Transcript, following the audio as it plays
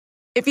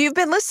If you've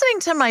been listening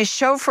to my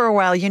show for a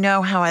while, you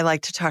know how I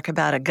like to talk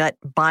about a gut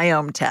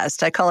biome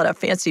test. I call it a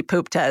fancy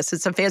poop test.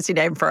 It's a fancy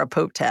name for a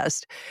poop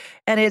test.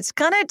 And it's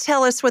going to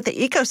tell us what the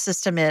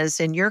ecosystem is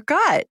in your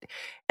gut.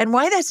 And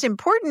why that's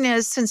important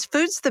is since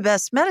food's the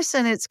best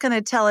medicine, it's going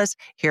to tell us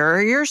here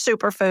are your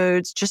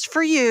superfoods just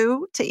for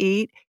you to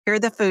eat. Here are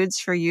the foods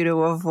for you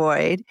to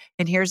avoid.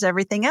 And here's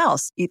everything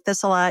else. Eat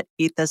this a lot,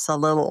 eat this a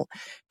little.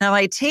 Now,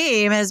 my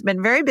team has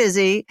been very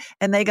busy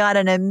and they got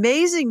an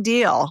amazing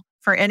deal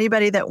for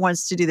anybody that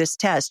wants to do this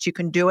test. You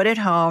can do it at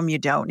home. You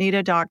don't need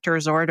a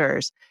doctor's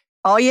orders.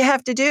 All you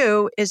have to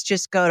do is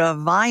just go to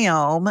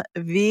Viome,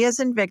 V as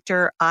in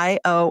Victor,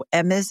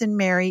 I-O-M as in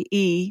Mary,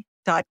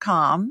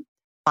 E.com,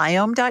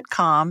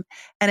 Viome.com.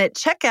 And at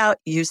checkout,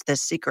 use the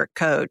secret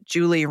code,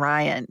 Julie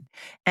Ryan,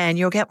 and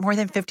you'll get more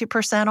than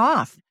 50%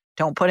 off.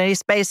 Don't put any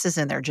spaces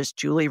in there, just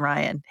Julie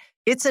Ryan.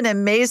 It's an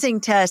amazing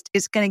test.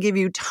 It's going to give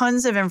you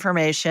tons of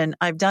information.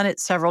 I've done it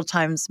several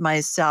times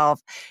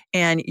myself,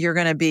 and you're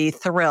going to be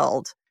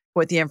thrilled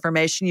with the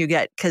information you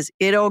get because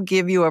it'll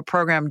give you a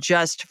program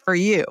just for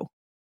you.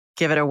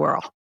 Give it a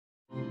whirl.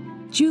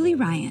 Julie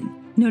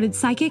Ryan, noted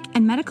psychic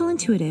and medical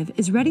intuitive,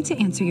 is ready to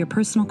answer your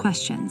personal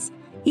questions,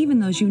 even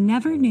those you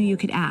never knew you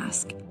could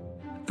ask.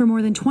 For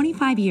more than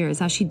 25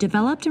 years, as she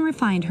developed and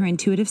refined her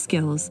intuitive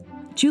skills,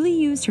 Julie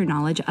used her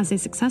knowledge as a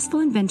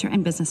successful inventor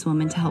and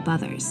businesswoman to help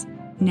others.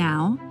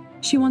 Now,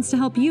 she wants to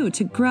help you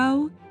to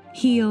grow,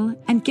 heal,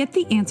 and get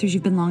the answers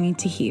you've been longing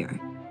to hear.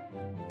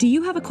 Do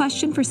you have a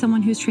question for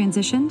someone who's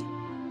transitioned?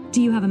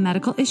 Do you have a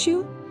medical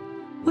issue?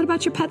 What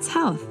about your pet's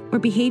health or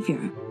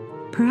behavior?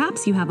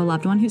 Perhaps you have a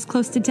loved one who's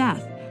close to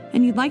death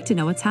and you'd like to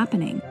know what's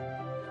happening.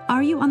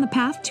 Are you on the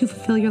path to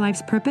fulfill your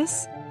life's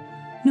purpose?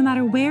 No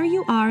matter where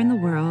you are in the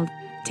world,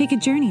 take a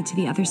journey to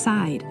the other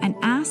side and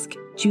ask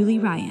Julie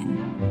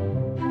Ryan.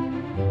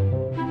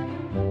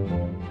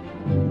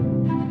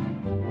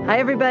 Hi,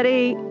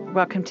 everybody.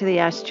 Welcome to the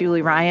Ask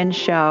Julie Ryan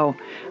Show.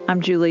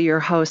 I'm Julie, your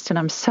host, and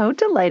I'm so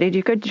delighted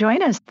you could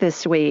join us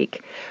this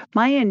week.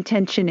 My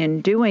intention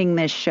in doing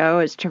this show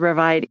is to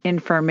provide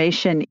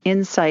information,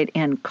 insight,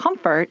 and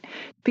comfort to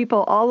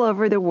people all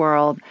over the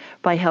world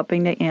by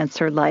helping to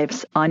answer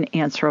life's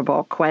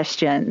unanswerable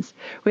questions.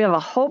 We have a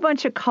whole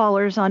bunch of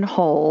callers on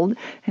hold.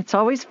 It's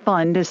always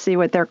fun to see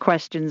what their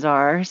questions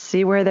are,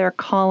 see where they're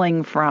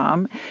calling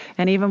from,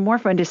 and even more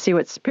fun to see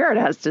what Spirit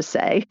has to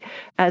say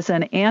as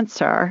an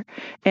answer.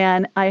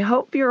 And I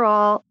hope you're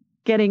all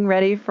getting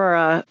ready for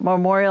a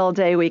Memorial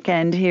Day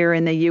weekend here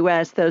in the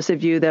U.S., those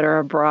of you that are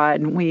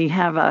abroad. We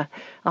have a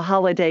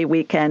holiday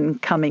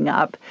weekend coming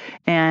up,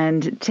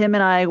 and Tim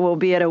and I will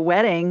be at a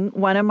wedding.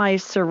 One of my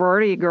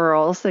sorority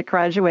girls that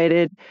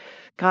graduated,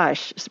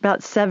 it's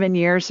about 7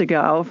 years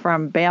ago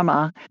from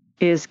Bama,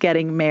 is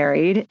getting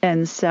married,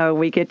 and so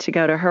we get to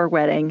go to her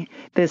wedding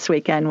this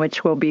weekend,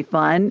 which will be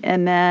fun.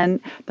 And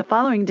then the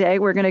following day,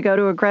 we're going to go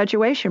to a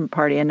graduation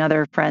party.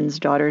 Another friend's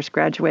daughter's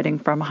graduating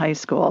from high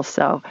school,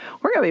 so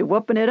we're going to be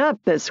whooping it up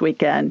this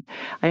weekend.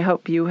 I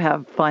hope you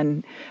have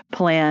fun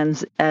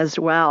plans as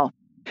well.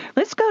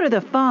 Let's go to the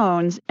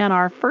phones, and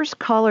our first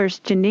caller is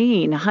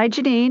Janine. Hi,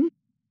 Janine.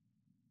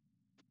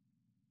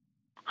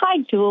 Hi,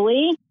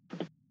 Julie.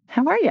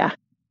 How are you?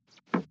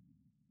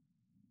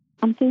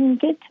 I'm doing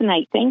good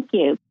tonight. Thank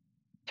you.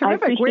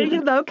 Terrific. Where are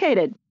you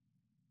located?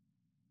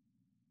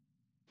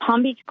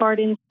 Palm Beach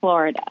Gardens,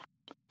 Florida.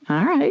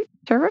 All right.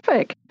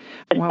 Terrific.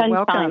 The Sunshine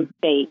welcome.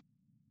 State.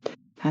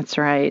 That's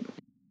right.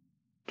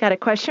 Got a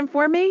question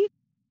for me?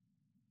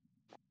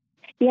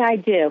 Yeah, I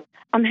do.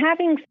 I'm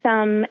having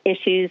some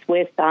issues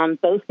with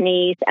both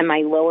knees and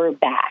my lower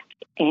back.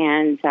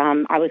 And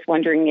I was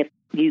wondering if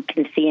you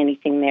can see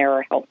anything there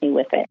or help me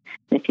with it.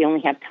 And if you only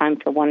have time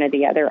for one or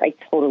the other, I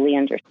totally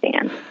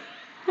understand.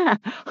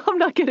 I'm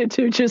not going to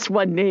do just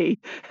one knee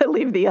and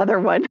leave the other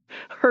one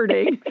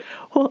hurting.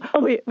 Well,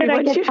 we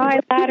want you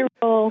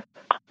bilateral.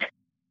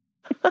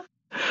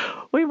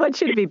 We want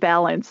you to be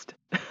balanced.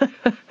 That's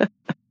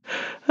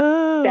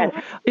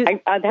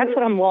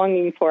what I'm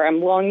longing for. I'm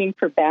longing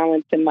for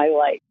balance in my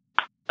life.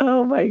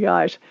 Oh, my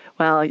gosh.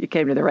 Well, you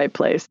came to the right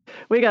place.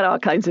 We got all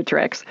kinds of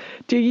tricks.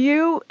 Do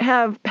you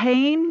have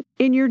pain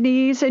in your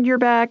knees and your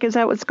back? Is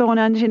that what's going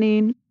on,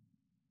 Janine?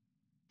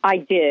 I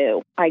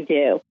do.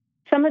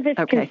 Some of it's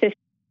consistent,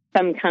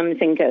 some comes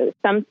and goes.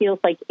 Some feels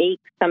like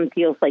aches, some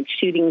feels like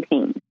shooting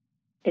pains.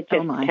 It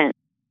just depends.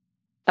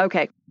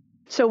 Okay.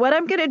 So what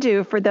I'm going to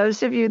do for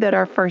those of you that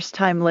are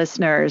first-time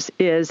listeners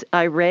is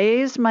I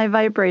raise my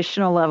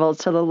vibrational level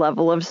to the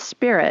level of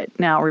spirit.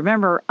 Now,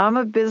 remember, I'm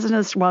a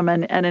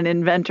businesswoman and an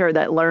inventor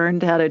that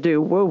learned how to do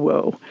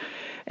woo-woo.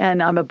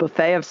 And I'm a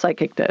buffet of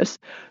psychicness.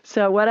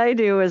 So what I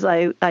do is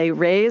I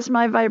raise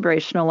my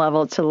vibrational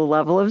level to the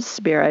level of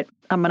spirit.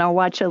 I'm going to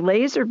watch a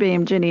laser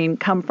beam, Janine,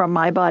 come from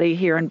my body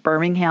here in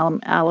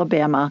Birmingham,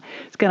 Alabama.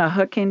 It's going to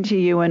hook into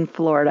you in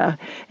Florida.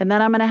 And then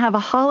I'm going to have a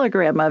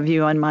hologram of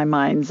you in my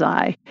mind's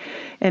eye.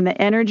 And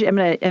the energy, I'm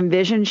going to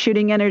envision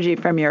shooting energy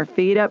from your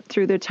feet up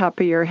through the top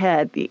of your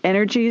head. The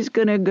energy is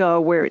going to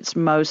go where it's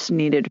most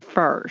needed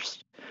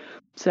first.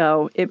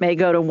 So it may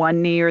go to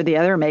one knee or the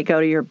other. It may go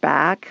to your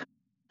back.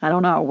 I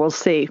don't know. We'll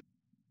see.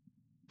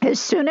 as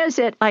soon as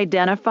it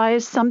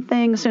identifies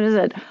something, as soon as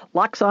it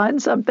locks on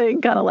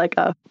something, kind of like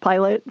a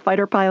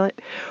fighter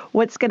pilot,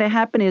 what's going to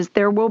happen is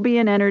there will be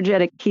an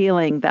energetic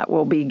healing that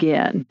will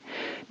begin.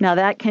 Now,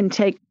 that can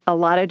take a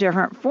lot of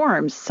different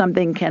forms.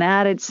 Something can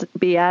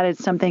be added,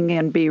 something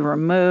can be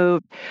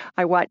removed.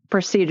 I watch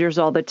procedures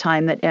all the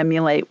time that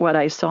emulate what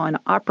I saw in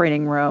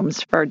operating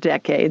rooms for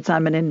decades.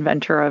 I'm an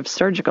inventor of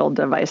surgical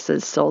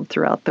devices sold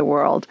throughout the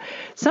world.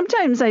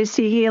 Sometimes I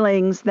see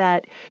healings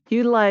that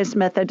utilize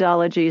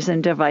methodologies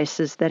and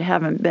devices that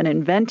haven't been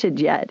invented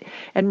yet.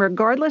 And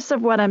regardless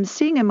of what I'm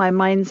seeing in my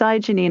mind's eye,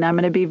 Janine, I'm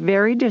going to be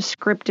very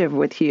descriptive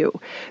with you,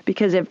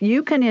 because if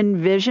you can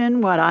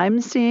envision what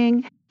I'm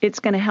seeing, it's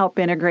going to help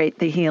integrate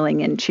the healing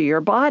into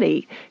your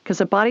body, because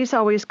the body's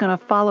always going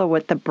to follow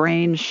what the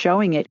brain's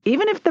showing it,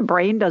 even if the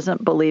brain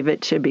doesn't believe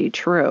it to be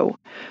true.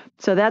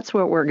 So that's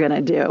what we're going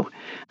to do.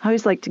 I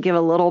always like to give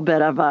a little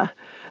bit of a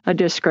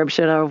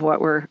description of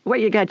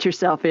what you got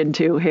yourself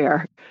into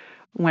here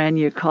when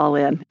you call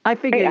in. I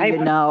figure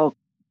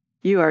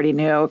you already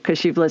knew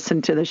because you've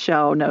listened to the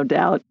show, no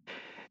doubt,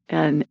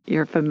 and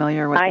you're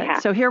familiar with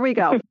it. So here we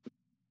go.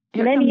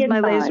 Here comes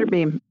my laser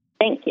beam.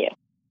 Thank you.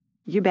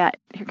 You bet.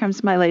 Here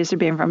comes my laser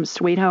beam from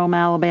Sweet Home,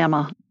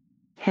 Alabama.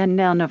 Heading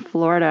down to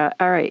Florida.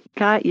 All right,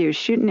 got you.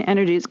 Shooting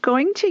energy. It's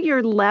going to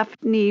your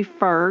left knee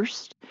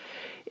first.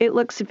 It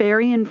looks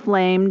very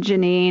inflamed,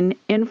 Janine.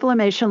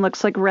 Inflammation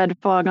looks like red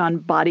fog on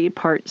body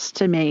parts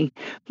to me.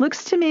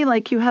 Looks to me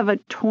like you have a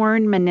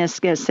torn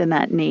meniscus in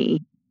that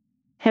knee.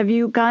 Have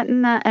you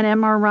gotten an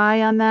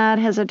MRI on that?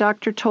 Has a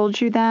doctor told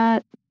you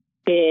that?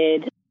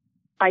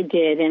 I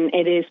did, and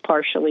it is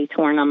partially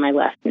torn on my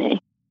left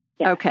knee.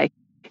 Yeah. Okay.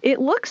 It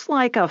looks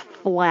like a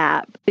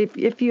flap.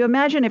 If you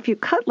imagine, if you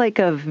cut like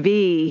a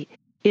V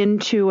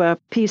into a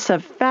piece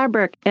of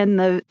fabric, and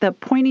the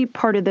pointy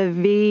part of the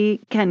V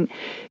can,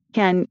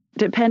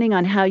 depending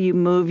on how you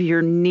move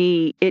your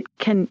knee, it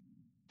can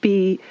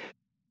be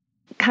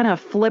kind of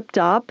flipped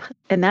up,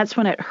 and that's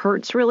when it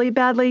hurts really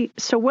badly.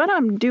 So what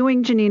I'm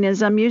doing, Janine,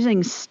 is I'm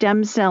using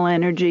stem cell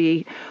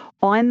energy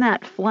on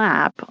that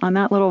flap, on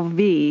that little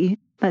V.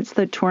 That's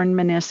the torn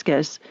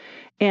meniscus.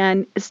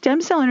 And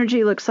stem cell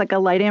energy looks like a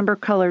light amber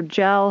colored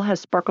gel, has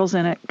sparkles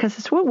in it, because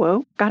it's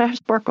woo-woo, gotta have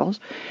sparkles.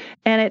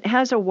 And it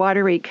has a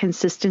watery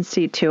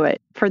consistency to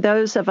it. For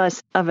those of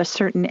us of a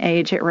certain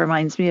age, it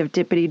reminds me of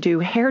Dippity-Doo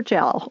hair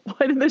gel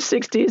in the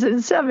 60s and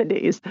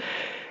 70s.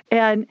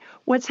 And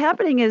what's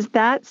happening is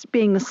that's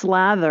being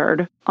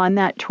slathered on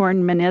that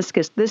torn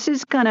meniscus. This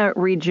is going to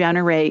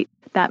regenerate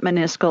that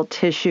meniscal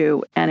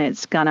tissue, and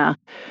it's going to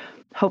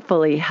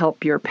hopefully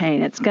help your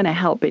pain. It's going to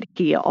help it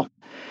heal.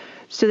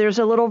 So there's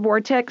a little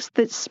vortex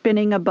that's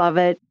spinning above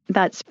it.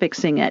 That's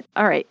fixing it.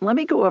 All right, let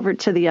me go over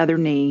to the other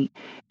knee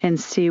and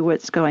see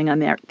what's going on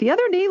there. The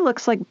other knee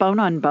looks like bone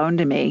on bone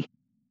to me.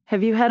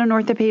 Have you had an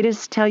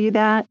orthopedist tell you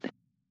that?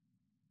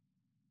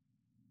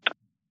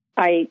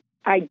 I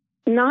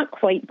not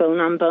quite bone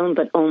on bone,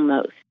 but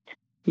almost.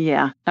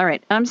 Yeah. All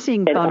right. I'm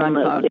seeing bone on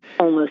bone,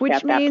 almost,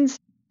 which means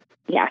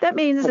that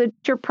means that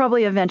you're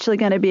probably eventually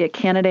going to be a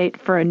candidate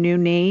for a new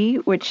knee,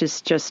 which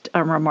is just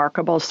a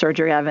remarkable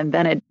surgery. I've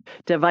invented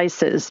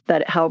devices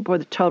that help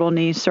with total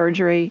knee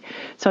surgery.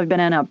 So I've been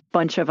in a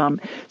bunch of them.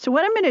 So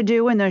what I'm going to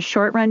do in the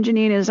short run,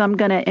 Janine, is I'm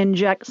going to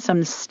inject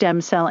some stem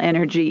cell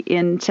energy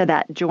into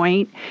that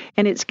joint,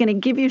 and it's going to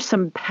give you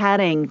some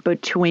padding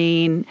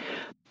between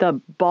the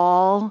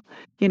ball.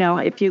 You know,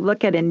 if you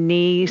look at a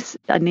knee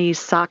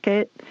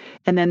socket,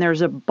 and then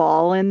there's a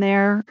ball in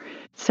there,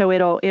 so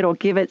it'll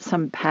give it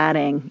some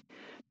padding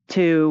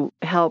to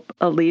help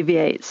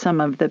alleviate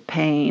some of the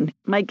pain.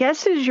 My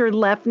guess is your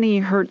left knee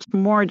hurts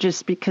more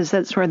just because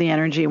that's where the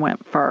energy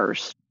went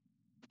first.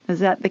 Is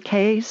that the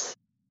case?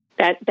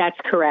 That's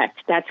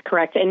correct. That's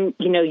correct. And,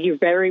 you know, you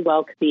very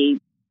well could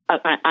be.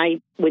 I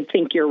would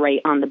think you're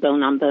right on the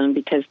bone on bone,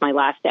 because my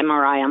last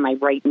MRI on my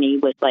right knee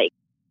was like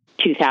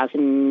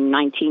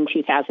 2019,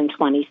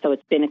 2020. So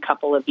it's been a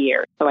couple of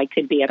years. So I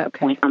could be at the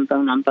point on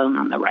bone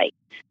on the right.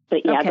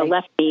 But yeah, the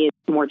left knee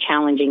is more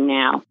challenging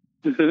now.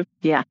 Mm-hmm.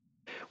 Yeah.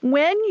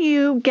 When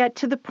you get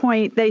to the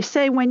point, they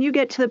say when you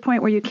get to the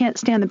point where you can't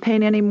stand the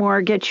pain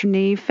anymore, get your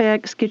knee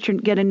fixed, get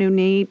a new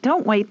knee.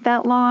 Don't wait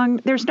that long.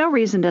 There's no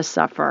reason to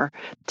suffer.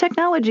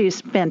 Technology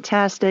is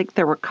fantastic.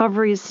 The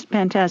recovery is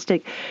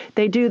fantastic.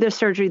 They do the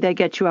surgery. They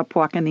get you up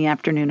walking the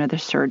afternoon of the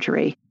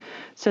surgery.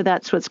 So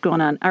that's what's going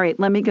on. All right,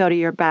 let me go to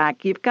your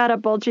back. You've got a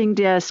bulging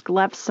disc,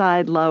 left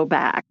side, low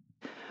back.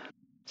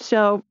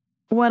 So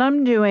what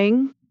I'm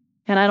doing,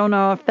 and I don't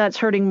know if that's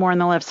hurting more on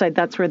the left side.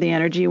 That's where the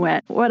energy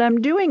went. What I'm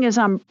doing is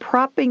I'm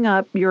propping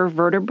up your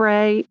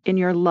vertebrae in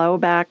your low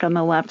back on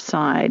the left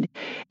side.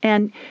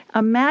 And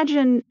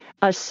imagine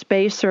a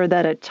spacer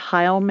that a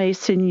tile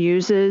mason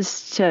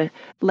uses to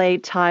lay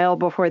tile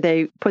before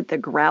they put the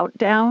grout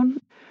down.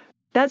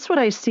 That's what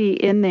I see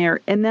in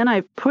there. And then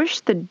I push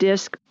the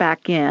disc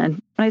back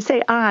in. When I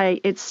say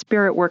it's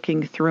spirit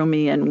working through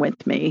me and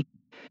with me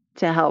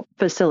to help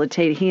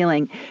facilitate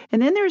healing.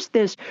 And then there's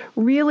this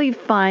really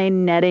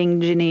fine netting,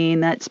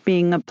 Janine, that's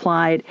being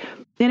applied.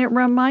 And it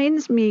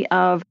reminds me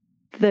of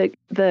the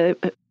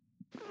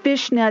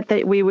fish net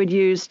that we would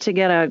use to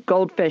get a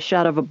goldfish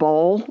out of a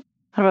bowl,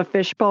 out of a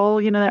fish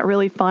bowl, that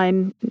really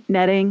fine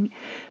netting,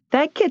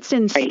 that gets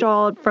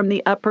installed from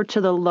the upper to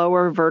the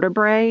lower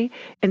vertebrae,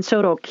 and so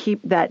it'll keep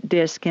that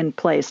disc in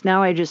place.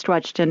 Now I just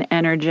watched an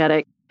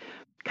energetic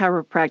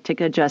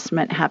chiropractic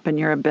adjustment happen.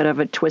 You're a bit of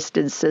a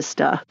twisted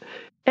sister.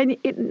 And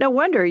no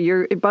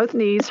wonder both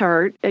knees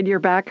hurt and your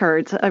back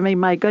hurts. I mean,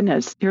 my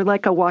goodness, you're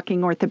like a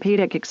walking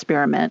orthopedic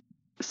experiment.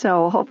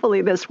 So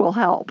hopefully this will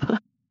help.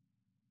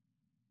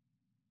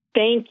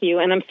 Thank you.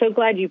 And I'm so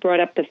glad you brought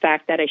up the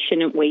fact that I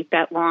shouldn't wait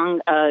that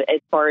long as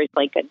far as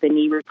like the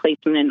knee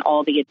replacement and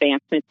all the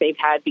advancements they've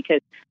had,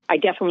 because I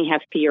definitely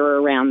have fear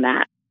around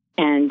that.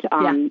 And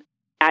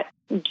that,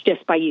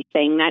 just by you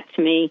saying that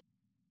to me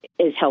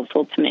is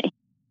helpful to me.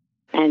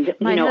 And,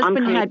 I'm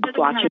kind of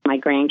watching my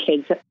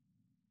grandkids.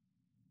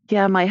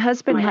 Yeah, my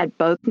husband had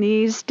both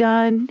knees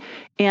done,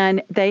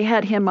 and they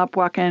had him up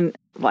walking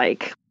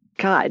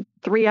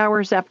 3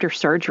 hours after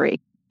surgery.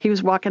 He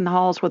was walking the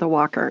halls with a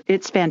walker.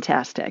 It's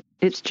fantastic.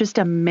 It's just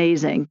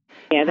amazing.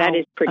 Yeah, that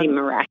is pretty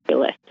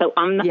miraculous. So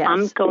I'm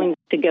going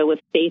to go with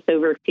faith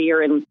over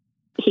fear and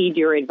heed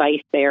your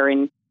advice there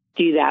and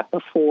do that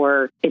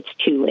before it's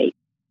too late.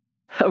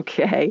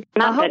 Okay.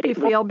 I hope you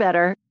feel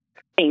better.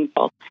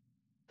 Painful.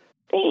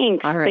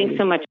 Thanks. All right. Thanks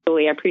so much,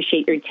 Julie. I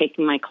appreciate your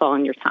taking my call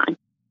and your time.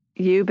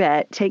 You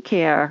bet. Take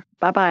care.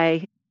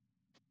 Bye-bye.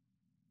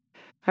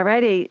 All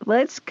righty.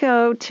 Let's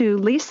go to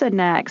Lisa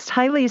next.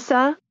 Hi,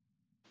 Lisa.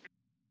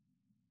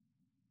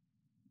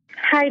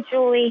 Hi,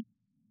 Julie.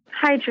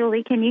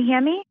 Can you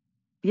hear me?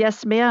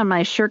 Yes, ma'am.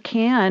 I sure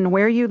can.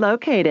 Where are you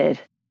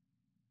located?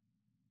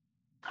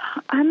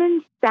 I'm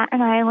in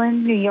Staten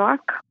Island, New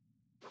York.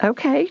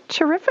 Okay.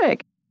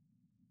 Terrific.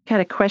 Got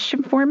a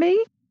question for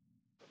me?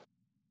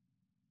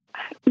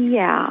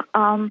 Yeah.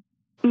 I'm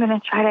going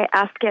to try to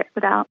ask it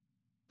without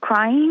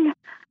crying.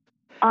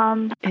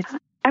 I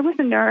was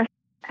a nurse,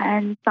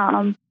 and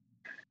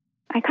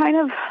I kind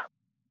of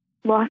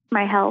lost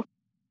my health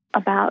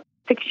about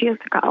 6 years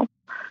ago.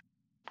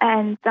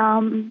 And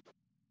I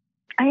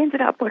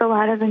ended up with a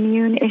lot of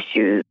immune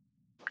issues,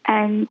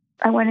 and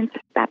I went into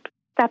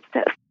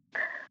sepsis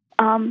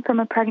from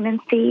a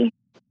pregnancy.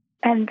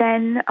 And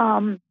then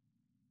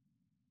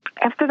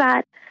after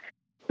that,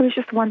 it was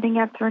just one thing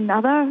after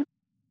another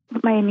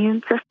with my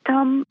immune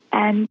system.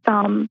 And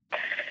I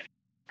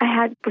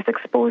was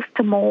exposed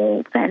to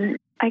mold, and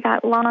I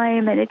got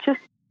Lyme, and it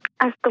just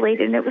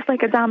escalated, and it was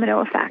like a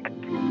domino effect.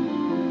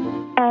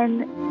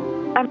 And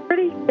I'm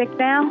pretty sick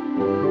now.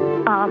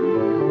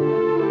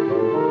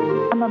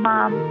 I'm a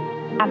mom.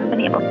 I haven't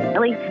been able to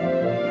really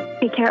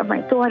take care of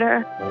my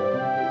daughter.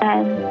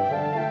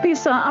 And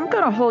Lisa, I'm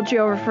going to hold you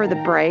over for the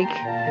break.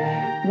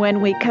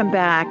 When we come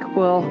back,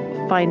 we'll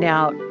find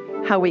out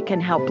how we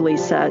can help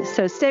Lisa.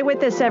 So stay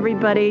with us,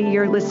 everybody.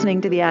 You're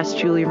listening to the Ask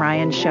Julie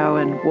Ryan Show,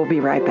 and we'll be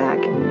right back.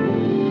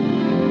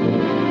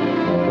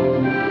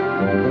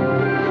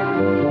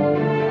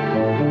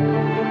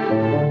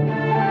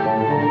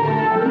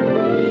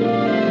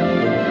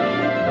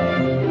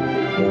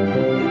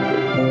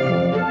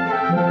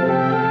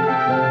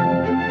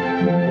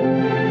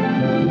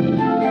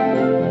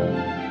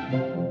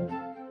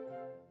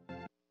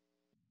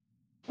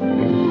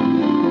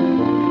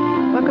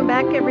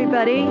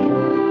 Everybody.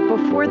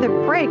 Before the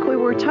break, we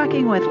were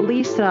talking with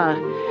Lisa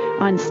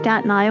on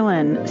Staten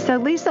Island. So,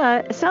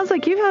 Lisa, it sounds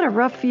like you've had a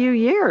rough few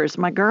years,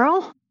 my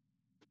girl.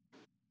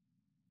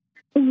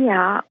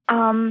 Yeah,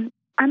 I'm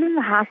in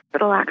the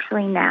hospital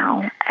actually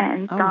now,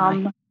 and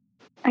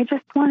I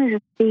just wanted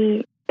to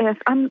see if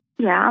I'm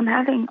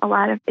having a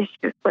lot of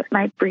issues with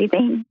my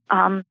breathing,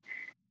 and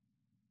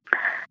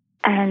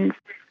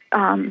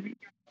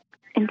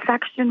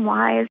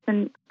infection-wise,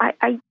 and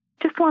I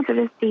just wanted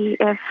to see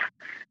if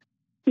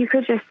you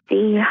could just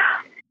see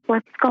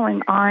what's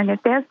going on.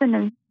 If there's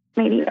an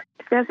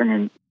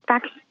infection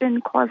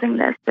causing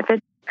this, if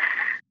it's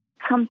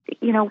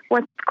something,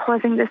 what's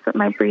causing this with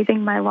my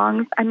breathing, my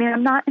lungs. I mean,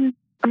 I'm not in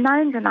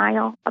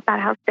denial about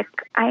how sick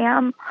I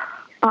am.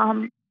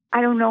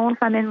 I don't know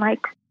if I'm in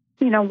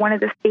one of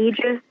the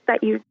stages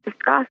that you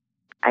discussed.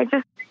 I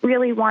just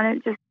really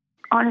want to just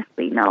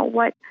honestly know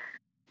what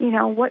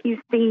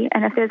you see,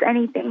 and if there's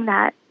anything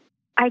that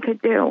I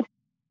could do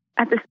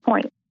at this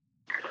point.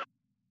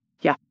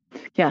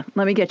 Yeah,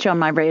 let me get you on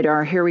my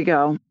radar. Here we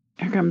go.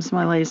 Here comes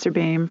my laser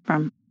beam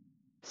from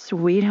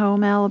Sweet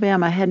Home,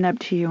 Alabama, heading up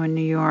to you in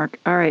New York.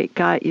 All right,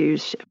 got you.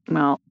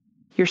 Well,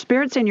 your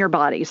spirit's in your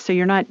body, so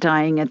you're not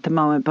dying at the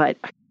moment, but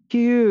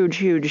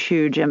huge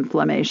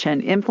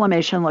inflammation.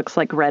 Inflammation looks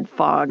like red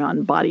fog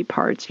on body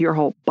parts. Your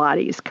whole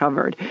body's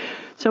covered.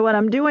 So what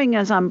I'm doing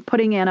is I'm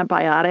putting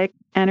antibiotic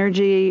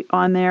energy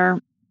on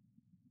there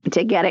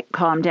to get it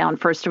calmed down.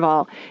 First of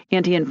all,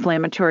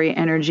 anti-inflammatory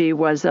energy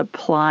was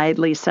applied,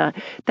 Lisa.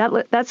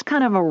 That's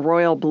kind of a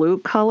royal blue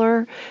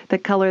color, the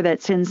color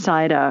that's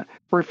inside a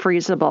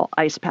refreezable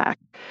ice pack.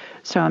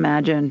 So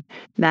imagine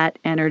that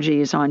energy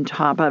is on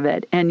top of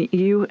it. And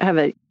you have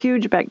a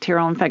huge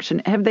bacterial infection.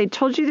 Have they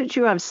told you that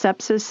you have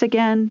sepsis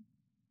again?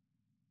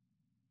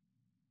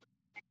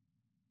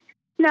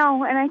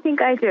 No, and I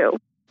think I do.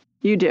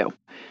 You do.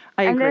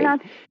 I agree. And they're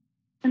not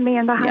putting me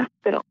in the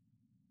hospital.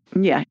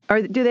 Yeah.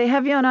 Do they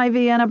have you on IV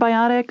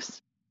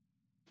antibiotics?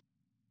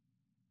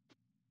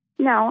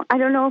 No, I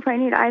don't know if I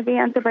need IV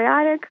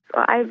antibiotics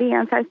or IV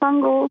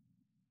antifungals.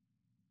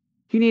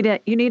 You need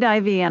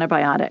IV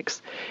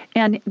antibiotics.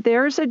 And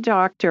there's a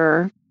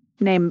doctor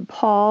named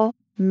Paul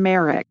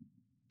Marik,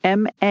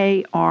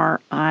 Marik,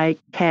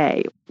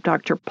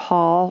 Dr.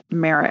 Paul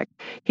Marik.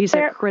 He's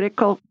a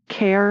critical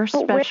care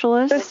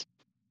specialist.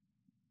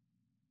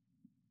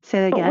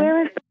 Say that again.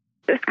 Where is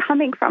this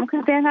coming from?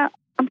 Because they're not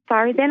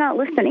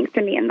listening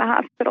to me in the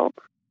hospital.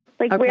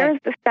 Like, okay. Where is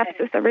the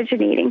sepsis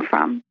originating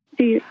from?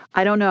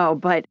 I don't know,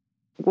 but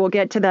we'll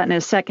get to that in a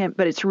second.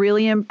 But it's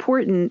really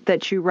important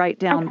that you write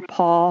down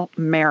Paul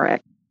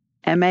Marik,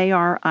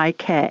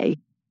 Marik,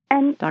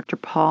 and Dr.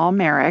 Paul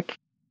Marik,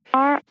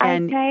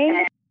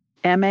 R-I-K,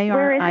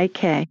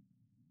 Marik.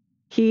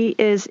 He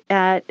is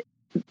at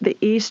the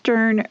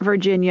Eastern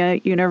Virginia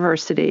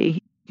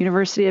University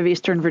of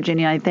Eastern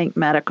Virginia, I think,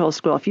 medical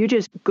school. If you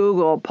just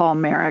Google Paul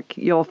Marik,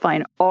 you'll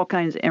find all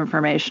kinds of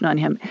information on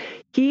him.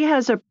 He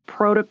has a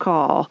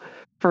protocol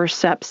for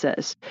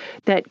sepsis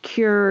that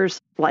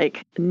cures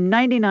like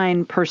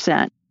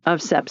 99% of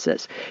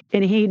sepsis.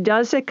 And he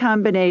does a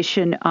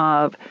combination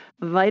of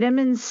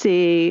vitamin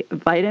C,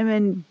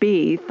 vitamin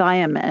B,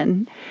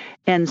 thiamine,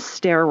 and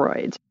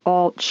steroids,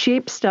 all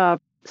cheap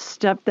stuff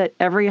that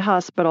every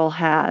hospital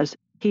has.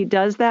 He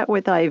does that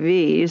with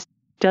IVs,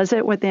 does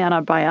it with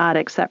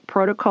antibiotics. That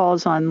protocol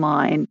is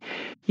online.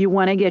 You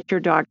want to get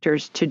your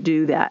doctors to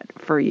do that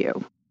for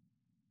you.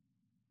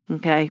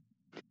 Okay?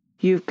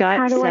 You've got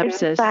How do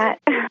sepsis. I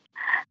do that?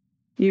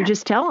 You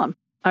just tell them,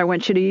 I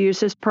want you to use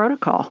this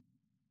protocol. I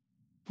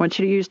want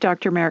you to use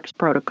Dr. Marik's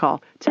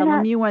protocol. Tell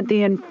them you want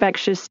the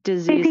infectious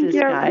diseases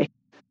guy.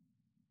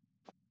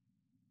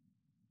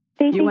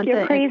 They think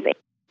you're crazy.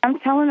 I'm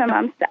telling them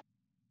I'm septic.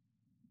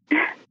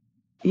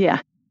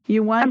 Yeah.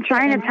 I'm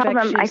trying to tell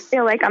them I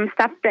feel like I'm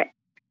septic.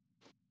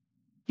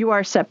 You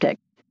are septic.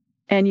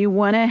 And you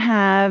want to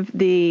have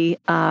the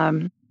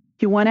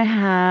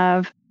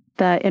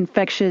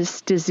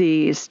infectious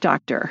disease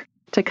doctor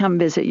to come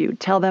visit you.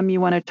 Tell them you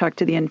want to talk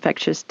to the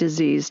infectious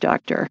disease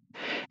doctor,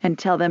 and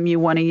tell them you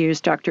want to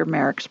use Dr.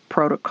 Marik's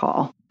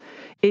protocol.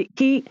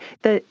 The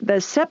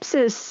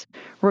sepsis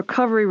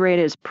recovery rate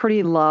is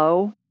pretty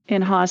low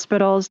in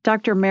hospitals.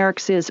 Dr.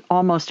 Marik's is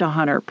almost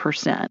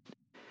 100%.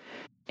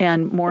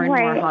 And more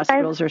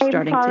hospitals are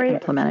starting to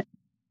implement it.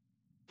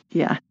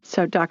 Yeah.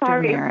 So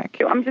Dr.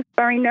 Marik. I'm just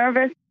very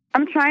nervous.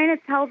 I'm trying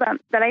to tell them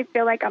that I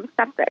feel like I'm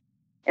septic.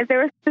 Is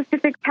there a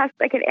specific test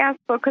I could ask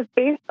for? Because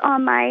based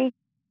on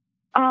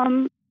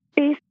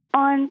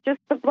just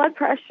the blood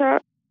pressure,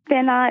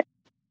 they're not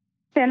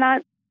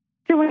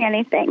doing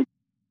anything.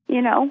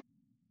 You know,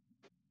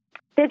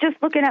 they're just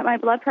looking at my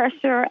blood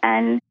pressure,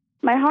 and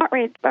my heart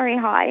rate's very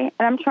high. And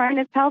I'm trying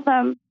to tell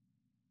them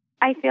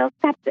I feel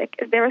septic.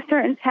 Is there a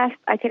certain test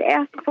I could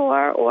ask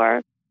for,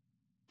 or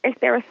is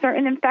there a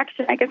certain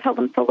infection I could tell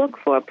them to look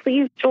for?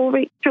 Please,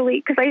 Julie,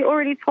 because I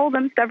already told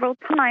them several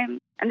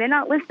times, and they're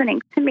not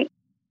listening to me.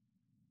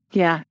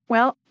 Yeah.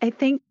 Well, I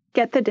think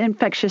get the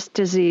infectious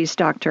disease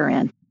doctor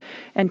in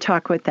and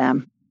talk with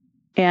them.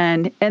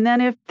 And then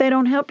if they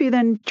don't help you,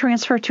 then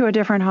transfer to a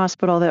different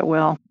hospital that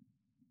will.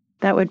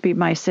 That would be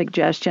my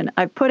suggestion.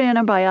 I've put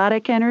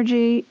antibiotic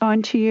energy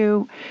onto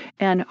you,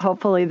 and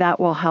hopefully that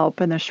will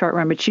help in the short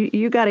run. But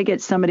you got to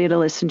get somebody to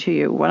listen to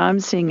you. What I'm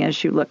seeing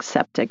is you look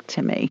septic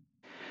to me.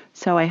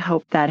 So I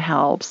hope that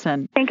helps.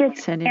 And I think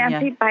it's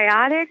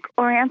antibiotic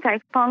or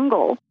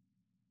antifungal.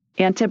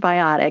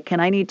 Antibiotic,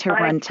 and I need to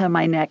run to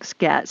my next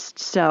guest.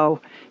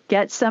 So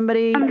get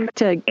somebody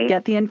to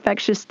get the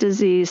infectious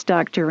disease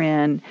doctor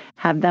in,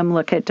 have them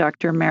look at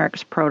Dr.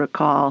 Marik's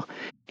protocol,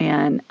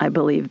 and I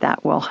believe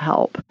that will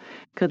help.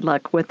 Good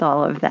luck with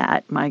all of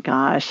that. My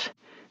gosh,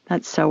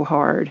 that's so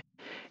hard.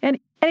 And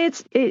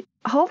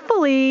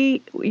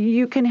hopefully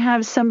you can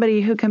have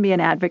somebody who can be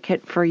an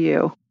advocate for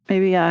you,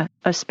 maybe a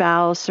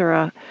spouse or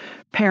a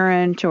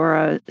parent or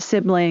a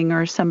sibling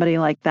or somebody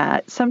like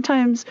that.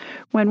 Sometimes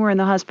when we're in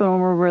the hospital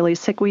and we're really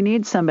sick, we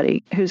need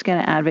somebody who's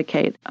going to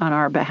advocate on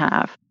our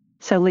behalf.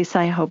 So, Lisa,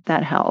 I hope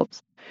that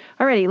helps.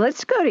 All righty,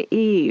 let's go to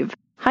Eve.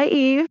 Hi,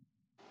 Eve.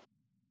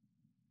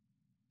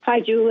 Hi,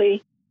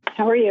 Julie.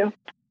 How are you?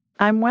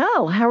 I'm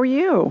well. How are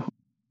you?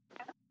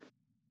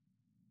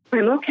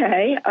 I'm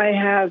okay. I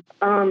have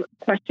a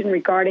question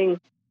regarding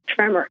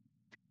tremor.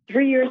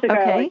 3 years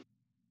ago,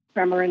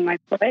 tremor in my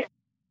foot.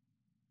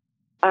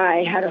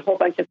 I had a whole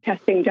bunch of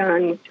testing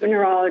done to a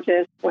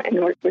neurologist and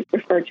was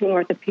referred to an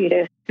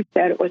orthopedist who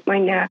said it was my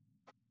neck.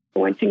 I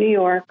went to New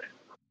York,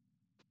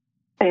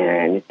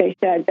 and they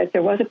said that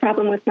there was a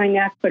problem with my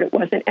neck, but it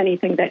wasn't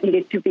anything that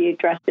needed to be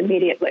addressed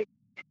immediately.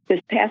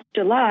 This past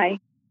July,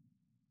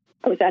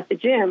 I was at the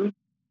gym,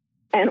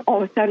 and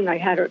all of a sudden I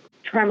had a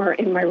tremor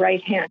in my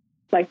right hand,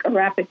 like a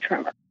rapid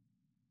tremor.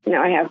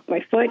 Now I have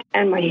my foot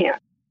and my hand.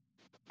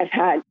 I've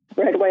had,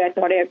 right away I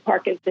thought I had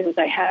Parkinson's.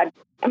 I had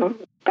gone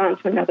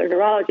to another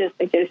neurologist.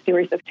 They did a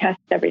series of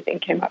tests. Everything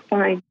came up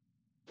fine.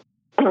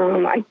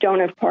 I don't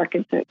have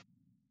Parkinson's.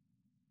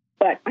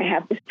 but I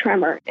have this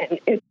tremor, and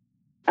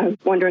I was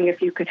wondering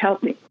if you could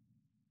help me.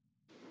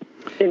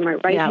 It's in my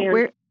right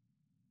hand.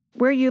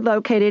 Where are you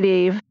located,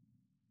 Eve?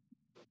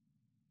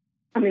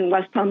 I'm in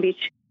West Palm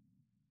Beach.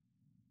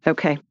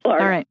 Okay.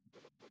 Florida. All right.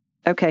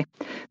 Okay.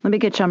 Let me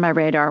get you on my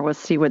radar. We'll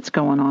see what's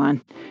going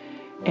on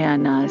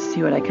and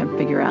see what I can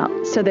figure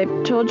out. So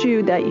they've told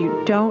you that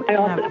you don't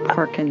have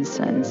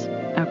Parkinson's.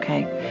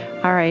 Okay.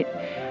 All right.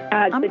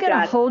 I'm going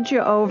to hold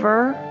you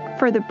over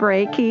for the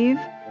break, Eve.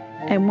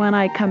 And when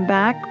I come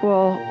back,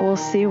 we'll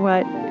see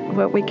what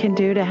we can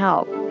do to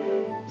help.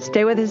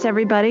 Stay with us,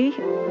 everybody.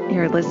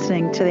 You're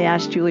listening to the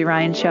Ask Julie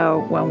Ryan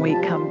Show. When we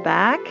come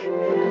back,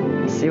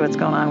 we'll see what's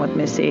going on with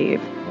Miss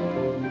Eve.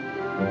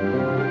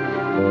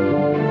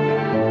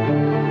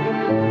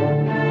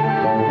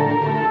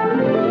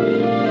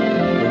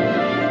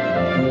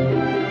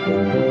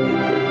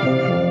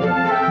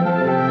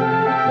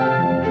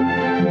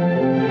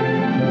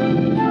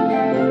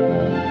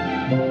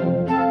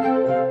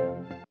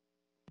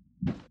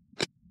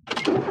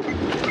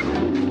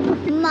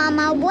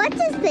 Mama, what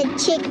does the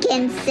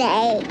chicken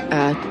say?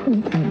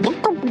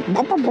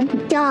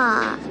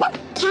 Dog.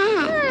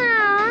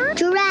 Cat.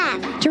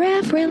 Giraffe.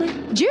 Giraffe, really?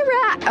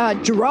 Giraffe.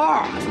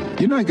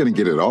 You're not going to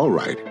get it all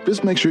right.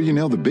 Just make sure you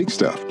nail the big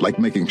stuff, like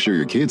making sure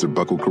your kids are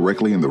buckled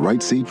correctly in the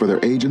right seat for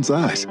their age and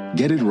size.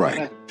 Get it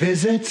right.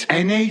 Visit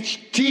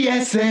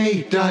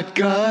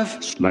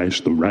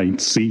NHTSA.gov/the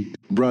right seat.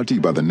 Brought to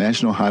you by the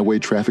National Highway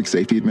Traffic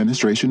Safety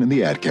Administration and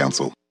the Ad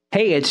Council.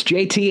 Hey, it's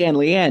JT and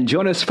Leanne.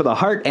 Join us for the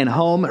Heart and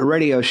Home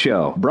Radio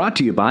Show, brought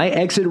to you by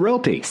Exit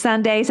Realty.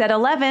 Sundays at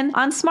 11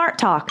 on Smart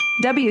Talk,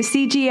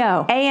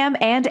 WCGO, AM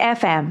and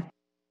FM.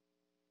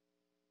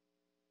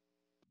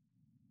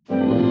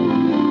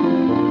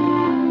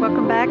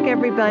 Welcome back,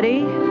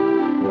 everybody.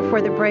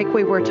 Before the break,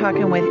 we were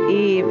talking with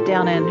Eve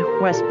down in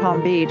West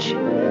Palm Beach,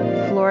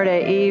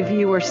 Florida. Eve,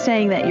 you were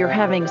saying that you're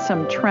having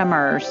some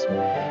tremors.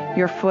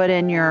 Your foot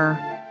and your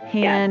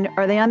hand,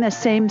 Are they on the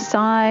same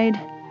side?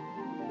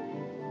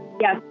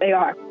 Yes, they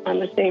are on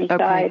the same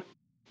side.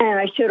 And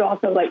I should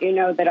also let you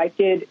know that I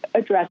did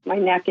address my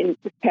neck in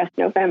this past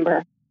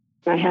November.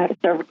 I had a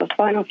cervical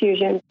spinal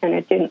fusion, and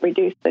it didn't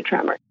reduce the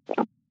tremor.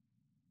 So.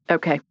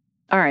 Okay.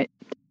 All right.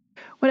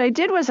 What I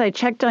did was I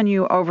checked on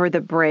you over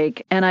the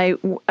break, and I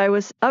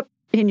was up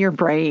in your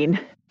brain.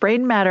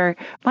 Brain matter,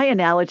 my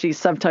analogies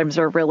sometimes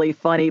are really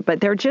funny,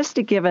 but they're just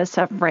to give us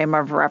a frame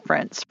of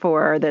reference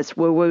for this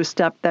woo-woo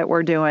stuff that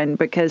we're doing,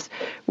 because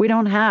we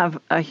don't have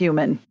a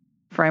human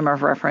frame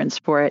of reference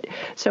for it.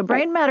 So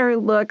brain matter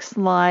looks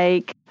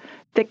like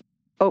thick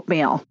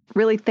oatmeal,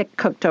 really thick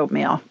cooked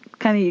oatmeal.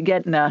 Kind of you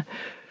get in a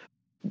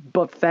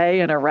buffet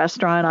in a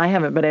restaurant. I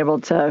haven't been able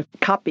to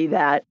copy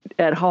that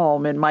at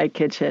home in my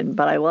kitchen,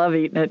 but I love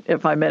eating it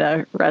if I'm in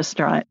a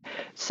restaurant.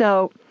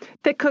 So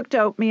thick cooked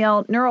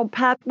oatmeal, neural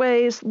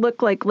pathways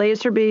look like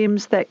laser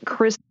beams that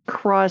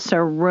crisscross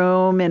a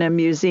room in a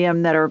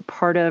museum that are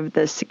part of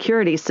the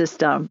security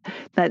system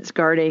that's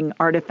guarding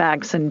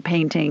artifacts and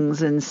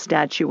paintings and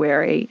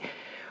statuary.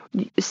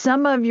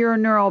 Some of your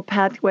neural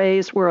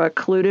pathways were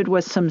occluded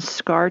with some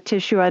scar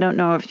tissue. I don't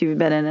know if you've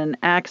been in an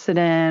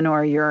accident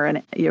or you're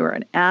an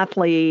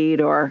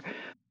athlete or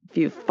if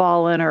you've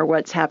fallen or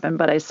what's happened,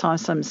 but I saw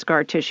some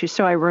scar tissue.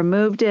 So I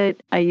removed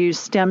it. I used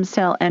stem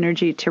cell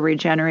energy to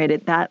regenerate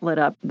it. That lit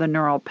up the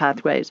neural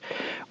pathways.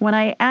 When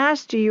I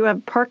asked, do you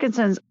have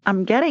Parkinson's,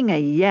 I'm getting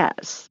a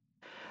yes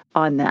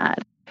on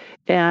that.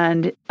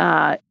 And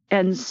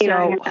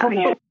so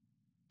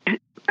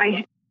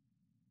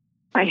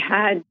I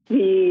had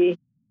the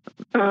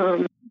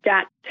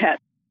DAT test,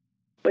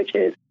 which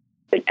is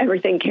that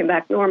everything came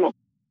back normal.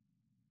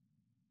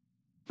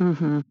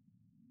 Mm-hmm.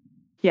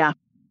 Yeah.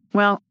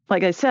 Well,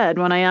 like I said,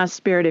 when I asked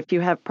Spirit if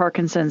you have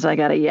Parkinson's, I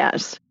got a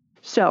yes.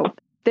 So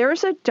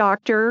there's a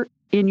doctor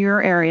in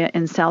your area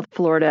in South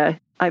Florida.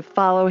 I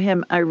follow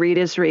him. I read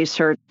his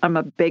research. I'm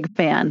a big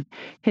fan.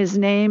 His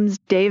name's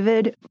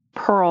David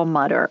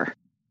Perlmutter.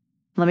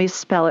 Let me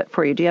spell it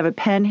for you. Do you have a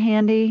pen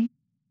handy?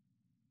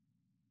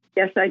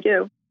 Yes, I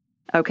do.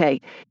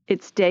 Okay.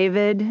 It's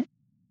David,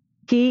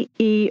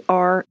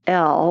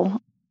 Perlmutter,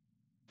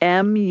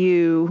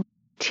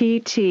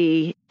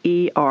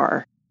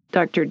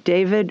 Dr.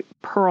 David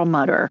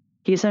Perlmutter.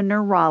 He's a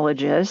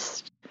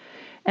neurologist,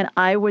 and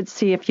I would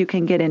see if you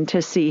can get in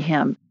to see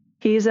him.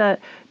 He's a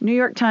New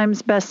York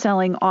Times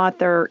bestselling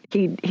author.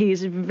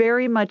 He's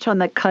very much on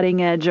the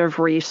cutting edge of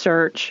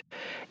research,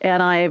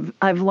 and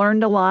I've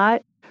learned a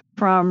lot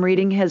from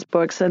reading his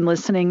books and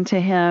listening to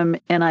him,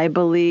 and I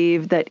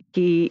believe that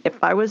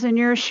if I was in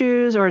your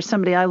shoes or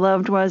somebody I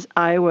loved was,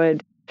 I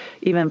would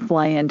even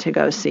fly in to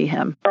go see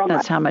him.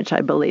 That's how much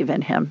I believe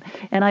in him.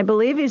 And I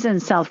believe he's in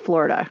South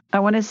Florida. I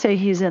want to say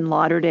he's in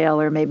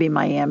Lauderdale or maybe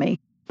Miami,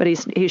 but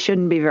he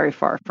shouldn't be very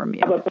far from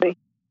you. Probably.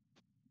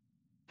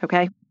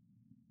 Okay?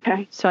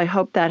 Okay. So I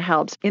hope that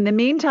helps. In the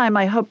meantime,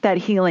 I hope that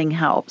healing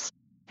helps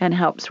and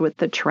helps with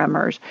the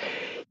tremors.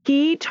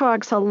 He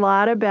talks a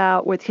lot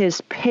about, with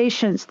his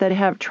patients that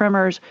have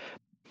tremors,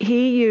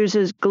 he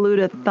uses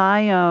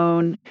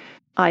glutathione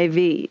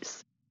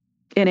IVs.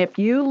 And if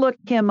you look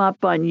him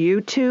up on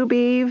YouTube,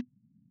 Eve,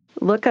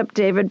 look up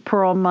David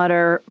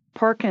Perlmutter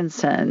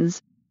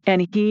Parkinson's,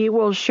 and he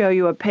will show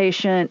you a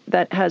patient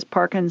that has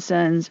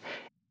Parkinson's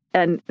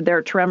and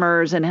their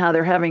tremors and how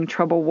they're having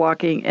trouble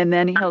walking. And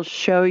then he'll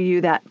show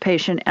you that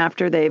patient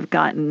after they've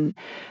gotten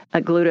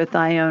a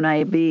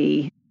glutathione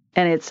IV.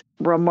 And it's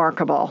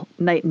remarkable,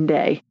 night and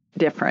day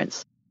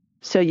difference.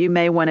 So you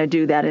may want to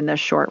do that in the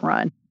short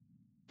run,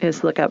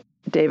 is look up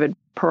David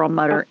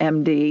Perlmutter,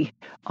 MD,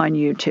 on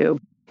YouTube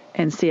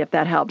and see if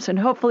that helps. And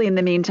hopefully in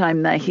the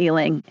meantime, the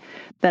healing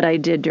that I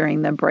did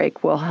during the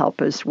break will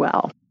help as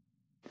well.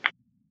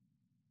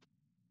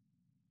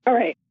 All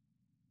right.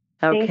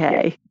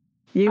 Okay.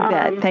 You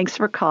bet. Thanks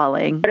for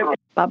calling.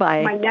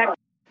 Bye-bye. My next.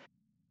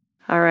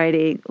 All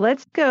righty.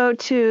 Let's go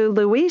to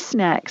Luis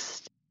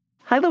next.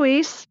 Hi,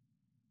 Luis.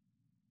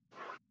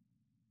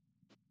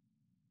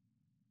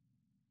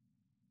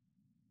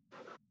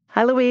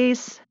 Hi,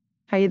 Luis.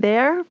 Are you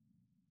there?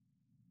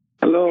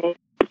 Hello.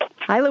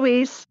 Hi,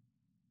 Luis.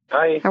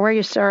 Hi. How are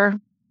you, sir?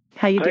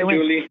 How you doing? Hi,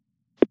 Julie.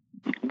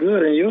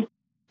 Good, and you?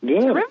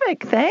 Good.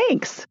 Terrific.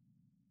 Thanks.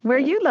 Where are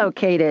you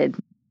located?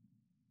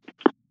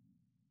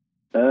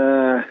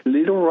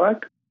 Little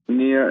Rock, by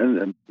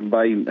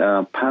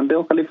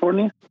Palmdale,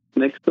 California,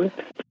 next to it.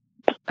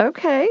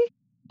 Okay.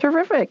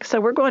 Terrific.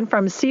 So we're going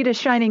from sea to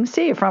shining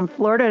sea, from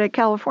Florida to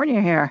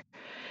California here.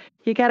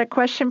 You got a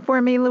question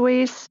for me,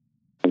 Luis?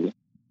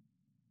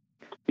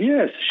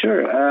 Yes,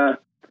 sure. I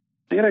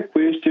got a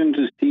question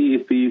to see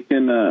if you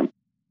can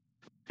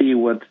see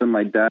what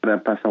my dad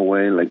passed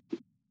away like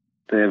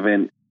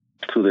 7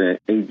 to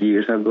 8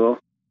 years ago,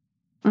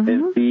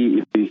 and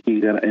see if he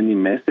got any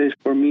message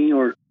for me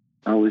or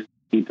how is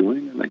he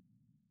doing? Like,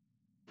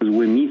 because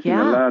we miss him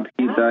a lot.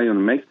 He died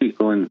in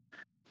Mexico, and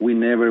we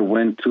never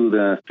went to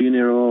the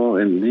funeral,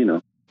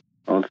 and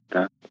all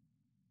that.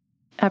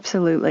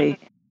 Absolutely.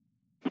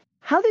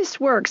 How this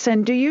works,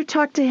 and do you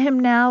talk to him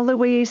now,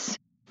 Luis?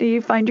 Do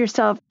you find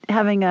yourself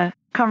having a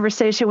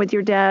conversation with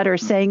your dad or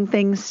saying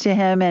things to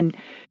him, and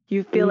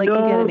you feel like you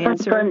get an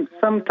answer?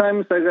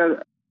 Sometimes I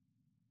got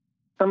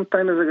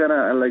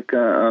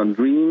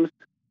dreams.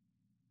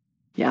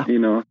 Yeah.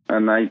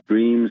 Night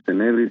dreams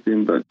and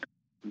everything, but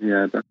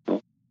yeah, that's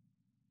all.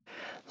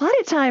 A lot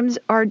of times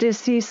our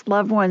deceased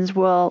loved ones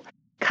will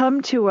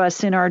come to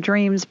us in our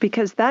dreams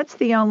because that's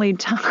the only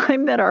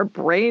time that our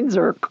brains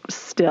are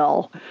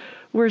still.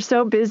 We're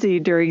so busy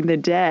during the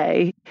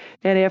day.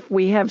 And if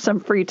we have some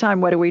free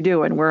time, what are we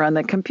doing? We're on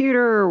the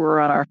computer,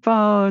 we're on our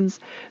phones.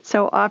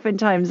 So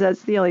oftentimes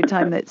that's the only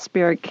time that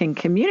spirit can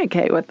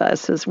communicate with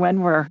us is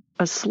when we're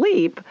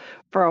asleep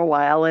for a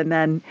while, and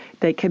then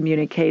they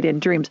communicate in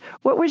dreams.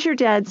 What was your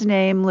dad's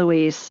name,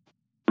 Luis?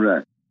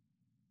 Right.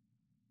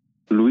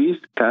 Luis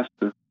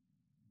Castro.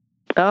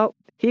 Oh,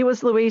 he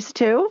was Luis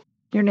too?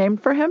 You're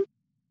named for him?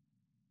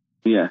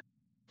 Yeah.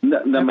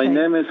 My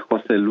name is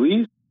Jose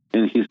Luis,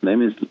 and his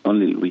name is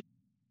only Luis.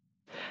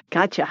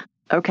 Gotcha.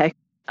 Okay.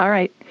 All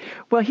right.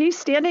 Well, he's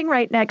standing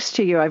right next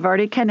to you. I've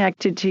already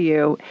connected to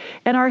you.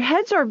 And our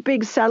heads are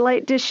big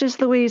satellite dishes,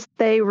 Luis.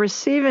 They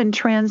receive and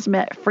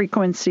transmit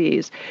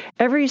frequencies.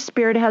 Every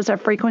spirit has a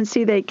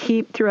frequency they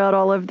keep throughout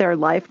all of their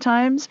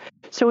lifetimes.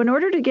 So in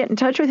order to get in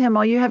touch with him,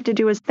 all you have to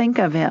do is think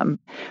of him.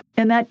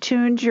 And that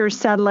tunes your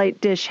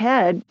satellite dish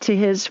head to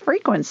his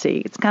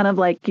frequency. It's kind of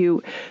like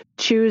you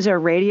choose a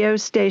radio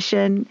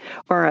station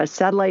or a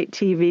satellite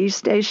TV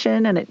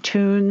station, and it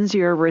tunes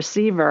your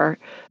receiver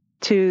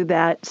to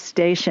that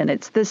station.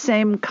 It's the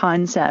same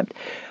concept.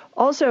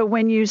 Also,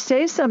 when you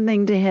say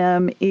something to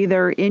him,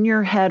 either in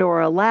your head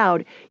or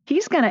aloud,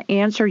 he's going to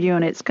answer you,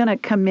 and it's going to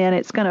come in.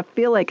 It's going to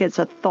feel like it's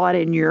a thought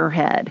in your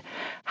head.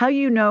 How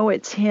you know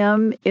it's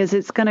him is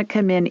it's going to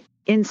come in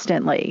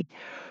instantly,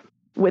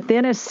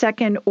 within a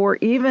second, or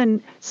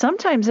even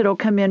sometimes it'll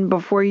come in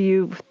before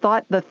you've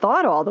thought the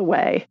thought all the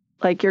way.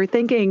 Like you're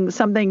thinking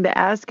something to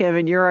ask him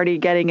and you're already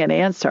getting an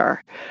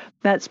answer.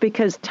 That's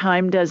because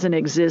time doesn't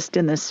exist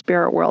in the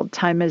spirit world.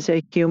 Time is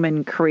a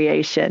human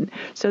creation.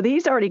 So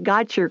he's already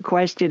got your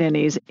question and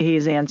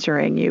he's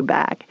answering you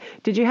back.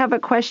 Did you have a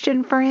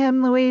question for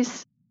him,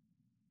 Luis?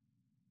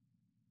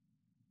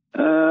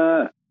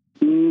 I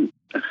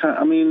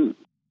mean,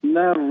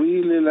 not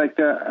really. Like,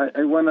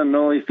 I want to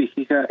know if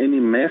he got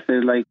any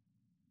message, like,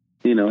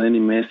 any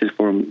message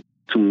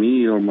to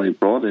me or my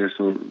brothers,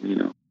 or.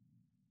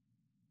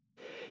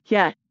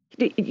 Yeah.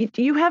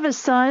 Do you have a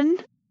son?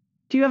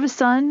 Do you have a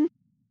son?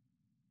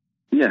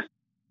 Yes.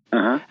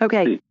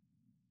 Okay.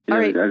 Yeah, all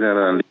right. I got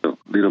a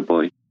little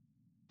boy.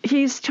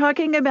 He's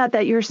talking about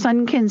that your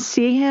son can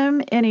see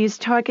him, and he's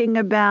talking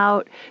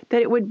about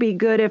that it would be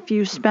good if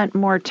you spent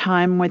more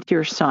time with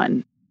your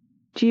son.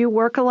 Do you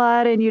work a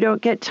lot and you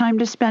don't get time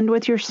to spend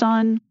with your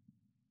son?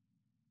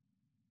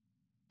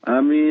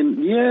 I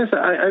mean, yes,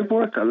 I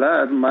work a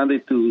lot, Monday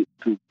to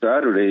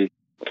Saturday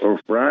or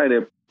Friday,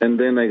 and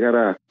then I got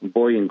a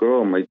boy and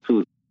girl, my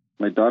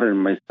daughter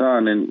and my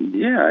son, and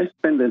yeah, I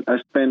spend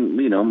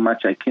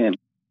much I can.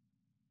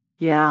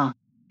 Yeah,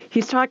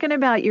 he's talking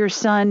about your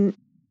son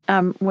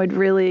would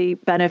really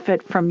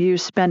benefit from you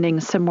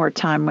spending some more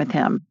time with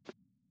him.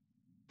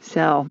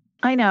 So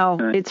I know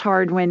it's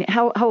hard when.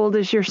 How old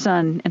is your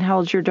son and how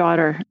old's your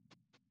daughter?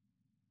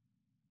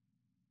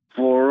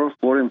 4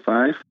 and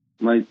 5.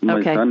 My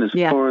son is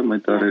 4 and my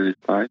daughter is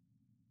 5.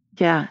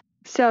 Yeah.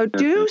 So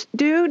do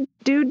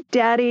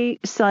daddy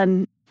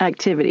son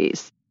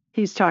activities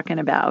he's talking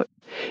about.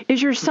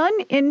 Is your son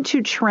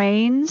into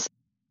trains?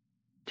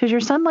 Does your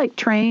son like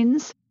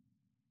trains?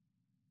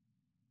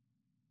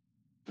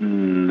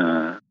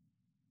 No.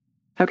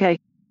 Okay.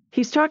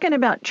 He's talking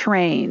about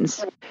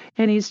trains,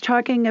 and he's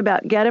talking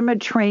about get him a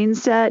train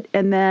set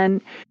and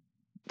then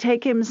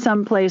take him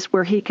someplace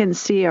where he can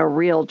see a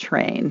real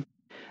train,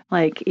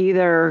 like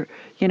either,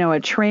 a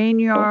train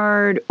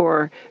yard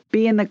or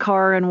be in the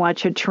car and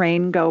watch a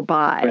train go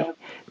by.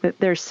 That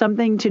there's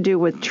something to do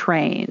with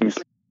trains.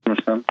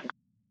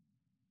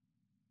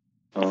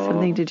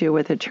 Something to do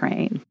with a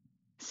train.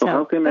 So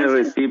how can I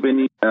receive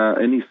any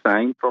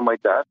sign from my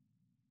dad?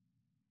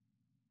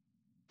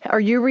 Are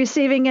you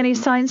receiving any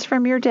signs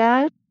from your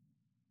dad?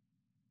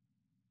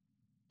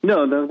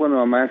 No, that's what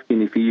I'm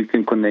asking, if you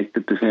can connect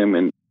it to him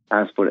and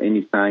ask for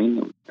any sign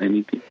or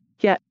anything.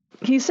 Yeah.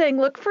 He's saying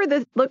look for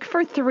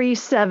 3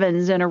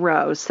 7s in a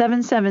row,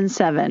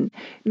 777,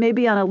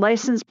 maybe on a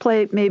license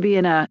plate, maybe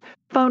in a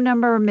phone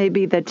number,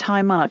 maybe the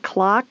time on a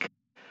clock.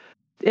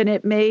 And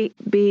it may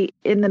be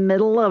in the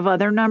middle of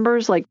other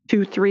numbers like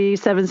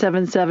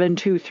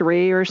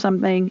 2377723 or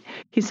something.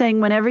 He's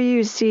saying whenever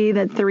you see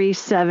the 3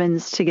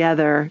 7s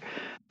together,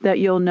 that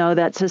you'll know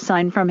that's a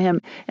sign from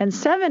him. And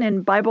 7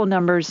 in Bible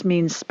numbers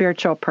means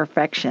spiritual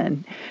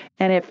perfection.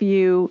 And if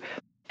you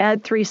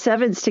add 3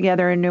 7s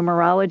together in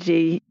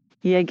numerology,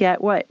 you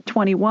get what?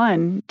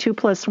 21. 2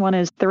 plus 1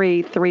 is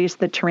 3. 3 is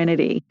the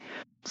Trinity.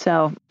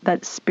 So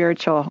that's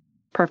spiritual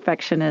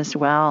perfection as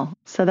well.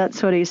 So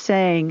that's what he's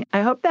saying.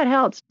 I hope that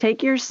helps.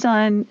 Take your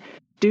son,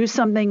 do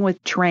something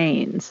with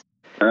trains.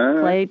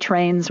 Play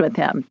trains with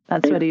him.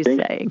 That's what he's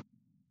saying.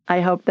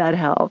 I hope that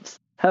helps.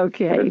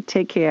 Okay,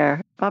 take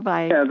care.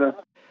 Bye-bye. Yeah,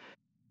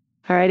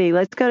 all righty,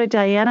 let's go to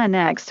Diana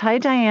next. Hi,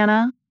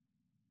 Diana.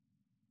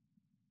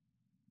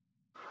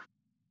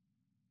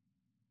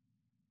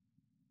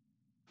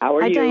 How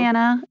are you? Hi,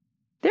 Diana.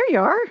 There you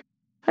are.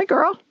 Hi,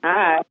 girl.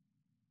 Hi.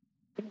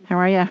 How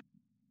are you?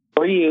 How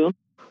are you?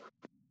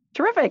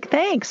 Terrific.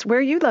 Thanks. Where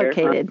are you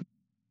located?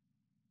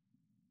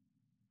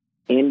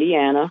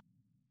 Indiana.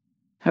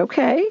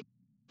 Okay.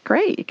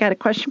 Great. You got a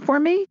question for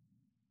me?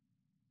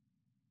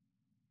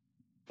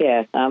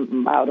 Yes,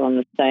 I'm out on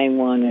the same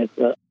one as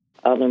the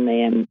other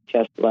man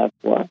just left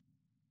for.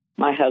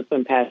 My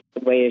husband passed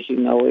away, as you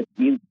know.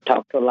 You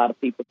talk to a lot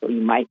of people, so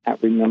you might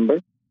not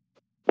remember.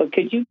 But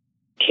could you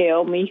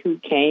tell me who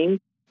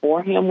came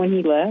for him when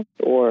he left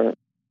or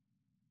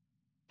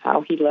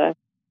how he left?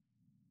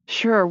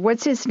 Sure.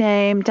 What's his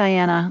name,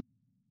 Diana?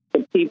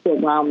 The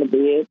people around the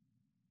bed.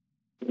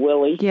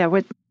 Willie. Yeah,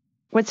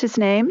 what's his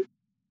name?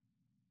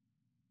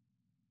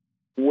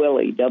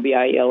 Willie,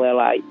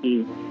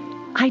 Willie.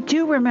 I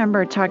do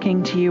remember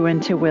talking to you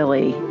and to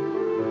Willie.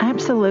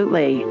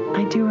 Absolutely.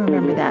 I do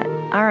remember that.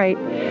 All right.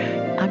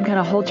 I'm going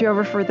to hold you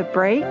over for the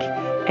break,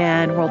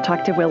 and we'll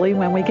talk to Willie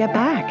when we get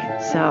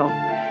back. So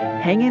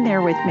hang in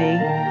there with me.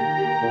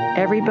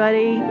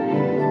 Everybody,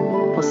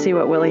 we'll see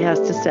what Willie has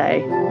to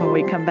say when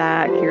we come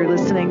back. You're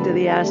listening to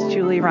the Ask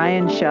Julie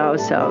Ryan Show,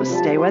 so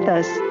stay with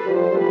us.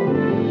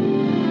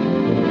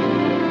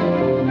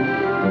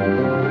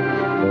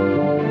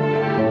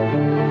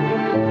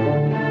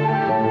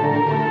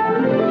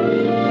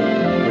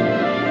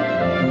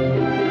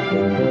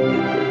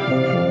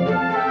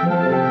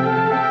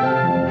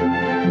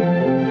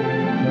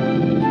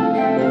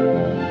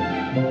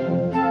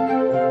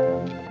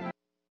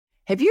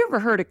 Have you ever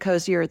heard of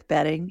Cozy Earth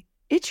bedding?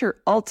 It's your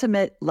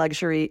ultimate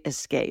luxury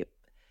escape.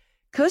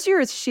 Cozy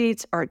Earth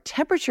sheets are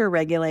temperature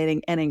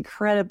regulating and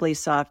incredibly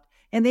soft,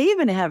 and they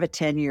even have a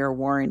 10-year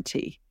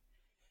warranty.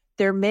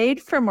 They're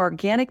made from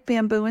organic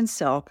bamboo and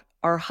silk,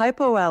 are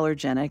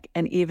hypoallergenic,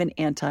 and even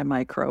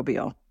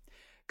antimicrobial.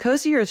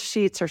 Cozy Earth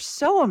sheets are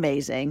so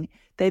amazing,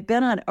 they've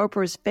been on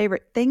Oprah's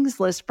favorite things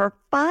list for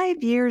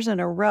 5 years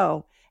in a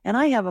row, and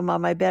I have them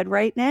on my bed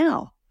right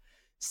now.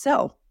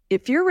 So,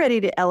 if you're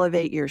ready to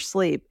elevate your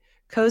sleep,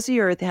 Cozy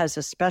Earth has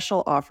a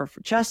special offer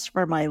just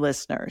for my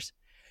listeners.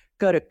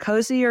 Go to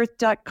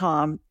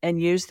CozyEarth.com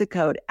and use the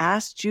code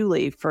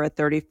AskJulie for a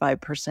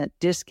 35%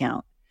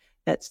 discount.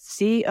 That's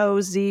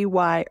COZY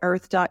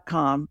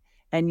Earth.com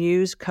and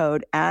use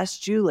code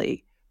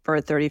AskJulie for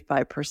a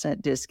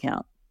 35%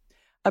 discount.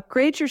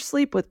 Upgrade your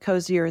sleep with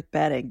Cozy Earth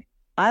bedding.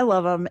 I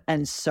love them,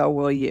 and so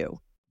will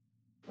you.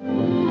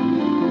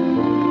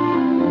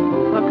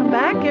 Welcome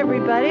back,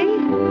 everybody.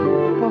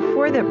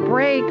 Before the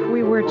break,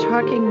 we were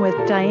talking with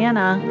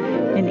Diana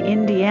in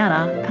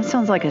Indiana. That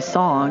sounds like a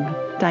song,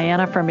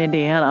 Diana from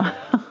Indiana.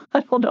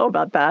 I don't know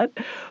about that.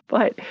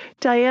 But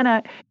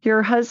Diana,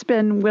 your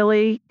husband,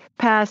 Willie,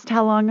 passed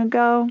how long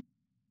ago?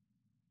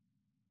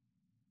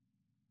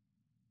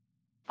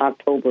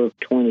 October of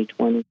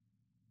 2020.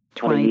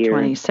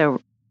 2020,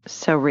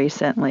 so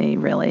recently,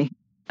 really.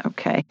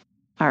 Okay.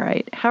 All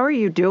right. How are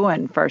you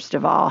doing, first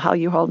of all? How are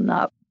you holding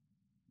up?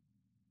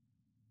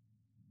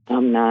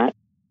 I'm not.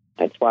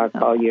 That's why I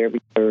call you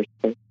every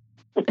Thursday.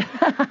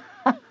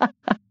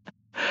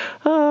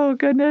 Oh,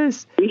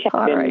 goodness. We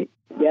have been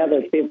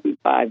together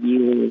 55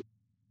 years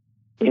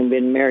and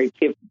been married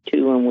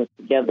 52 and was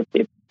together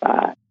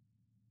 55.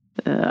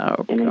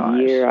 Oh, in a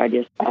year, I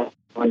just don't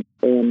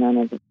understand none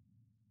of it.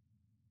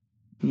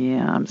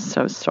 Yeah, I'm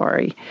so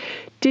sorry.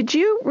 Did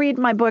you read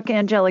my book,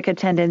 Angelic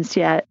Attendants,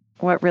 yet?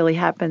 What really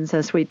happens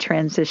as we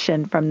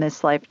transition from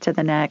this life to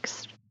the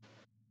next?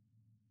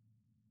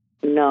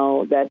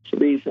 No, that's the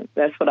reason.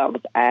 That's what I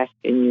was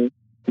asking you,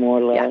 more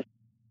or less.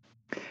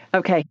 Yeah.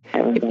 Okay.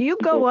 If you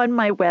go on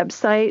my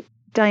website,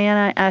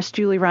 Diana,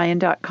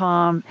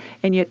 AskJulieRyan.com,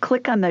 and you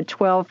click on the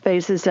 12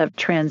 Phases of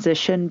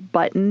Transition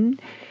button,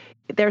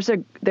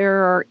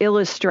 there are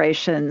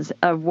illustrations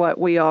of what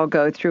we all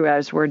go through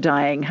as we're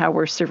dying, how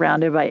we're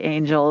surrounded by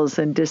angels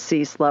and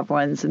deceased loved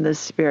ones and the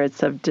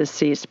spirits of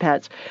deceased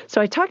pets.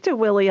 So I talked to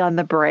Willie on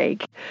the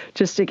break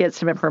just to get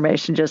some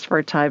information just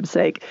for time's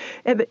sake.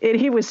 And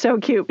he was so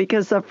cute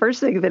because the first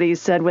thing that he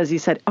said,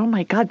 oh,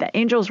 my God, the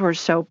angels were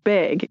so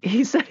big.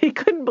 He said he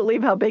couldn't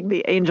believe how big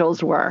the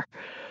angels were.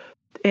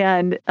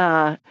 And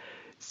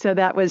so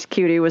that was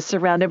cute. He was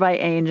surrounded by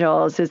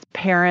angels. His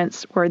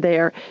parents were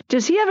there.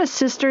 Does he have a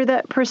sister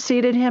that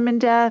preceded him in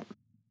death?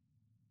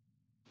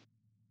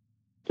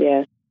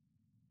 Yes.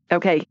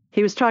 Okay.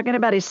 He was talking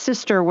about his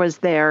sister was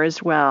there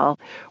as well.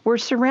 We're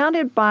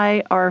surrounded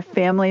by our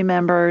family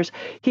members.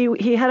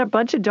 He had a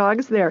bunch of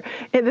dogs there.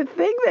 And the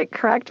thing that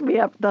cracked me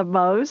up the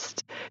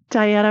most,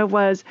 Diana,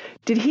 was,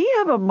 did he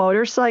have a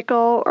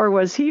motorcycle or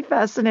was he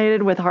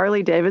fascinated with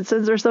Harley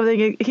Davidsons or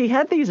something? He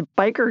had these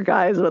biker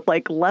guys with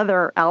like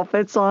leather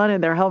outfits on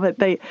and their helmet.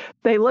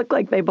 They look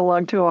like they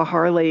belonged to a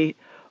Harley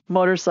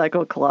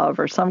motorcycle club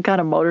or some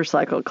kind of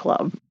motorcycle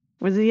club.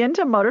 Was he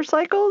into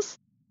motorcycles?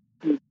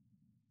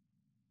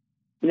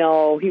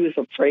 No, he was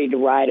afraid to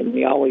ride them.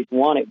 We always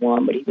wanted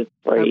one, but he was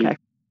afraid.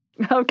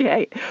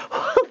 Okay.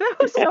 Well, that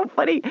was so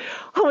funny.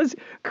 I was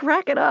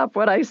cracking up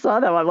when I saw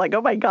them. I'm like, oh,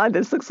 my God,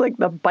 this looks like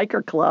the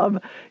biker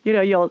club. You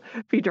know, you'll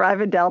be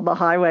driving down the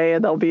highway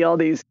and there'll be all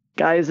these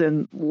guys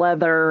in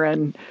leather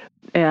and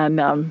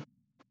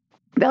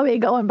they'll be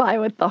going by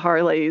with the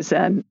Harleys.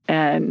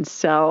 And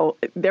so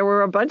there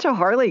were a bunch of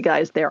Harley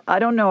guys there. I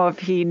don't know if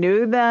he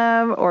knew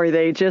them or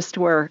they just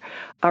were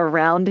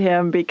around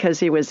him because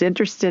he was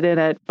interested in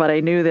it, but I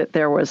knew that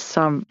there was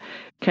some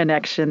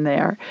connection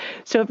there.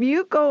 So if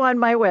you go on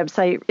my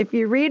website, if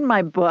you read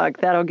my book,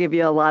 that'll give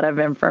you a lot of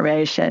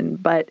information.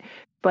 But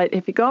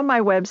if you go on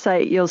my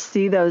website, you'll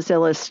see those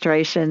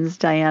illustrations,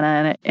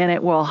 Diana, and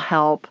it will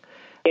help.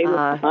 He will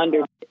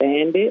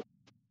understand it.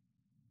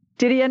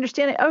 Did he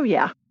understand it? Oh,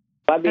 yeah.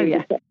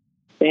 Understand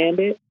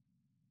it?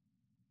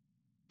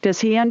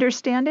 Does he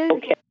understand it?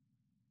 Okay.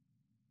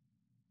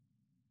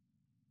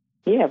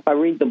 Yeah, if I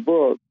read the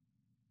book.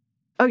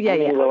 Oh, yeah,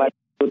 yeah. Will I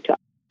be able to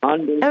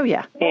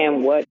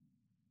understand what?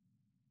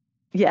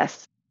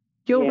 Yes.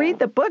 You'll read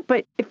the book,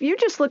 but if you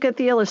just look at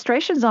the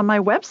illustrations on my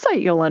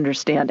website, you'll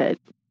understand it.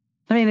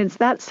 I mean, it's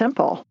that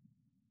simple.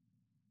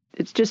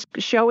 It's just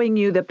showing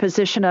you the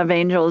position of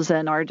angels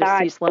and our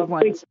deceased loved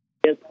ones.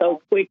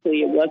 So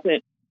quickly, it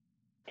wasn't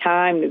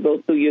time to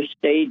go through your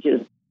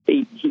stages.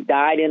 He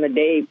died in a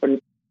day.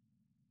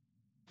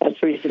 That's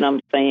the reason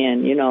I'm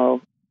saying, you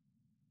know,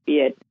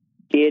 it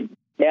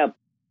depth.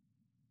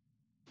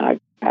 I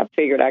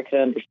figured I could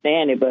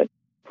understand it, but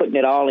putting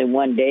it all in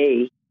one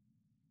day,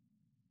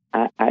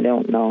 I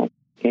don't know.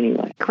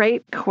 Anyway.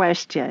 Great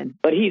question.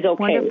 But he's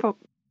okay. Wonderful.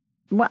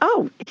 Well,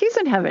 oh, he's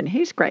in heaven.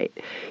 He's great.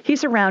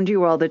 He's around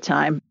you all the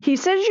time. He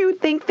says you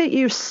think that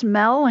you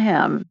smell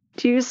him.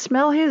 Do you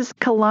smell his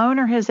cologne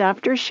or his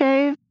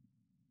aftershave?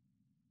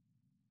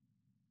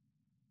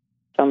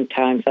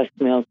 Sometimes I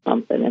smell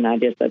something and I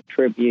just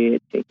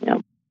attribute it to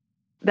him.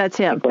 That's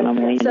him. Like when I'm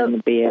laying in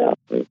the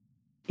bed.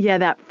 Yeah,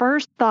 that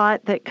first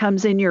thought that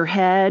comes in your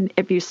head,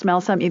 if you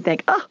smell something, you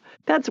think, oh,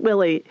 that's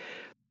Willie,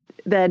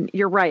 then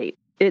you're right.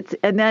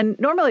 And then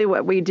normally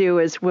what we do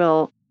is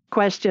we'll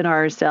question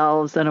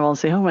ourselves and we'll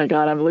say, oh, my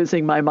God, I'm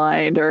losing my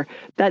mind, or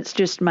that's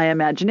just my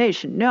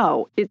imagination.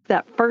 No, it's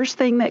that first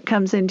thing that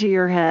comes into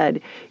your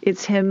head.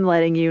 It's him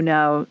letting you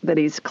know that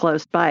he's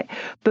close by.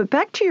 But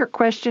back to your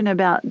question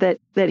about that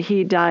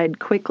he died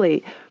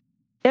quickly.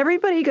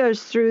 Everybody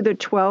goes through the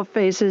 12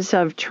 phases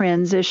of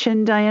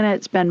transition, Diana.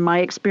 It's been my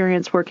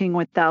experience working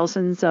with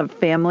thousands of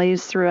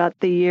families throughout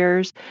the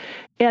years.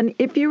 And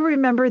if you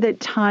remember that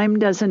time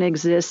doesn't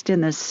exist in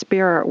the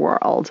spirit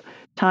world,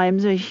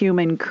 time's a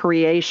human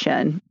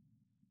creation,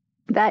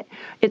 that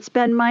it's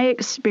been my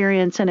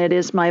experience, and it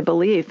is my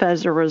belief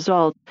as a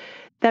result,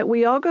 that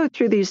we all go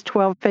through these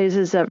 12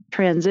 phases of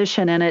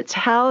transition, and it's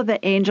how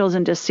the angels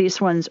and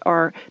deceased ones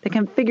are, the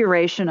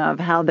configuration of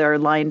how they're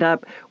lined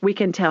up. We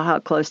can tell how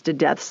close to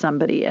death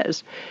somebody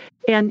is.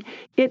 And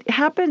it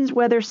happens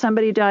whether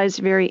somebody dies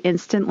very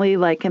instantly,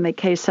 like in the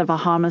case of a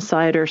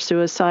homicide or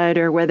suicide,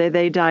 or whether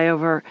they die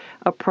over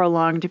a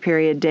prolonged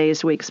period,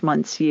 days, weeks,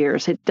 months,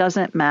 years. It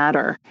doesn't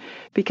matter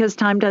because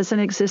time doesn't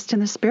exist in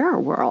the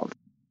spirit world.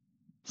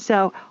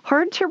 So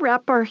hard to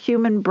wrap our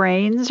human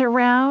brains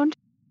around.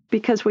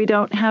 because we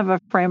don't have a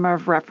frame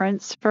of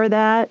reference for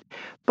that.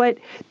 But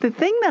the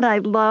thing that I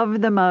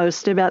love the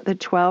most about the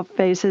 12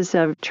 phases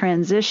of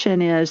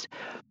transition is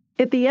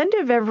at the end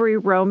of every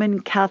Roman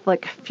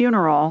Catholic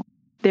funeral,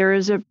 there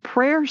is a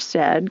prayer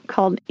said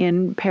called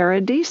In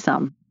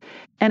Paradisum.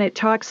 And it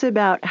talks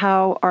about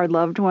how our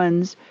loved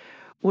ones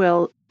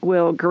will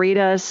greet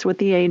us with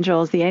the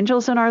angels. The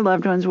angels and our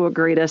loved ones will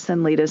greet us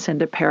and lead us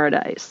into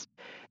paradise.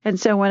 And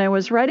so when I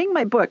was writing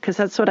my book, because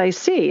that's what I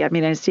see, I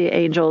mean, I see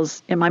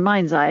angels in my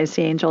mind's eye, I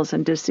see angels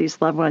and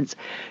deceased loved ones.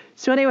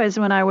 So anyways,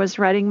 when I was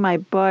writing my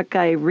book,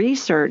 I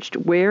researched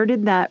where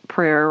did that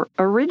prayer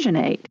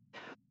originate?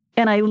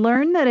 And I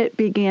learned that it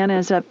began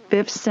as a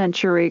 5th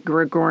century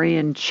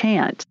Gregorian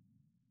chant.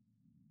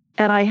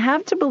 And I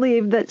have to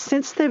believe that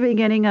since the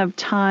beginning of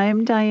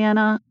time,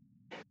 Diana,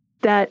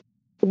 that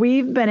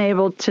we've been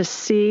able to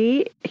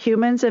see,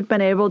 humans have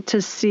been able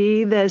to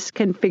see this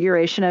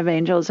configuration of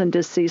angels and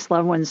deceased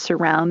loved ones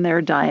surround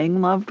their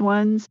dying loved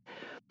ones.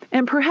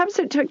 And perhaps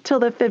it took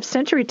till the 5th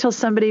century till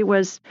somebody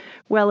was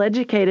well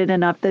educated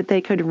enough that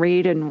they could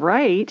read and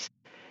write,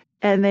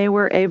 and they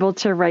were able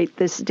to write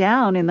this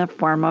down in the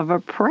form of a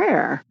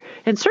prayer.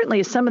 And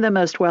certainly some of the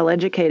most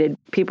well-educated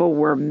people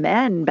were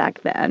men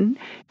back then,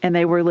 and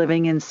they were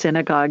living in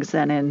synagogues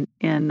and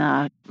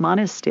in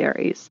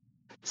monasteries.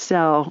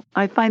 So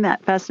I find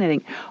that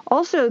fascinating.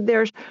 Also,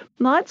 there's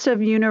lots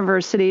of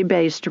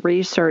university-based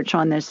research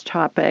on this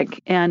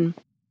topic, and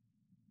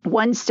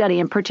one study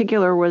in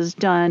particular was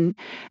done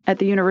at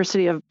the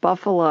University of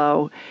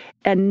Buffalo,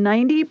 and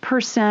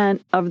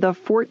 90% of the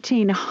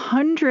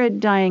 1,400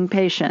 dying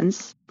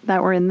patients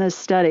that were in this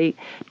study,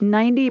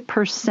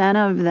 90%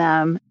 of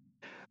them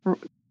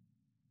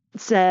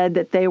said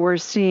that they were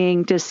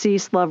seeing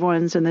deceased loved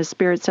ones and the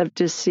spirits of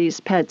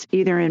deceased pets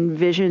either in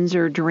visions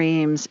or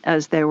dreams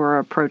as they were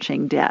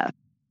approaching death.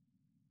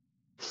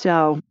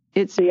 So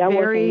it's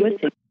very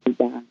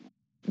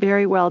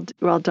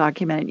well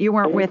documented. You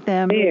weren't with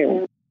them?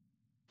 There.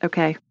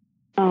 Okay.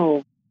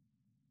 Oh.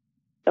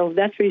 So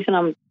that's the reason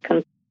I'm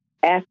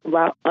asked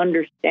about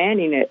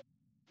understanding it.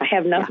 I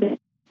have nothing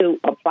to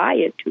apply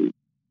it to.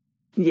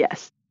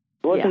 Yes.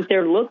 Wasn't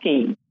there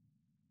looking?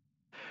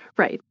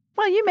 Right.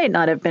 Well, you may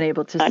not have been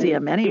able to see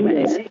them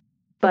anyways,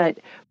 but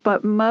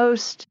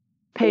most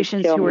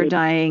patients who are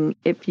dying,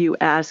 if you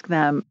ask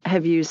them,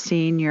 have you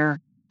seen your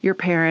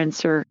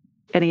parents or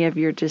any of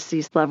your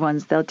deceased loved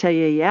ones, they'll tell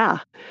you, yeah,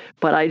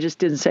 but I just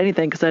didn't say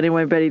anything because I didn't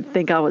want anybody to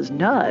think I was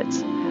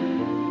nuts.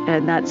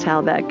 And that's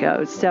how that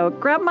goes. So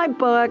grab my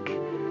book,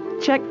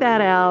 check that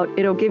out.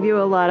 It'll give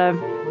you a lot of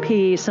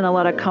peace and a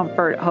lot of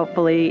comfort,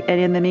 hopefully. And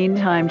in the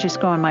meantime,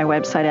 just go on my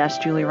website,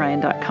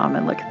 AskJulieRyan.com,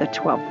 and look at the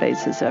 12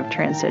 phases of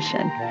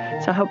transition.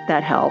 So I hope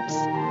that helps.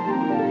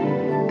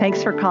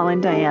 Thanks for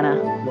calling,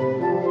 Diana.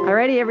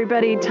 Alrighty,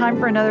 everybody, time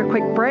for another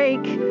quick break.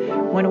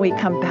 When we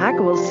come back,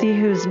 we'll see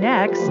who's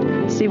next,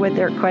 see what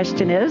their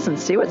question is, and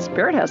see what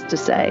Spirit has to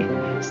say.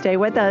 Stay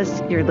with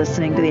us. You're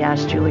listening to the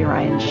Ask Julie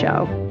Ryan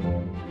Show.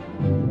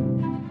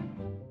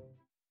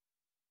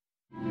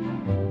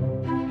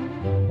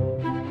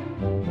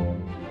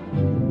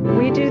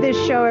 We do this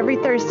show every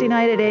Thursday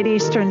night at 8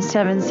 Eastern,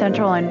 7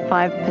 Central, and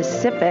 5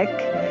 Pacific.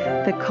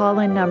 The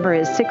call-in number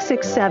is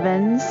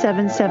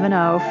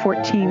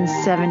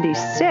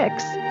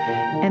 667-770-1476,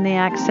 and the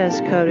access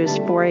code is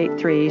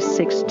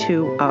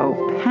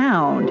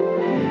 483-620-pound.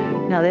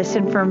 Now, this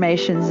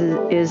information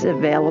is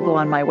available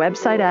on my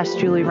website,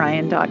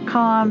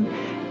 AskJulieRyan.com,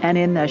 and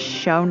in the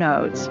show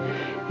notes.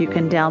 You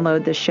can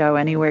download the show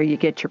anywhere you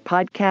get your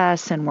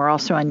podcasts, and we're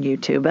also on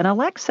YouTube and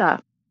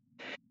Alexa.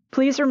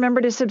 Please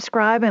remember to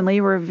subscribe and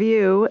leave a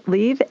review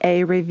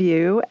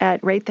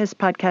at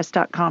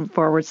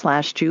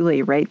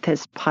ratethispodcast.com/Julie,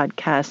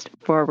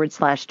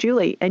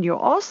 ratethispodcast/Julie. And you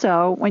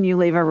also, when you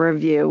leave a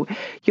review,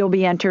 you'll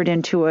be entered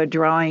into a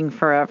drawing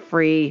for a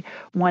free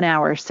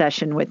 1-hour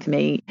session with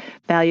me,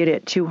 valued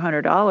at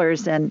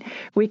 $200. And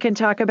we can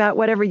talk about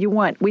whatever you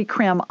want. We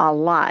cram a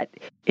lot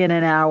in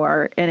an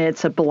hour, and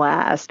it's a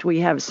blast.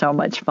 We have so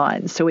much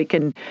fun. So we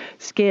can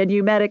scan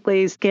you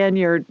medically, scan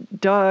your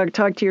dog,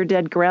 talk to your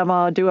dead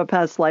grandma, do a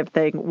past life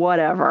thing,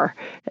 whatever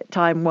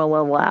time will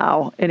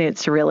allow. And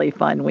it's really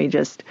fun. We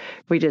just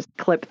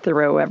clip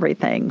through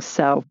everything.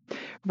 So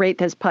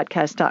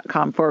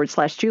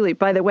ratethispodcast.com/Julie.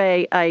 By the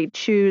way, I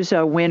choose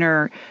a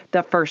winner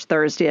the first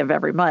Thursday of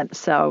every month.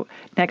 So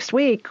next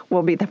week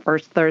will be the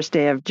first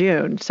Thursday of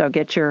June. So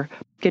get your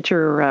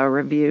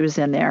reviews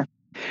in there.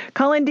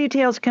 Call-in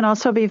details can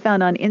also be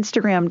found on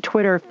Instagram,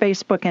 Twitter,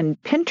 Facebook, and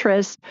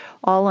Pinterest,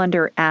 all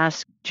under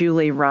Ask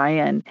Julie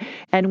Ryan.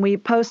 And we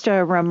post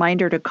a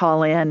reminder to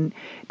call in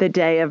the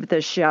day of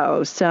the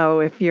show.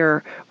 So if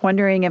you're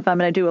wondering if I'm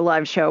going to do a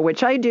live show,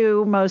 which I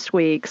do most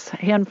weeks, a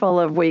handful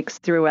of weeks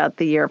throughout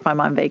the year if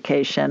I'm on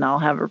vacation, I'll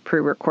have a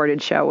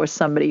pre-recorded show with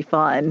somebody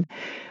fun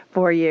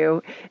for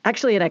you.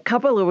 Actually, in a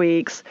couple of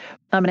weeks,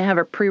 I'm going to have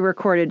a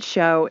pre-recorded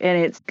show, and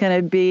it's going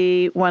to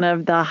be one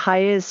of the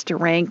highest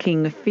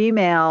ranking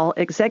female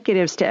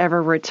executives to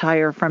ever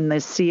retire from the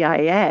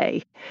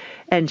CIA.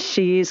 And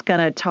she's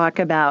going to talk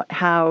about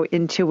how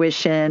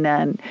intuition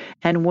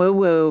and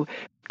woo-woo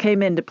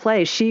came into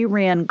play, she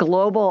ran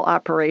global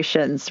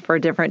operations for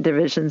different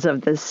divisions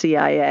of the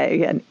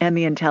CIA and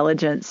the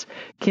intelligence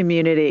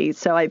community.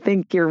 So I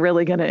think you're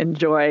really going to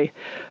enjoy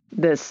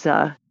this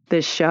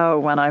show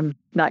when I'm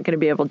not going to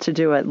be able to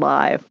do it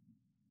live.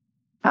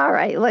 All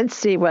right, let's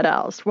see what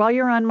else. While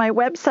you're on my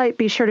website,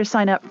 be sure to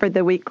sign up for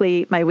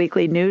my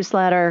weekly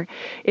newsletter.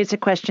 It's a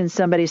question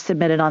somebody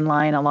submitted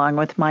online along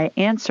with my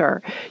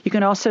answer. You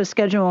can also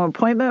schedule an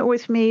appointment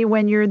with me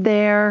when you're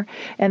there,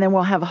 and then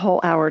we'll have a whole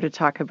hour to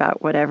talk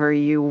about whatever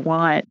you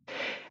want.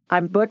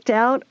 I'm booked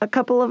out a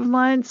couple of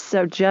months,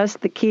 so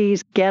just the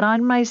keys, get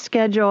on my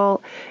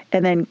schedule,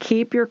 and then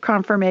keep your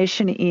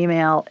confirmation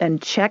email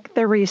and check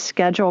the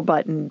reschedule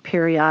button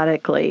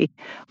periodically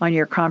on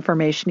your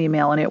confirmation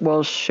email, and it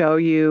will show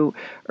you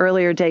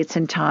earlier dates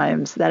and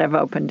times that have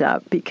opened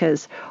up,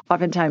 because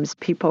oftentimes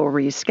people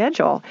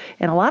reschedule,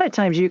 and a lot of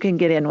times you can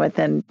get in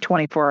within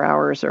 24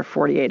 hours or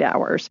 48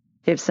 hours.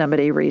 If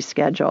somebody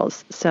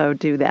reschedules. So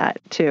do that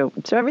too.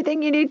 So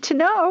everything you need to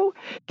know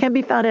can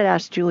be found at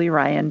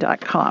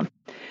AskJulieRyan.com.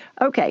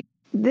 Okay,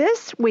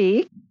 this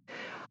week,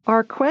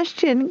 our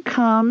question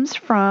comes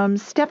from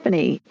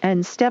Stephanie,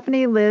 and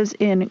Stephanie lives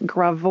in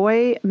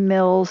Gravois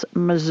Mills,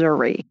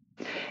 Missouri.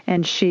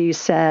 And she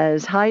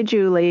says, "Hi,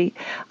 Julie.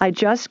 I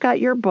just got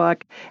your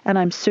book, and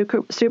I'm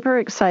super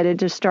excited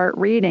to start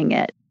reading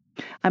it.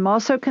 I'm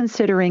also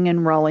considering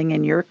enrolling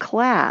in your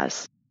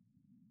class.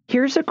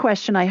 Here's a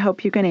question I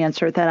hope you can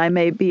answer that I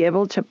may be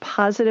able to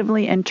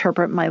positively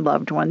interpret my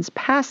loved one's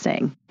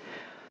passing.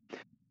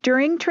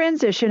 During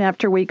transition,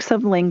 after weeks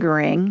of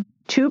lingering,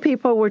 2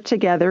 people were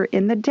together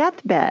in the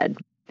deathbed.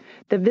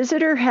 The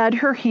visitor had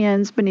her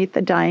hands beneath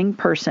the dying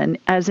person,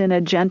 as in a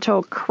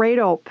gentle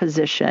cradle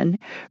position,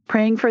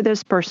 praying for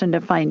this person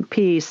to find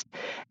peace,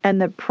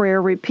 and the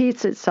prayer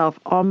repeats itself,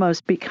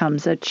 almost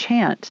becomes a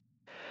chant.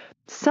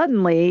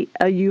 Suddenly,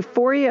 a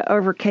euphoria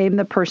overcame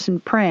the person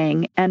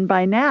praying, and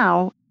by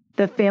now,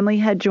 the family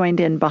had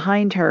joined in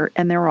behind her,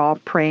 and they're all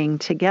praying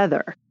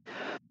together.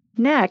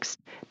 Next,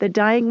 the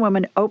dying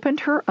woman opened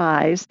her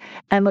eyes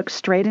and looked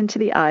straight into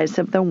the eyes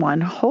of the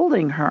one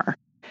holding her.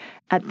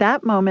 At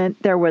that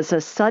moment, there was a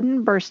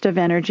sudden burst of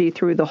energy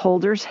through the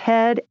holder's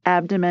head,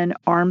 abdomen,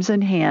 arms,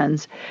 and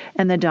hands,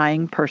 and the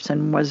dying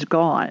person was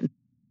gone.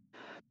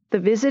 The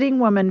visiting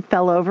woman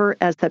fell over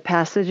as the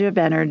passage of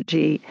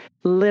energy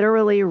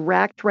literally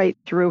racked right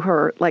through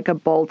her like a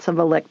bolt of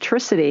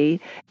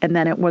electricity, and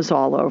then it was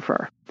all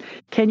over.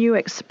 Can you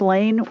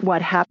explain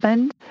what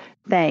happened?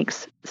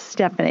 Thanks,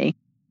 Stephanie."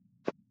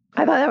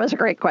 I thought that was a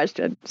great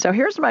question. So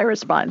here's my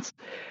response.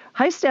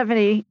 Hi,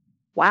 Stephanie.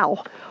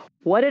 Wow,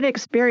 what an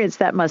experience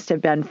that must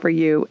have been for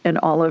you and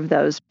all of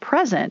those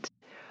present.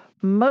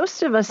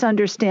 Most of us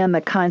understand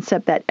the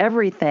concept that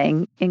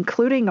everything,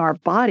 including our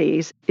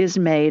bodies, is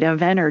made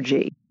of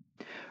energy.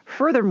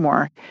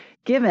 Furthermore,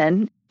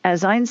 given,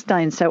 as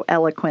Einstein so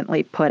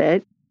eloquently put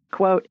it,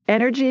 quote,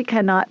 "Energy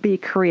cannot be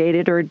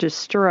created or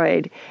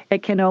destroyed.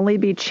 It can only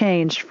be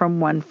changed from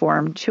one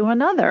form to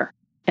another,"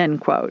 end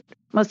quote.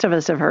 Most of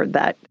us have heard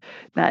that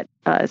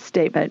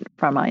statement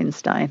from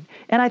Einstein.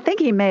 And I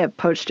think he may have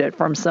poached it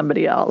from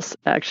somebody else,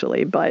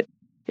 actually, but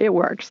it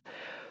works.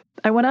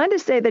 I went on to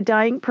say the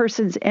dying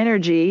person's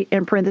energy,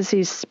 in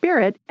parentheses,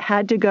 spirit,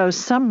 had to go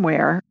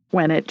somewhere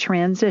when it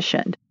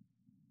transitioned.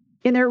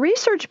 In their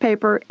research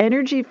paper,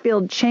 Energy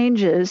Field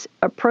Changes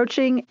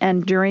Approaching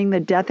and During the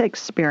Death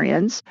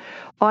Experience,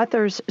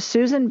 authors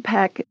Susan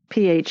Peck,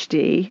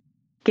 Ph.D.,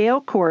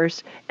 Gail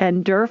Korse,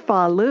 and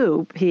Durfa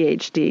Liu,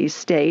 Ph.D.,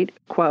 state,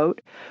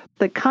 quote,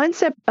 "The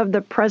concept of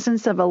the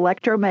presence of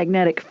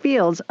electromagnetic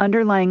fields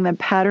underlying the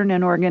pattern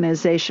and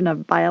organization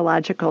of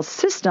biological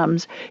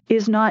systems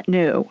is not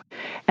new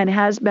and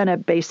has been a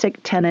basic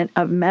tenet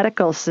of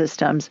medical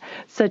systems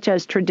such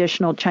as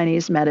traditional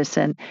Chinese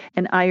medicine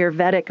and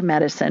Ayurvedic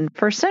medicine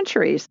for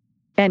centuries,"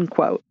 end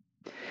quote.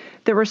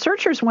 The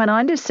researchers went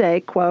on to say,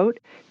 quote,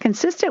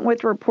 "Consistent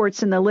with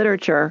reports in the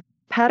literature,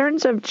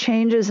 patterns of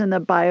changes in the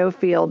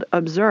biofield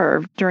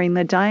observed during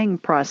the dying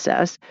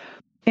process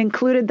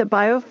included the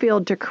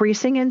biofield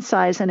decreasing in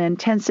size and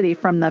intensity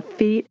from the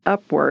feet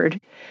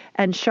upward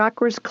and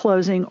chakras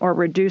closing or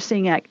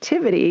reducing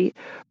activity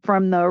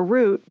from the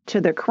root to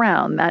the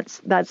crown."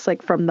 That's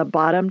like from the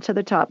bottom to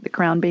the top, the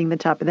crown being the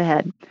top of the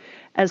head,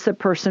 as the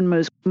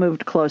person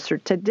moved closer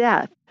to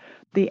death.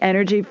 The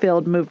energy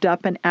field moved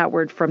up and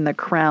outward from the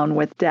crown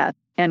with death,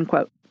 end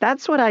quote.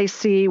 That's what I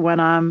see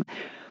when I'm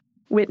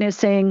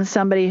witnessing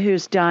somebody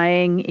who's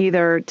dying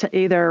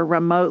either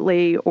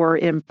remotely or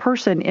in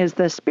person, is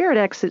the spirit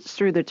exits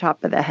through the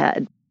top of the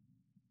head.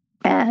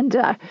 And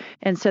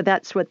so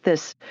that's what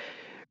this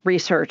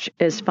research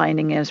is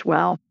finding as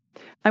well.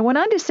 I went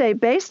on to say,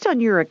 based on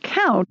your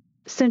account,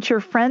 since your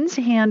friend's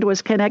hand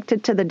was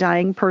connected to the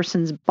dying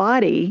person's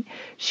body,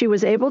 she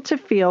was able to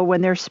feel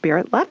when their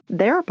spirit left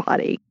their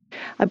body.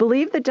 I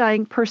believe the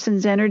dying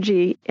person's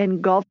energy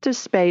engulfed a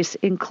space,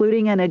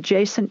 including and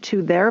adjacent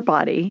to their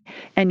body,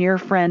 and your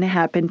friend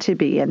happened to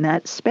be in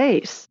that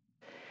space.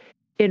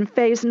 In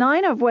phase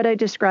 9 of what I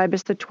describe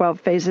as the 12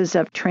 phases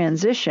of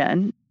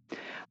transition,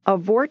 A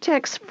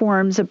vortex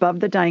forms above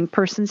the dying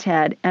person's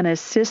head and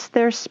assists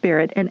their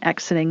spirit in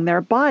exiting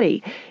their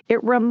body.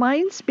 It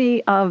reminds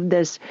me of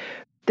this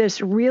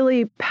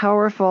really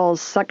powerful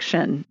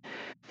suction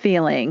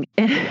feeling.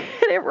 And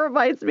it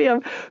reminds me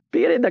of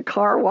being in the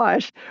car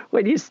wash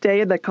when you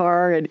stay in the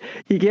car and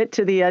you get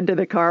to the end of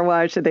the car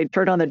wash and they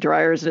turn on the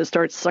dryers and it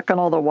starts sucking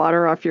all the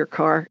water off your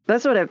car.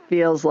 That's what it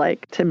feels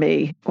like to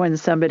me when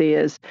somebody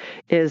is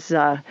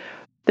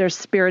their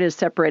spirit is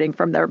separating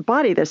from their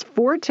body. This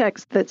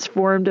vortex that's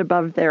formed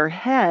above their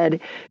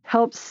head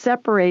helps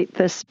separate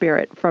the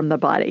spirit from the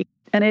body.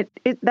 And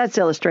that's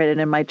illustrated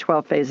in my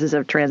 12 phases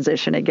of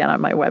transition, again, on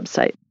my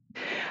website.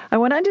 I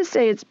went on to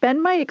say, it's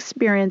been my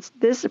experience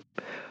this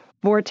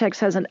vortex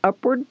has an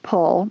upward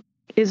pull,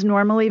 is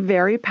normally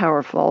very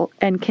powerful,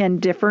 and can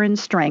differ in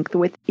strength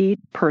with each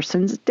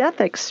person's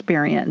death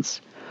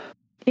experience.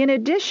 In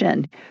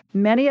addition,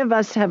 many of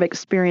us have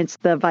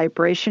experienced the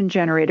vibration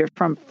generated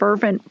from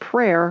fervent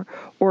prayer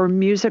or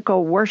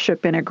musical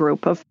worship in a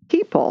group of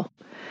people.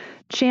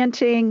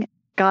 Chanting,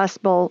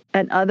 gospel,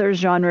 and other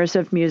genres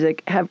of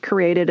music have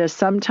created a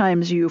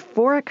sometimes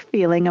euphoric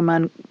feeling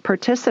among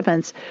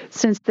participants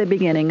since the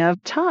beginning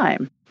of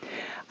time.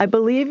 I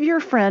believe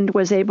your friend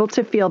was able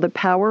to feel the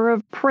power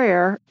of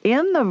prayer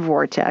in the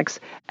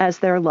vortex as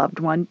their loved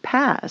one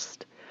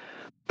passed.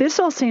 This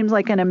all seems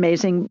like an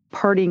amazing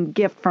parting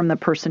gift from the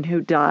person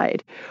who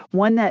died,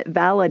 one that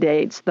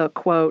validates the,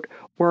 quote,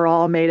 "we're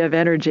all made of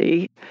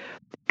energy"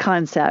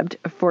 concept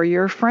for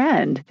your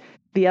friend,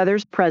 the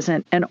others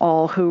present, and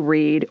all who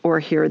read or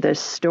hear this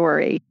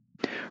story.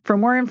 For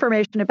more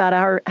information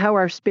about how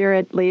our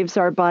spirit leaves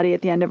our body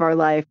at the end of our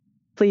life,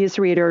 please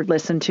read or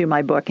listen to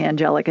my book,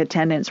 Angelic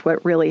Attendants,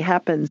 What Really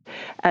Happens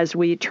as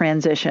We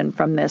Transition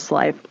from This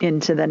Life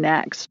into the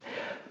Next.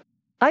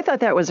 I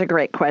thought that was a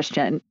great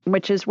question,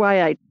 which is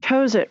why I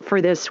chose it for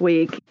this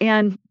week.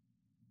 And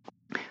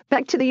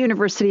back to the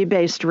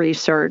university-based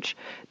research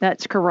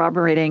that's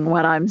corroborating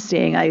what I'm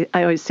seeing. I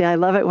always say I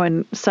love it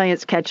when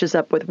science catches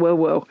up with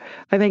woo-woo.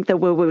 I think the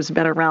woo-woo's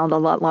been around a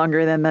lot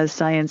longer than the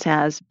science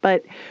has.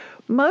 But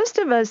most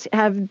of us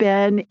have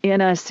been in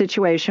a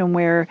situation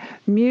where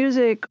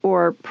music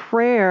or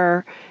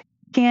prayer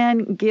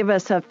can give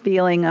us a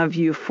feeling of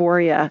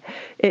euphoria.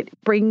 It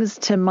brings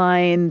to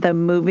mind the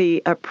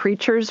movie A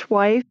Preacher's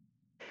Wife.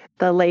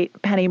 The late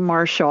Penny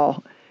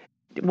Marshall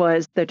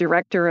was the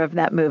director of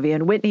that movie,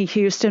 and Whitney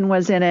Houston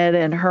was in it,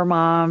 and her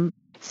mom,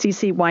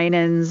 CeCe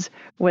Winans,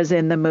 was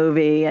in the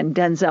movie, and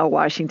Denzel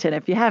Washington.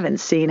 If you haven't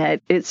seen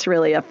it, it's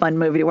really a fun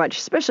movie to watch,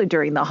 especially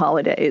during the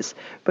holidays,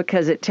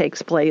 because it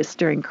takes place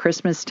during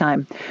Christmas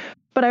time.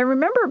 But I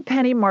remember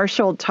Penny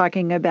Marshall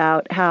talking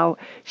about how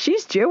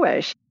she's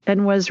Jewish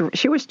and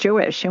she was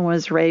Jewish and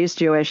was raised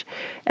Jewish.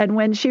 And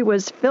when she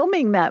was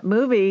filming that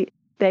movie,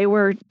 they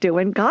were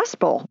doing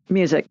gospel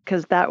music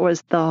because that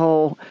was the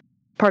whole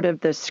part of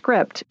the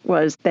script.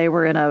 Was they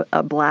were in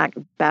a Black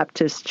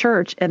Baptist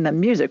church and the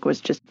music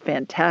was just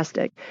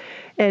fantastic.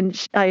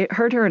 And I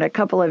heard her in a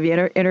couple of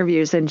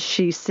interviews, and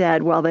she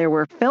said while they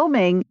were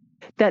filming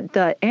that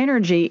the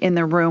energy in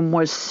the room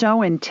was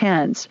so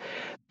intense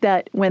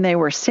that when they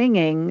were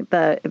singing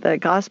the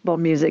gospel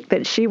music,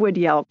 that she would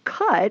yell,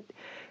 "Cut,"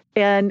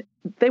 and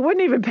they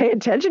wouldn't even pay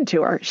attention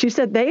to her. She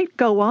said they'd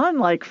go on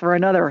like for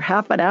another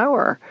half an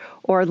hour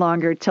or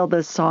longer till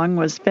the song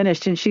was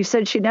finished. And she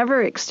said she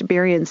never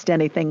experienced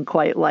anything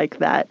quite like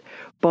that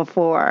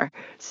before.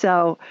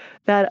 So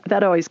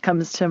that always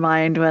comes to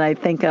mind when I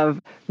think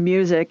of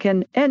music,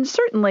 and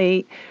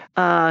certainly,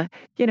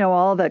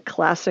 all the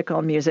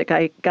classical music.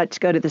 I got to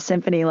go to the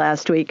symphony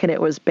last week, and it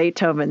was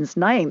Beethoven's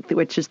Ninth,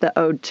 which is the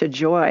Ode to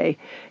Joy.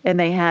 And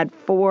they had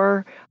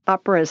 4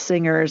 opera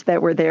singers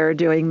that were there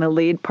doing the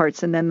lead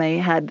parts, and then they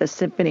had the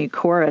symphony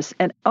chorus.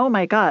 And oh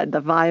my God,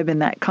 the vibe in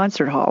that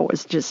concert hall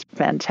was just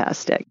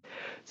fantastic.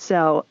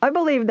 So I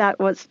believe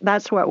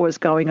that's what was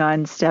going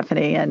on,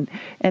 Stephanie,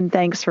 and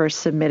thanks for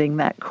submitting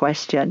that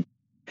question.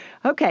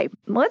 Okay,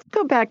 let's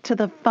go back to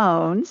the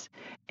phones,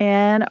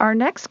 and our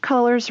next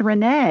caller's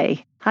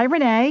Renee. Hi,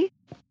 Renee.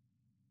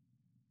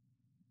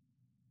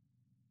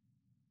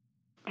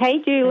 Hey,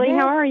 Julie, Renee.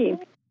 How are you?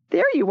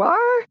 There you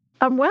are.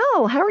 I'm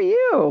well. How are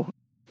you?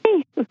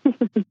 Hey.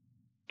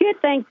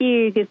 Good, thank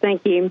you. Good,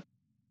 thank you.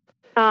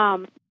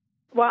 Well,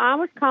 I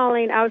was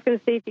calling. I was going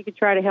to see if you could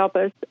try to help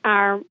us.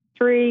 Our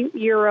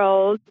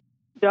 3-year-old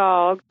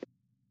dog,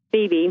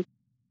 Phoebe,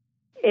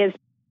 is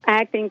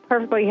acting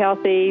perfectly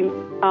healthy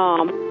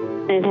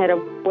and had a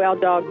well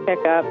dog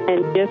checkup.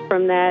 And just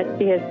from that,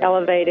 she has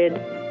elevated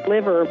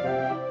liver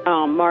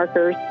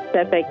markers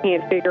that they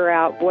can't figure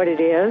out what it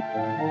is.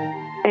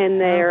 And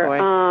they're,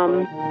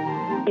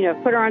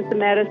 put her on some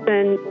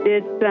medicine,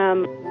 did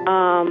some...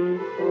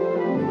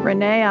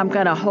 Renee, I'm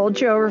going to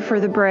hold you over for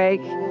the break.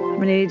 I'm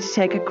going to need to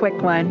take a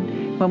quick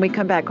one. When we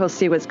come back, we'll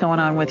see what's going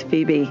on with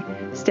Phoebe.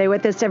 Stay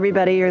with us,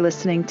 everybody. You're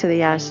listening to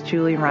the Ask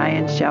Julie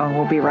Ryan Show, and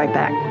we'll be right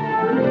back.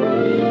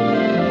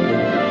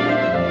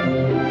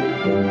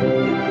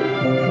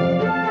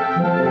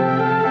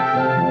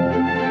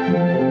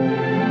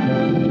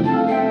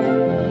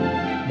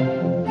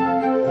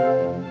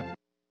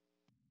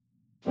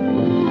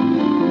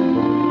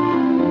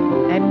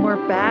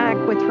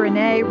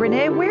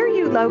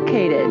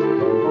 located?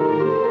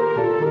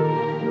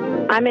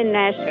 I'm in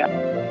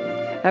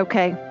Nashville.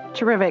 Okay,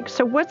 terrific.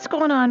 So what's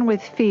going on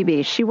with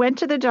Phoebe? She went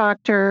to the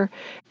doctor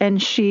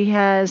and she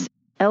has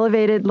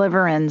elevated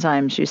liver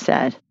enzymes, you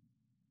said.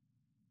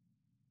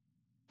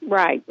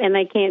 Right, and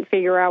they can't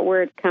figure out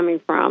where it's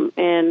coming from.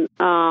 And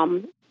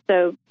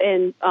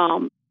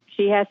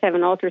she has to have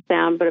an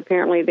ultrasound, but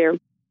apparently they're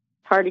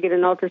hard to get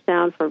an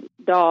ultrasound for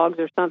dogs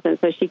or something,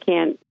 so she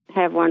can't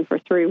have one for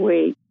 3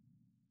 weeks.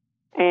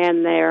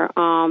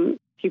 And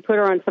she put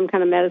her on some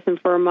kind of medicine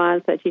for a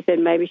month that she said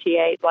maybe she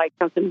ate like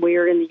something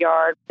weird in the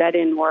yard. That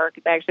didn't work.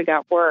 It actually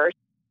got worse.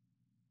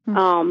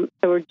 So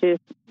we're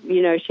just,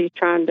 she's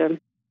trying to,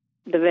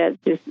 the vets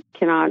just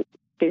cannot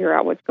figure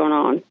out what's going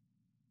on.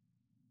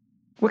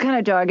 What kind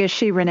of dog is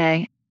she,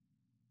 Renee?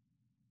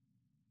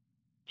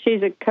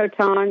 She's a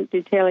Coton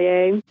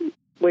Dutelier,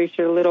 which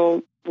are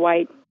little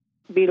white,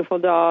 beautiful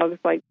dogs,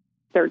 like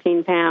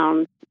 13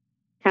 pounds.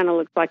 Kind of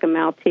looks like a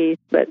Maltese,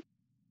 but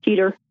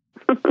cuter.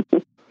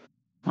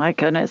 My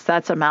goodness,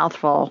 that's a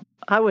mouthful.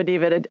 I wouldn't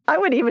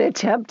even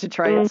attempt to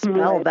try and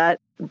spell that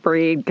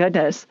breed.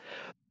 Goodness.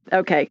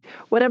 Okay,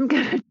 what I'm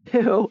going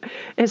to do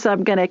is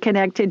I'm going to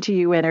connect into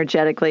you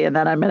energetically, and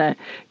then I'm going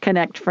to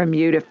connect from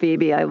you to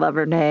Phoebe. I love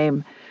her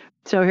name.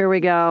 So here we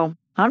go.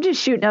 I'm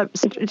just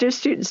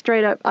shooting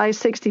straight up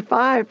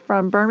I-65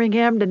 from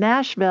Birmingham to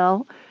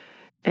Nashville,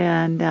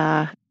 and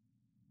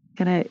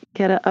gonna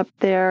get it up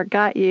there.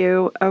 Got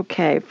you.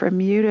 Okay,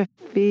 from you to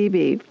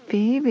Phoebe.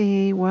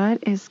 Phoebe, what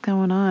is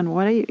going on?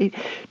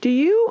 Do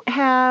you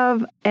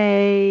have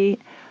a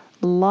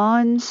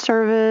lawn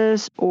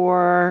service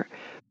or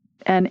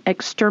an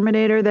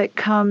exterminator that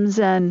comes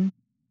and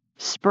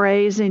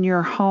sprays in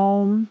your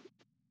home?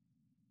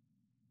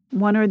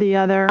 One or the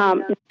other?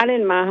 Not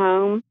in my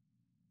home.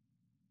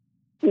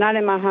 Not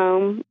in my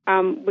home.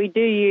 We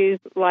do use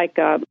like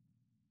a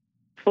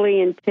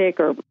flea and tick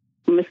or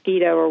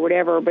mosquito or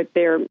whatever, but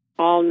they're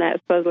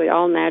supposedly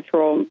all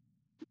natural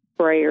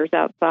sprayers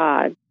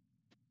outside.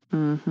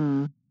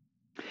 Mm-hmm.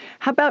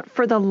 How about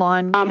for the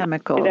lawn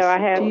chemicals? I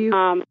have.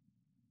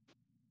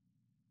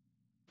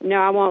 No,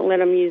 I won't let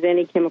them use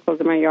any chemicals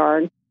in my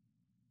yard.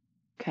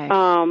 Okay.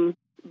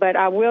 But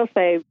I will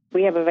say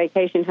we have a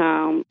vacation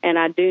home, and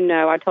I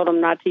told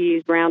them not to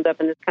use Roundup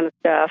and this kind of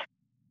stuff,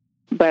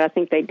 but I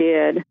think they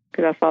did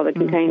because I saw the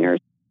containers.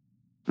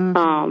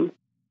 Mm-hmm.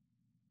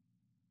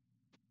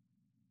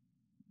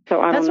 So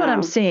I don't know. That's what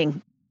I'm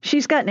seeing.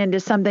 She's gotten into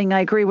something.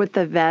 I agree with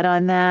the vet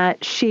on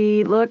that.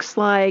 She looks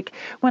like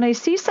when I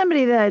see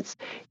somebody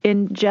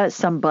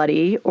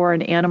somebody or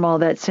an animal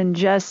that's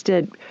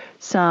ingested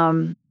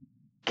some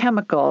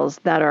chemicals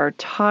that are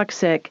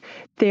toxic,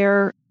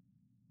 their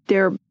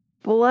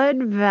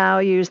blood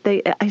values,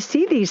 I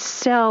see these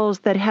cells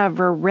that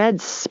have a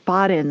red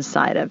spot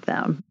inside of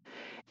them.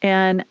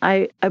 And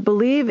I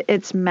believe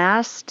it's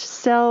mast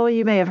cell.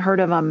 You may have heard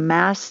of a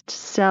mast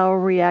cell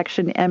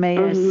reaction,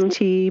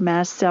 M-A-S-T,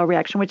 mast cell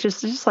reaction, which is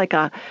just like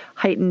a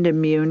heightened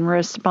immune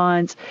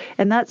response.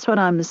 And that's what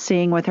I'm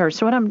seeing with her.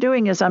 So what I'm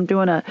doing is I'm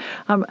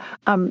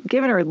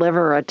giving her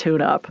liver a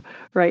tune-up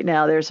right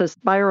now. There's a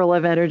spiral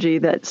of energy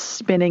that's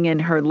spinning in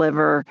her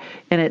liver,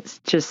 and it's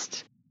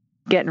just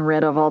getting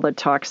rid of all the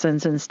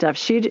toxins and stuff.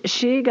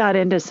 She got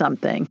into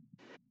something.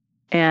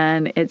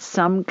 And it's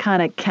some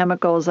kind of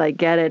chemicals. I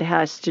get it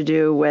has to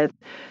do with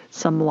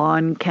some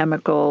lawn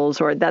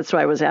chemicals, or that's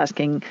why I was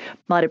asking.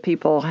 A lot of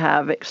people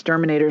have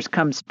exterminators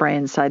come spray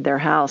inside their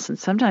house, and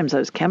sometimes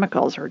those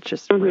chemicals are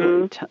just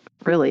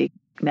really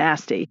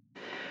nasty.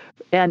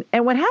 And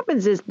what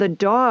happens is the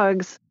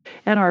dogs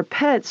and our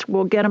pets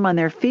will get them on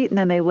their feet, and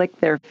then they lick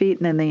their feet,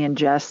 and then they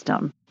ingest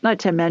them. Not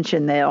to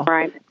mention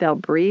they'll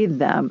breathe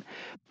them.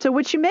 So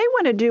what you may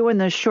want to do in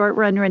the short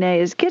run,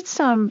 Renee, is get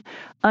some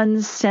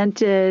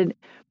unscented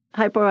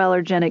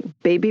hypoallergenic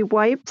baby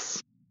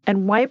wipes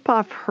and wipe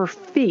off her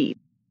feet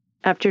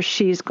after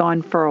she's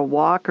gone for a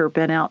walk or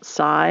been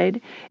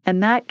outside.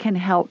 And that can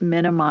help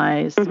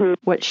minimize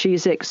what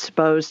she's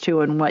exposed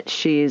to and what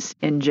she's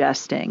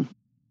ingesting.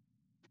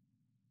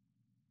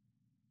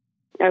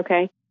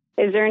 Okay.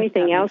 Is there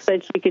anything else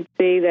that you could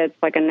see that's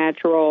like a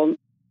natural,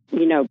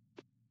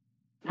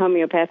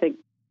 homeopathic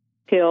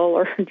pill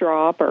or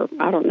drop, or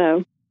I don't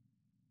know,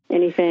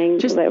 anything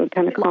that would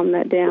kind of calm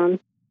that down?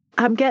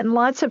 I'm getting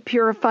lots of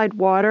purified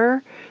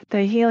water.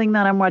 The healing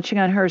that I'm watching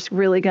on her is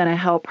really going to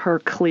help her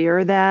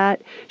clear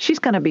that. She's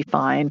going to be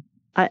fine.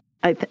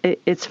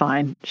 It's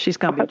fine. She's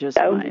going to be just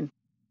fine.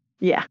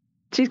 Yeah,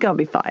 she's going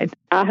to be fine.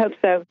 I hope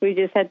so. We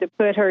just had to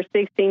put her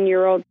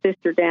 16-year-old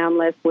sister down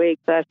last week.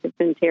 So that's just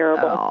been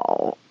terrible.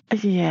 Oh,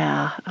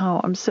 yeah.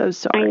 Oh, I'm so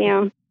sorry. I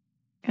know.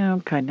 Oh,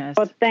 goodness.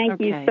 Well, thank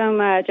you so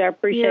much. I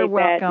appreciate You're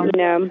welcome.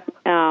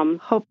 that.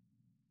 Hope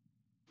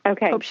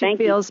she thank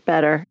feels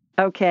better.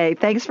 Okay.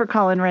 Thanks for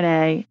calling,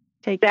 Renee.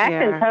 Take care.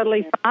 Jackson's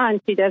totally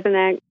fine. She doesn't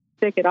act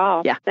sick at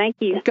all. Yeah. Thank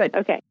you. Good.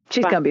 Okay.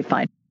 She's going to be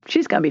fine.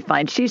 She's going to be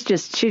fine. She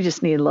just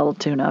needs a little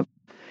tune-up.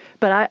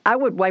 But I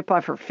would wipe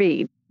off her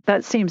feet.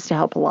 That seems to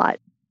help a lot.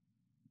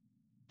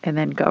 And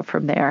then go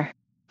from there.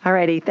 All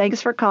righty.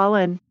 Thanks for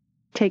calling.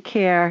 Take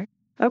care.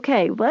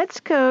 Okay, let's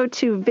go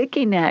to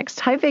Vicki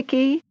next. Hi,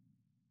 Vicki.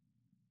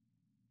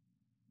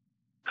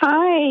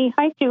 Hi.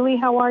 Hi, Julie.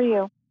 How are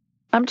you?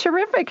 I'm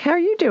terrific. How are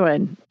you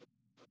doing?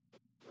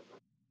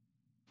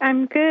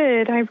 I'm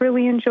good. I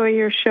really enjoy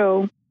your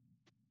show.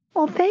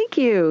 Well, thank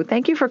you.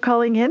 Thank you for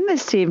calling in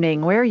this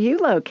evening. Where are you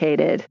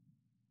located?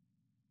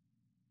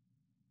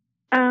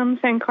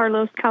 San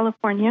Carlos,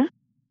 California.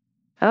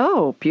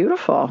 Oh,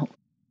 beautiful.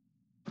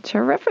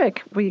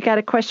 Terrific. Well, you got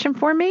a question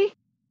for me?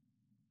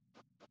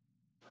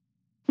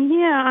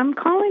 Yeah, I'm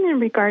calling in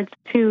regards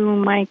to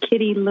my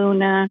kitty,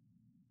 Luna.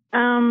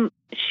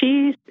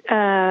 She's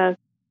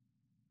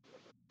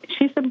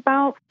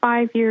about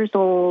 5 years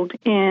old,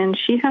 and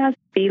she has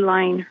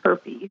feline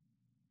herpes.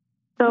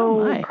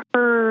 So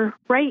her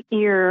right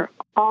ear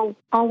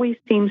always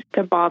seems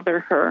to bother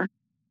her.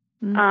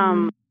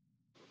 Mm-hmm.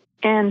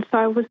 And so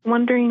I was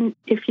wondering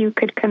if you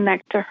could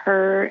connect to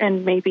her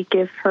and maybe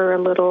give her a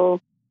little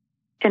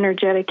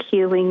energetic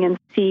healing and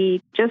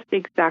see just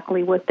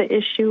exactly what the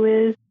issue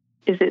is.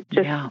 Is it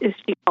just, is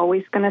she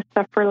always going to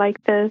suffer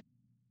like this?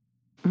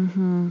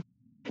 Mm-hmm.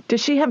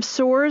 Does she have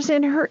sores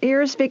in her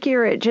ears, Vicki,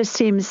 or it just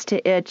seems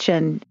to itch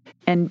and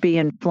be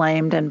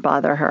inflamed and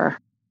bother her?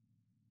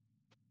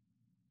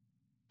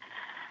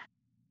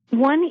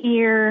 One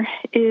ear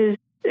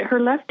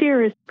her left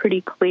ear is pretty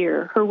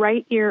clear. Her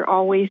right ear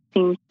always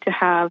seems to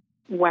have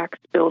wax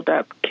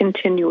buildup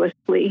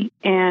continuously.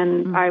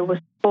 And I was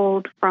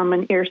told from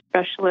an ear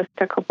specialist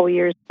a couple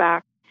years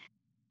back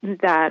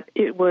that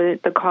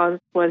the cause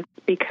was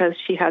because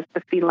she has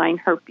the feline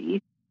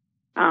herpes,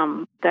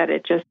 that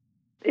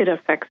it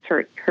affects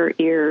her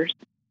ears.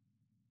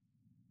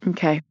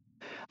 Okay.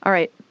 All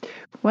right.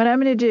 What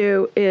I'm going to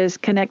do is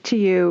connect to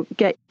you,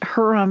 get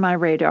her on my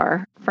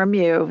radar from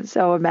you.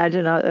 So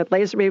imagine a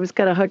laser beam is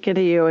going to hook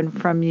into you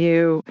and from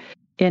you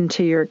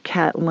into your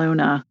cat,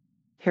 Luna.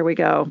 Here we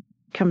go.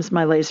 Comes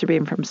my laser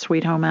beam from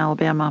Sweet Home,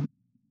 Alabama.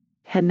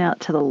 Heading out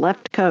to the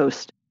left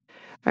coast.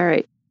 All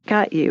right.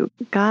 Got you.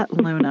 Got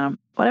Luna.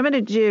 What I'm going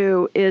to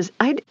do is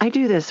I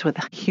do this with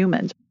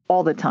humans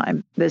all the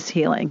time, this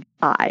healing.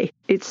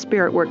 It's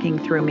spirit working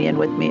through me and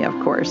with me, of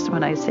course,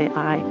 when I say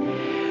I.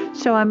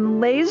 So I'm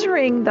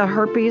lasering the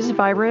herpes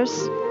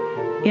virus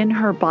in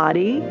her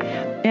body,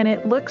 and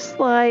it looks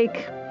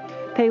like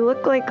they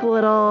look like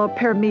little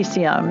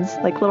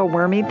parameciums, like little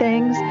wormy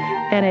things,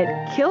 and it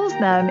kills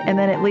them, and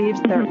then it leaves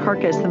their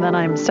carcass, and then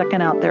I'm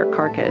sucking out their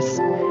carcasses.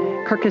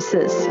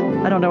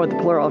 I don't know what the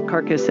plural of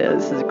carcass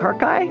is. Is it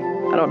carcae?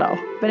 I don't know.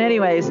 But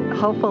anyways,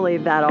 hopefully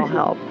that'll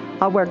help.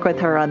 I'll work with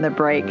her on the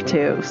break,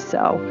 too.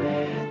 So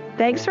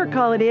thanks for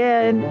calling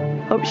in.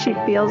 Hope she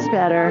feels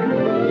better.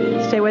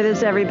 Stay with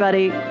us,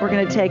 everybody. We're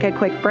going to take a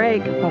quick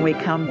break. When we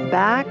come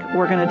back,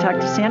 we're going to talk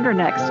to Sandra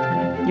next.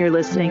 You're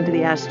listening to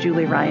the Ask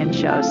Julie Ryan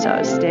Show,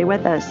 so stay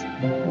with us.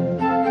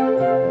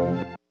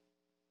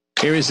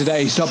 Here is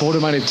today's top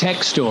automotive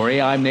tech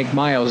story. I'm Nick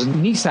Miles.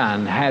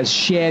 Nissan has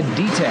shared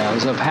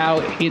details of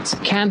how its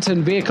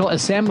Canton vehicle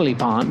assembly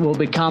plant will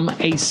become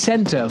a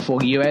center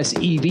for U.S.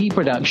 EV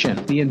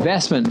production. The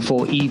investment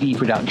for EV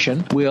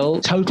production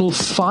will total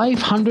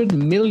 $500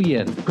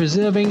 million,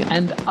 preserving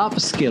and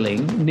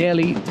upskilling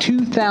nearly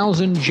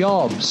 2,000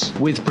 jobs,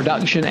 with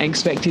production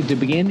expected to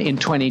begin in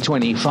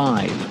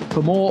 2025.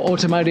 For more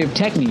automotive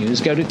tech news,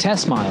 go to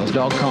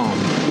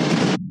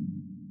testmiles.com.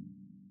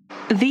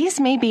 These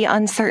may be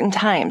uncertain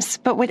times,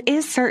 but what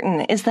is certain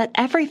is that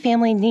every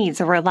family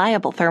needs a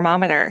reliable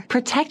thermometer.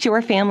 Protect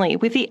your family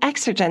with the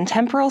Exergen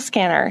Temporal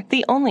Scanner,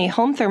 the only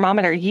home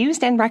thermometer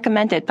used and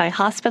recommended by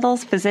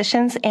hospitals,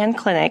 physicians, and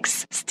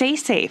clinics. Stay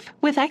safe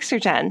with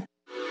Exergen.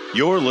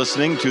 You're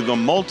listening to the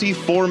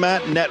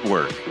Multi-Format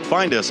Network.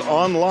 Find us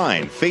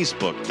online,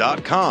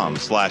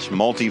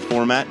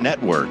 facebook.com/Multi-Format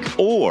Network,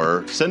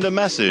 or send a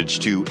message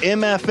to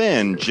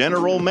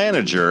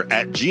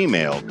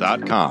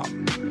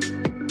mfngeneralmanager@gmail.com.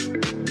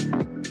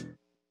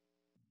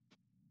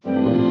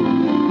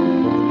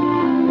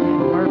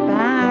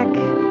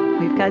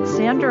 Got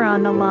Sandra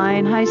on the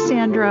line. Hi,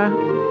 Sandra.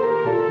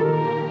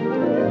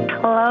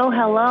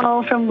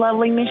 Hello from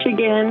lovely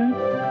Michigan.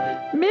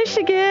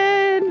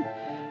 Michigan!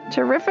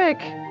 Terrific.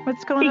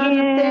 What's going on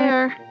up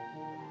there?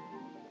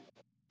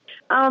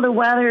 Oh, the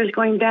weather is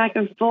going back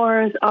and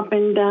forth, up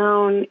and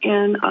down,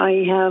 and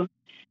I have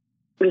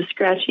a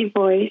scratchy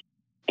voice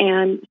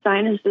and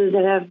sinuses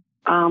that have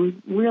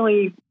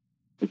really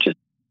just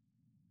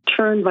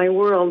turned my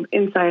world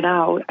inside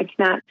out. I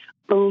cannot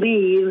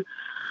believe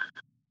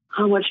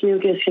how much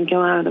mucus can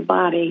come out of the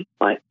body.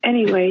 But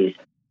anyways,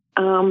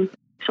 so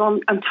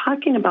I'm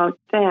talking about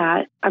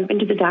that. I've been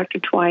to the doctor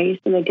twice,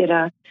 and they did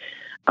a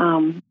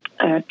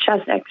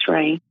chest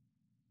X-ray,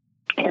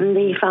 and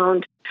they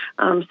found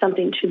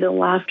something to the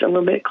left, a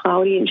little bit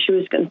cloudy, and she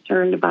was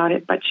concerned about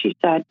it. But she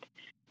said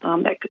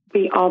that could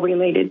be all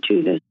related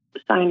to this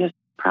sinus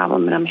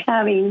problem that I'm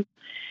having.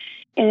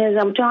 And as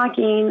I'm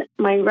talking,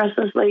 my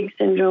restless leg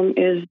syndrome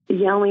is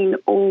yelling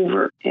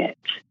over it.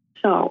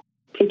 So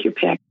take your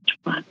pick. Which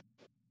one?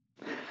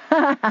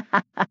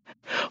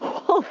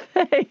 Well,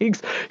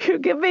 thanks. You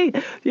give me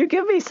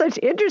give me such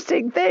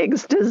interesting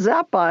things to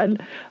zap on.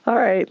 All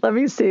right, let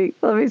me see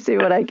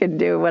what I can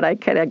do when I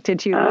connect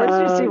to you. Let's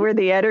just see where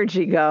the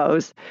energy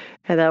goes,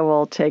 and then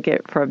we'll take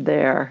it from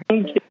there.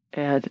 Thank you.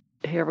 And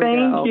here we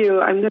go. Thank you.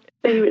 I'm going to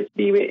say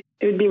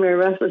it would be my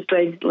restless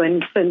leg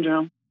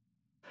syndrome.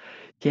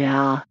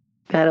 Yeah,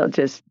 that'll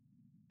just,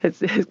 it's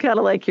kind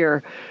of like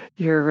your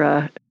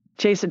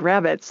chasing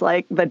rabbits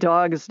like the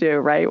dogs do,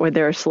 right? When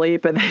they're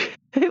asleep and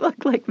they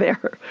look like they're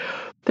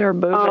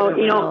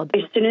moving around.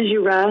 As soon as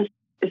you rest,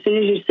 as soon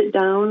as you sit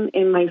down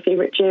in my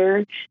favorite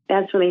chair,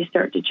 that's when they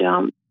start to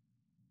jump.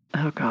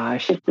 Oh,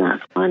 gosh. It's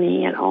not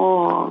funny at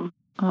all.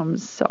 I'm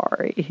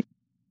sorry.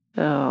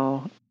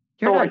 Oh,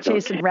 you're not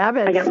chasing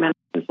rabbits. I got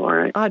medicine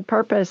for it. On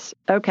purpose.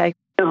 Okay.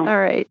 No. All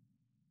right.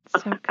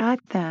 So got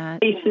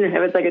that. Chasing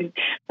rabbits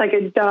like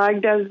a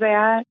dog does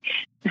that.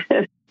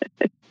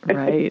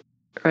 Right.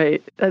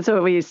 That's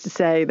what we used to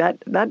say.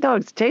 That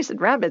dog's chasing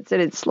rabbits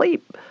in its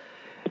sleep.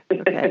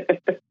 Okay.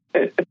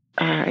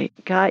 All right.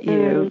 Got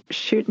you.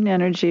 Shooting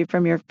energy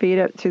from your feet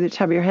up through the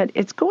top of your head.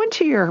 It's going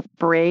to your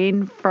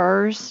brain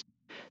first,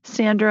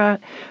 Sandra.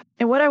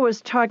 And what I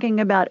was talking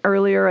about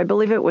earlier, I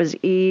believe it was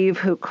Eve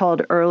who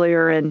called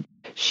earlier, and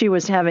she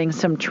was having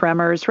some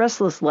tremors,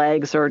 restless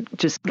legs, or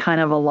just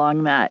kind of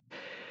along that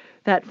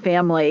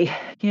family,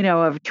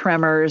 of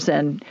tremors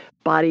and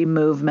body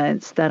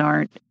movements that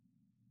aren't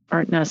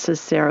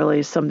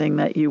necessarily something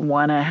that you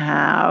want to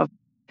have.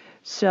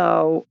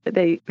 So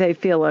they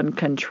feel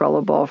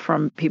uncontrollable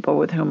from people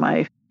with whom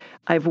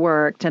I've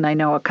worked, and I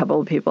know a couple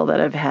of people that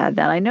have had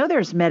that. I know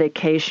there's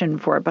medication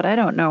for it, but I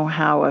don't know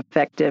how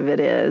effective it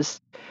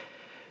is.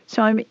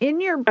 So I'm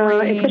in your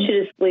brain. It puts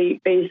you to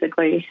sleep,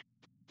 basically.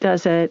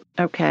 Does it?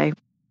 Okay.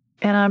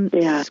 And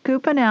I'm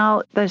scooping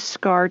out the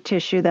scar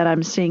tissue that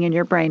I'm seeing in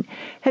your brain.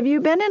 Have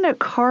you been in a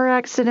car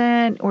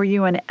accident? Were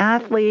you an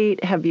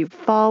athlete? Have you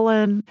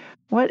fallen?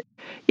 What?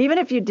 Even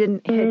if you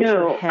didn't hit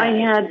your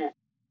head.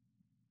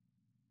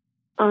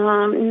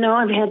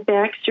 I've had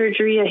back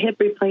surgery, a hip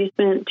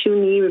replacement, 2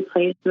 knee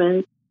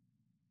replacements.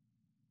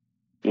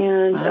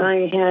 And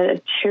I had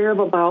a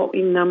terrible bout,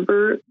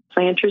 remember,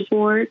 plantar's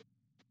wart?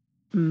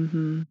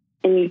 Mm-hmm.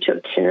 And you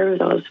took care of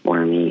those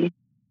for me.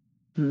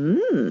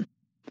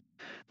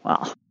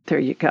 Well, there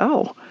you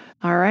go.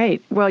 All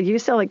right. Well, you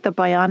sound like the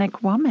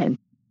bionic woman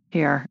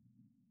here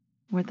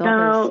with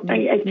all those new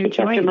I take joints.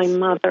 after my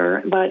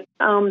mother, but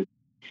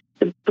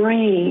the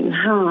brain,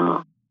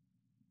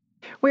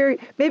 Where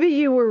maybe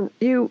you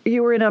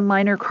were in a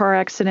minor car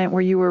accident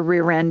where you were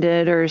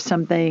rear-ended or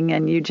something,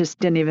 and you just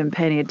didn't even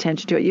pay any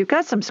attention to it. You've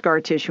got some scar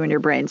tissue in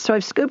your brain. So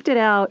I've scooped it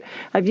out.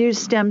 I've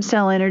used stem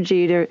cell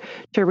energy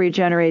to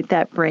regenerate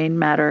that brain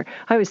matter.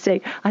 I always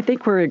say, I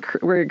think we're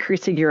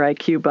increasing your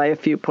IQ by a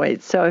few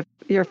points. So if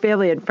your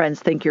family and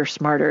friends think you're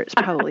smarter, it's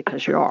probably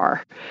because you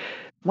are.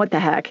 What the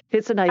heck?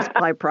 It's a nice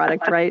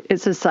byproduct, right?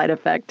 It's a side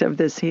effect of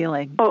this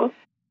healing. Oh,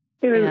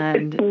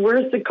 it's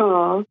worth the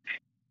call.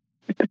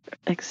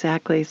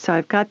 Exactly. So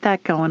I've got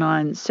that going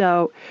on.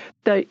 So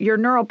your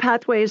neural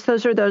pathways,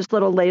 those are those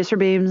little laser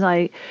beams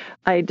I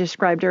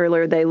described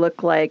earlier. They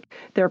look like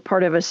they're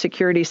part of a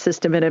security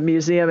system in a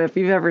museum. If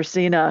you've ever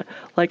seen a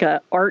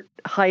art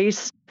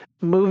heist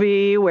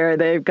movie where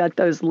they've got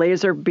those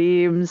laser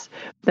beams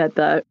that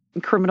the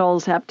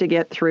criminals have to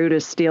get through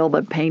to steal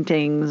the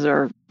paintings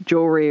or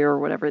jewelry or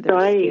whatever they're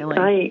stealing.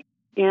 Right.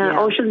 Yeah,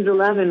 Ocean's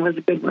 11 was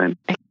a good one.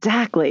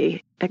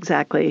 Exactly.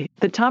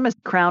 The Thomas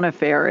Crown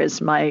Affair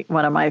is one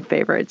of my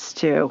favorites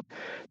too.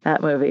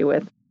 That movie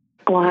with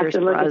Pierce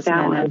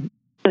Brosnan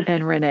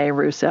and Rene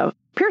Russo.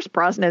 Pierce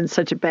Brosnan's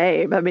such a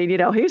babe. I mean,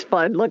 he's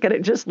fun.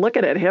 Just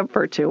looking at him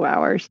for 2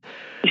 hours.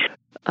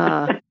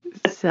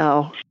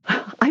 So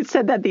I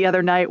said that the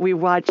other night. We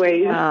watched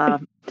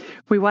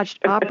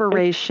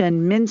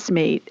Operation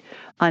Mincemeat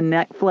on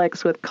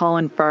Netflix with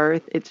Colin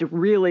Firth. It's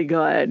really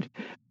good.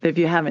 If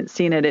you haven't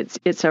seen it,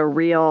 it's a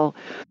real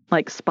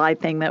spy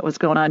thing that was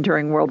going on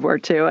during World War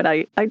II. And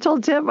I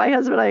told Tim, my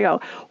husband, I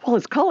go, well,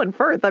 it's Colin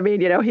Firth. I mean,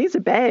 he's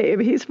a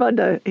babe. He's fun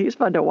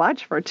to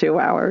watch for 2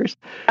 hours.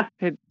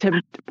 And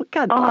Tim,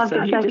 God bless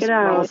him, he just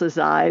rolls his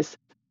eyes.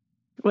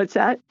 What's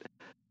that?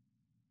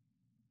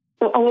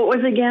 What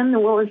was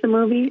the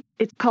movie?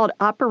 It's called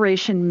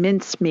Operation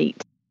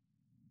Mincemeat.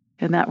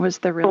 And that was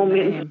the real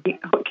name.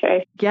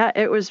 Okay. Yeah,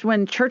 it was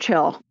when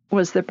Churchill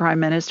was the prime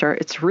minister.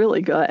 It's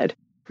really good.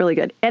 Really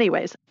good.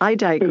 Anyways, I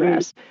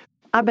digress. Mm-hmm.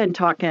 I've been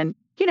talking,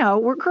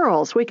 we're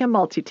girls. We can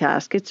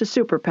multitask. It's a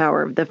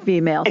superpower of the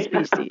female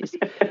species.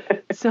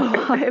 So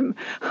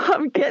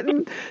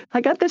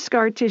I got the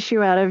scar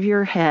tissue out of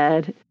your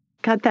head.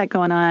 Got that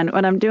going on.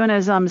 What I'm doing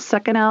is I'm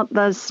sucking out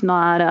the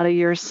snot out of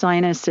your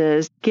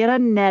sinuses. Get a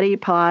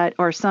neti pot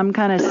or some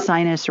kind of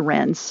sinus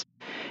rinse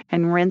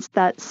and rinse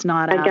that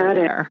snot out of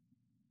there.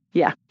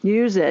 Yeah.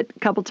 Use it a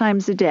couple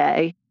times a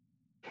day.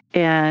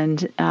 And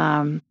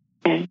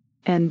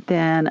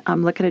then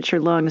I'm looking at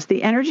your lungs.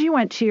 The energy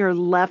went to your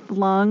left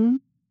lung,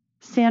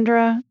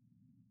 Sandra.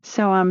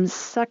 So I'm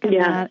sucking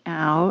that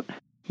out.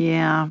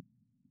 Yeah.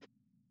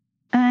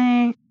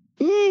 I'm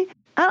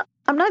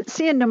I'm not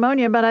seeing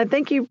pneumonia, but I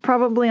think you're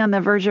probably on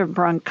the verge of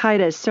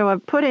bronchitis. So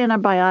I've put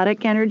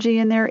antibiotic energy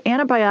in there.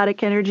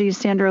 Antibiotic energy,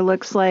 Sandra,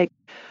 looks like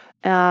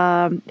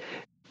a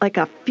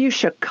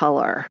fuchsia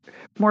color,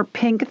 more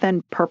pink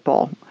than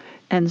purple.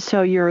 And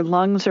so your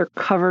lungs are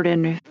covered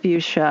in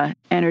fuchsia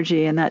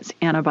energy, and that's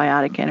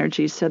antibiotic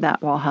energy, so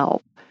that will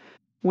help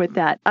with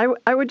that.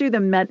 I would do the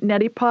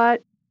neti pot,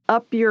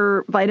 up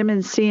your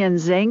vitamin C and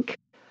zinc.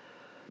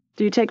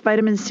 Do you take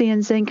vitamin C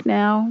and zinc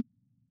now?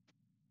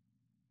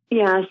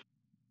 Yes.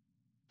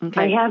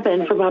 Okay. I have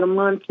been for about a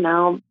month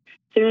now. As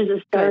soon as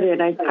it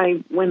started,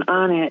 I went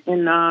on it.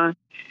 And the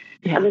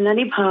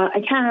neti pot,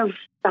 I kind of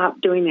stopped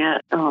doing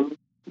that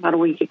about a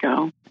week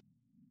ago.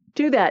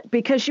 Do that,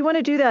 because you want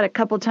to do that a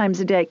couple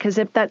times a day, because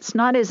if that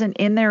snot isn't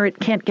in there,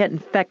 it can't get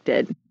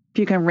infected if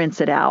you can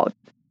rinse it out.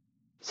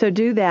 So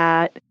do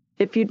that.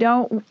 If you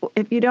don't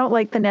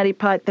like the neti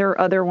pot, there are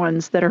other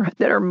ones that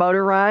are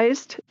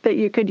motorized that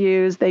you could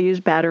use. They use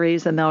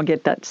batteries, and they'll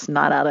get that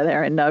snot out of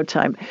there in no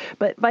time.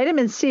 But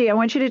vitamin C, I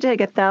want you to take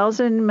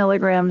 1,000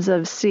 milligrams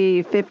of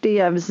C, 50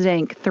 of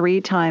zinc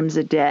 3 times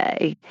a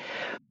day.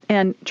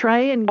 And try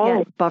and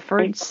get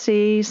buffered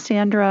C,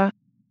 Sandra.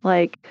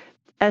 Like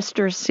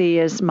Ester C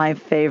is my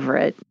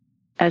favorite.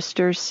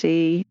 Ester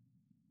C,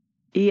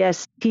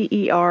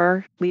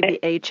 ESTER, leave the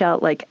H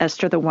out, like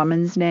Esther, the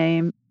woman's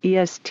name.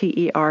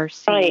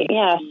 ESTERC. Right,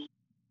 yes.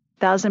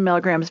 1,000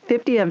 milligrams,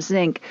 50 of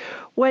zinc.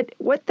 What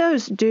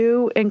those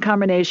do in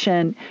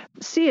combination,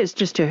 C is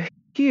just a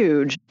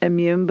huge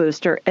immune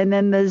booster. And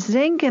then the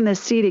zinc and the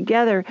C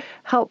together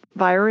help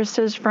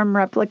viruses from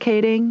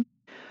replicating.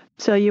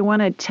 So you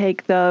want to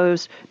take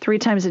those 3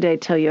 times a day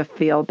till you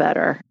feel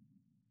better.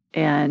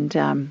 And 3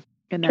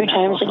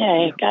 times a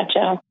day.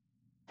 Gotcha.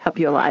 Help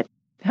you a lot.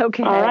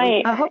 Okay. All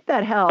right. I hope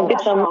that helps. I'll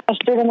get some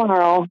Esther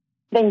tomorrow.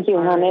 Thank you,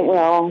 hon. It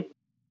will.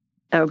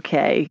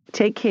 Okay.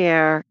 Take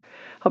care.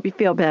 Hope you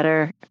feel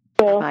better.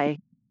 Bye.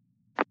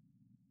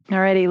 All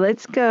righty.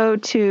 Let's go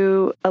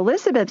to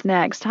Elizabeth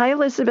next. Hi,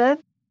 Elizabeth.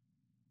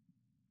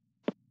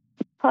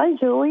 Hi,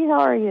 Julie.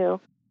 How are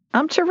you?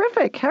 I'm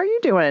terrific. How are you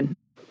doing?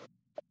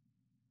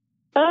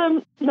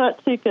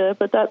 Not too good,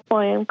 but that's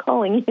why I'm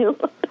calling you.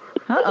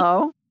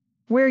 Uh-oh.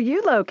 Where are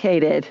you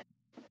located?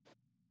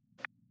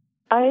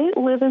 I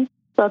live in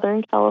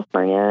Southern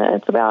California.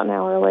 It's about an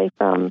hour away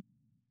from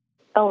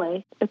LA.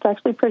 It's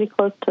actually pretty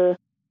close to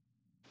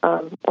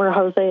where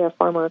Jose, a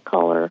farmer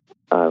caller,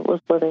 was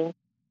living.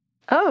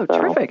 Oh, so,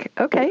 terrific.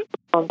 Okay.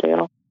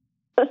 Palmdale.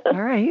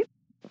 All right.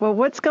 Well,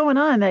 what's going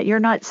on that you're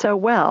not so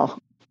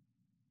well?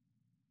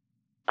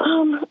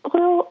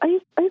 Well,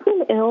 I've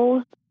been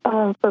ill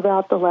for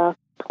about the last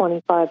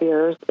 25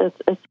 years.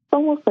 It's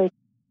almost like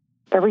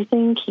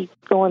everything keeps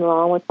going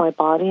wrong with my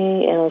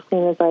body, and as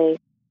soon as I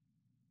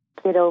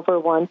get over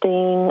one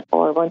thing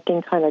or one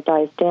thing kind of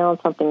dies down,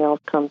 something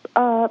else comes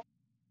up.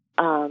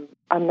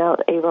 I'm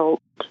not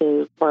able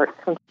to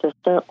work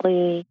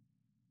consistently,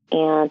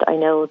 and I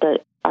know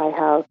that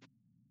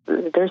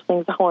there's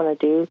things I want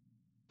to do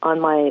on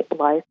my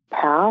life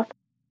path,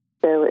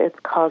 so it's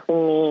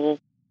causing me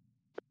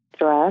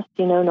stress,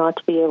 not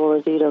to be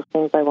able to do those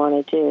things I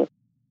want to do.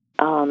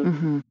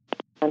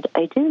 And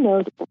I do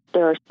know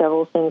there are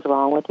several things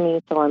wrong with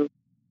me, so I'm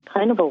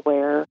kind of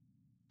aware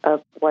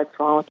of what's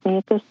wrong with me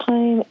at this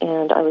time,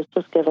 and I was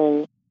just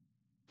given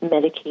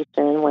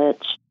medication,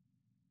 which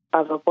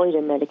I've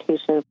avoided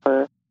medication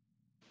for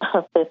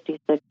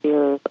 56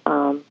 years.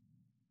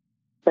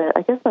 But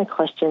I guess my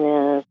question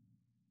is,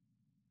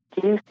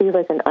 do you see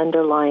like an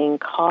underlying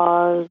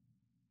cause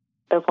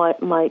of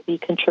what might be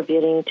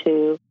contributing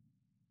to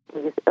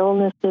these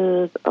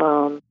illnesses?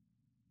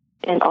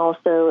 And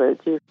also,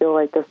 do you feel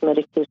like this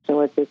medication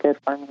would be good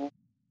for me?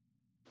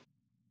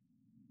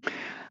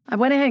 I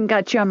went ahead and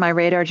got you on my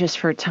radar just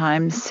for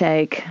time's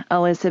sake.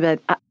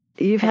 Elizabeth,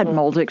 you've had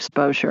mold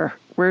exposure.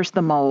 Where's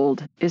the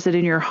mold? Is it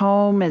in your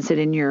home? Is it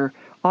in your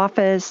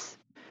office?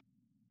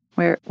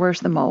 Where's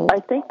the mold?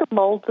 I think the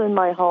mold's in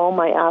my home.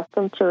 I asked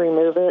them to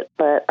remove it,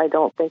 but I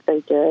don't think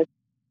they did.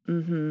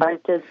 I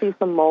did see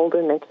some mold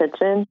in the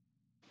kitchen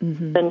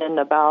and in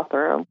the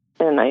bathroom.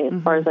 And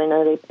as far as I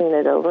know, they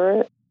painted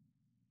over it.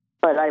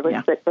 But I was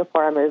sick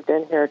before I moved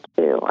in here,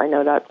 too. I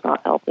know that's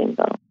not helping,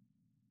 though.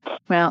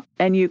 Well,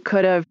 and you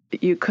could have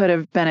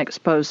been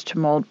exposed to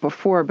mold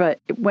before, but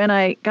when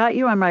I got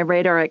you on my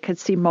radar, I could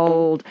see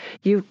mold.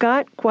 You've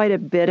got quite a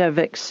bit of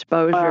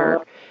exposure,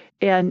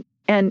 and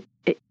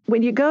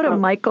when you go to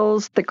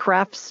Michael's, the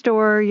craft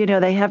store,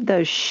 they have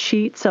those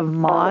sheets of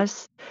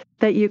moss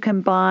that you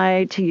can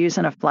buy to use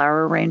in a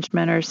flower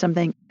arrangement or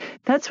something.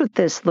 That's what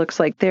this looks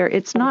like there.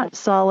 It's not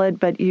solid,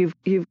 but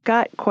you've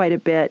got quite a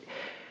bit.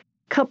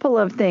 Couple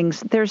of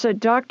things. There's a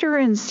doctor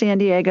in San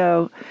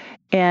Diego,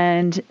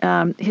 and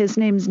his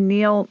name's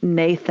Neil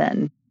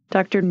Nathan,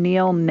 Dr.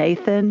 Neil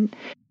Nathan.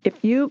 If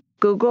you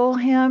Google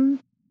him,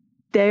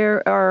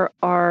 There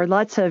are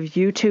lots of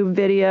YouTube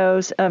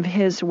videos of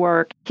his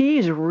work.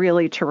 He's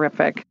really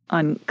terrific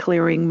on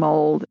clearing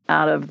mold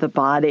out of the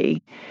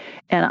body.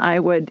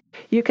 And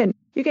you can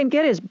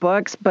get his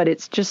books, but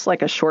it's just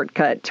like a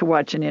shortcut to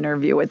watch an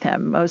interview with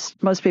him.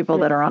 Most people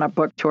that are on a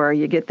book tour,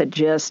 you get the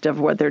gist of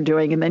what they're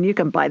doing, and then you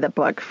can buy the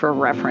book for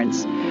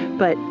reference.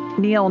 But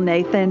Neil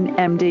Nathan,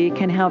 MD,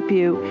 can help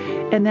you.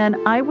 And then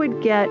I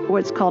would get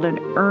what's called an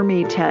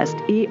ERMI test,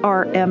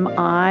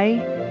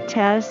 ERMI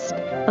test.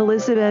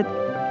 Elizabeth,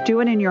 do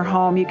it in your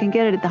home. You can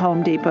get it at the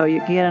Home Depot. You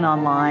can get it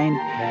online.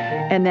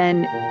 And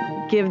then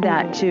give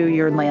that to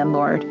your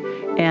landlord.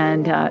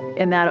 And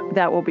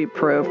that will be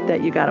proof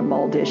that you got a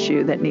mold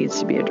issue that needs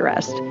to be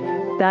addressed.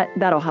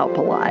 That'll help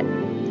a lot.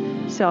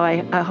 So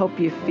I hope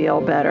you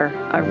feel better.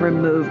 I've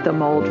removed the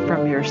mold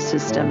from your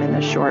system in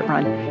the short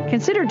run.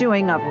 Consider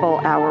doing a full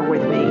hour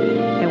with me,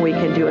 and we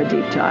can do a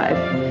deep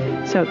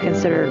dive. So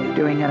consider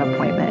doing an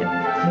appointment.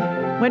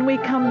 When we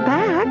come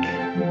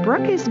back,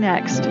 Brooke is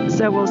next.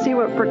 So we'll see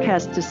what Brooke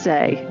has to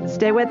say.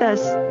 Stay with us.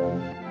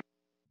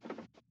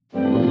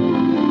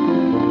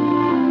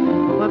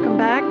 Welcome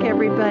back,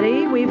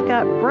 everybody. We've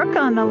got Brooke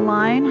on the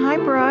line. Hi,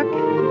 Brooke.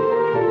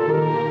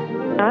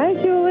 Hi,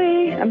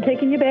 Julie. I'm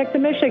taking you back to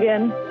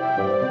Michigan.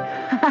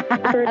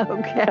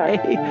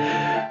 Okay.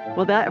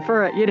 Well, that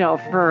for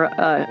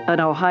an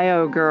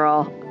Ohio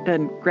girl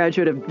and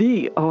graduate of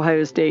the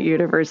Ohio State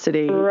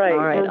University. Right. All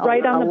right.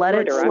 Right on I'll the let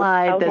border. it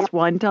slide this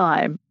one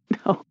time.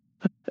 No.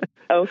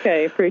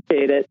 Okay.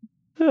 Appreciate it.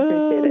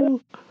 So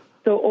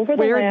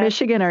Where in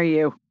Michigan are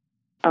you?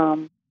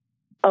 In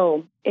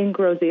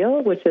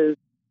Groseal, which is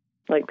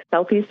like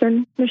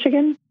southeastern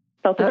Michigan,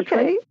 south of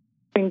Detroit,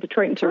 between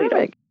Detroit and Toledo.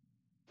 Terrific.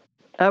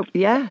 Oh,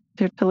 yeah,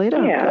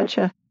 Toledo. Yeah.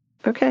 Gotcha.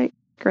 Okay,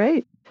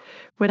 great.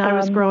 When I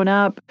was growing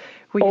up,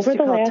 we used to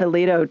call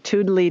Toledo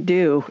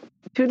Toodly-Doo.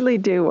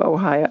 Toodly-Doo,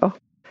 Ohio.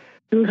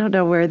 I don't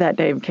know where that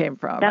name came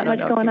from. Not much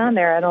going on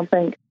there, I don't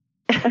think.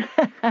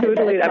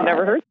 Toodly, I've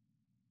never heard.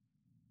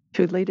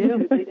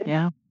 Toodly-Doo.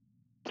 Yeah.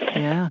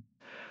 Yeah.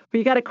 Well,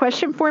 you got a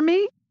question for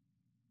me?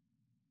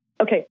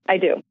 Okay, I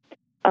do.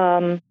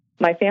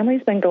 My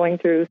family's been going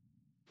through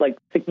like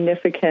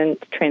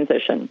significant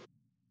transition,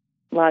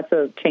 lots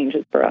of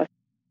changes for us.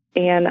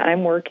 And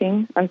I'm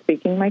working on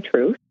speaking my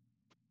truth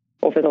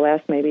over the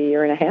last maybe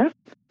year and a half.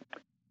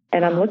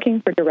 And I'm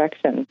looking for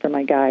direction for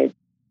my guide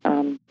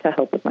to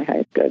help with my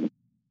highest good.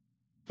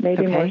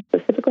 Maybe more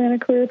specifically on a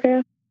career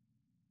path.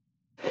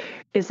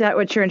 Is that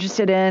what you're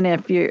interested in?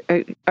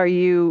 Are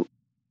you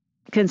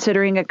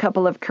considering a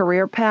couple of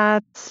career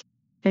paths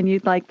and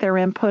you'd like their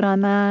input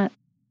on that?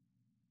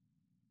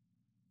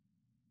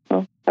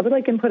 Well, I would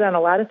like input on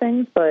a lot of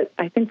things, but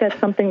I think that's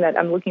something that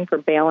I'm looking for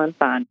balance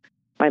on.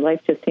 My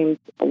life just seems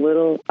a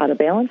little out of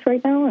balance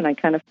right now, and I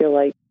kind of feel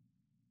like,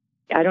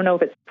 I don't know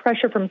if it's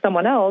pressure from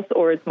someone else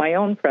or it's my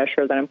own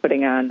pressure that I'm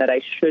putting on that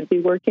I should be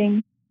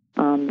working.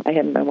 I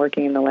haven't been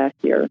working in the last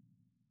year.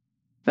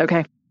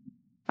 Okay.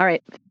 All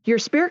right. Your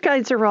spirit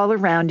guides are all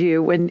around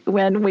you.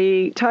 When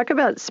we talk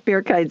about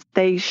spirit guides,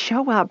 they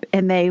show up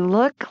and they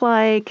look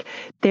like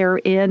they're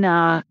in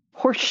a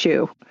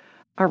horseshoe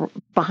or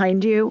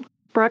behind you,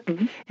 Brooke.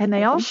 Mm-hmm. And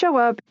they all show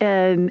up,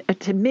 and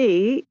to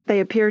me, they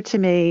appear to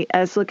me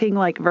as looking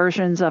like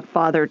versions of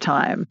Father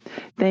Time.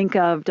 Think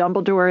of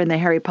Dumbledore in the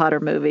Harry Potter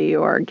movie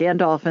or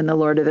Gandalf in the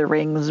Lord of the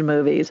Rings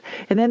movies.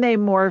 And then they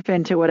morph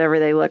into whatever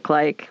they look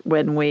like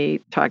when we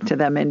talk to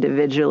them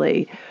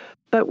individually.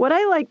 But what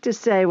I like to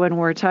say when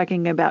we're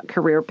talking about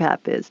career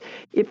path is,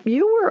 if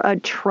you were a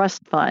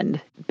trust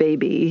fund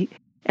baby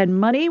and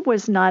money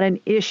was not an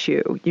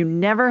issue, you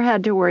never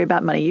had to worry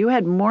about money, you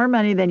had more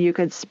money than you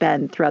could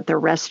spend throughout the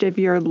rest of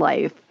your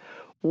life,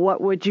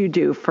 what would you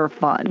do for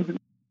fun?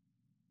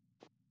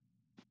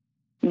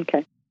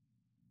 Okay.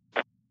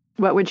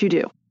 What would you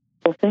do?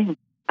 Well,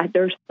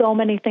 there's so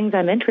many things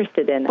I'm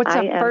interested in. What's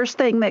the first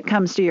thing that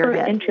comes to your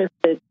head?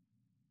 Interested.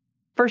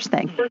 First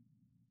thing.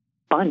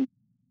 Fun.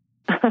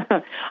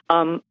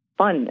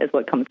 Fun is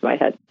what comes to my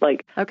head.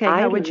 Like, okay,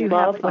 how would you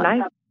have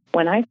fun?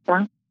 When I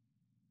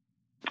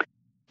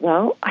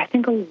well, I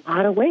think a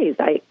lot of ways.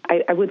 I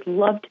would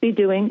love to be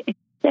doing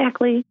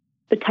exactly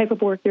the type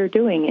of work you're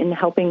doing in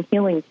helping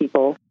healing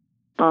people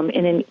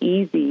in an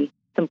easy,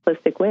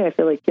 simplistic way. I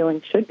feel like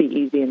healing should be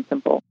easy and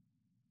simple.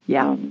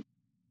 Yeah.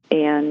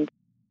 And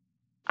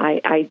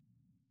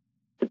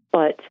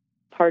but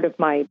part of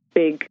my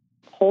big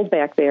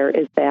holdback there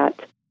is that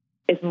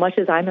as much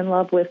as I'm in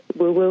love with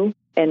woo-woo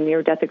and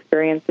near-death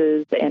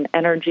experiences and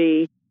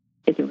energy,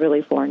 it's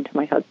really foreign to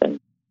my husband.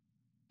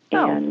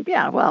 And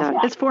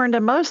it's foreign to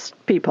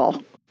most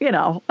people. You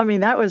know, I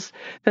mean, that was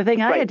the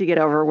thing I had to get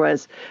over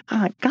was, oh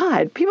my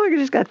God, people are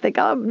just going to think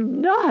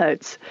I'm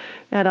nuts.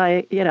 And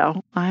I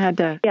had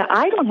to. Yeah,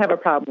 I don't have a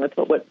problem with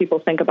what people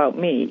think about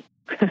me.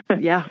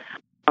 Yeah.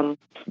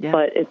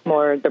 But it's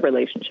more the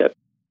relationship.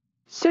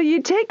 So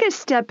you take a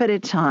step at a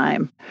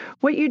time.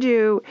 What you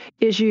do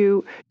is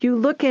you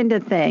look into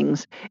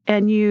things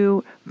and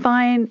you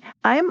find,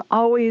 I'm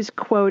always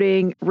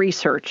quoting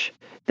research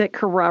that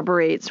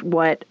corroborates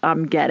what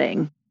I'm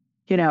getting,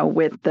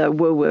 with the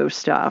woo-woo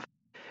stuff.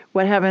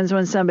 what happens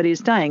when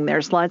somebody's dying.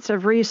 There's lots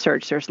of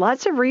research. There's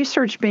lots of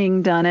research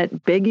being done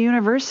at big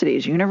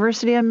universities,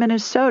 University of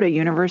Minnesota,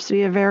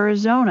 University of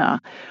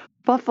Arizona,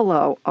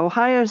 Buffalo,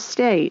 Ohio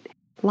State,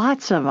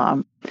 lots of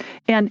them.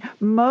 And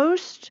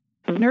most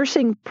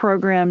nursing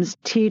programs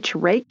teach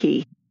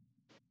Reiki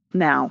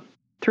now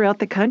throughout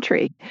the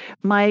country.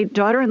 My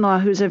daughter-in-law,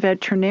 who's a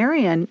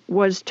veterinarian,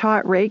 was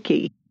taught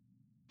Reiki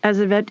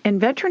in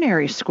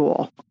veterinary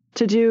school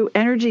to do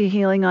energy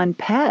healing on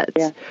pets.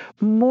 Yeah.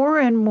 More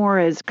and more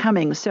is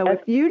coming. So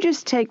if you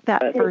just take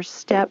that first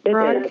step,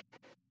 Brooke,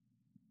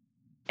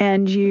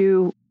 and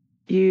you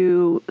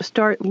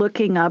start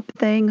looking up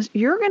things,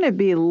 you're going to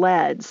be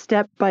led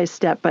step by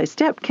step by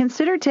step.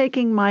 Consider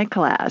taking my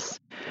class,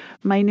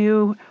 my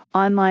new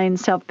online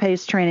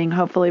self-paced training.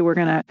 Hopefully we're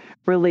going to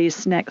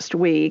release next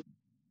week.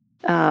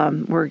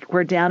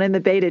 We're down in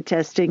the beta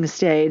testing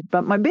stage,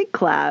 but my big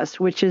class,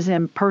 which is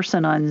in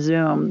person on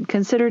Zoom,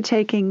 consider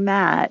taking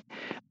that.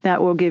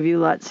 That will give you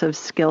lots of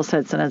skill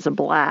sets and it's a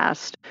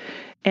blast.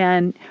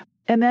 And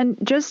then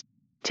just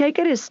take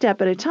it a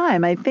step at a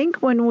time. I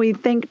think when we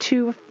think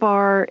too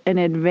far in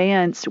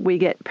advance, we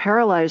get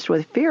paralyzed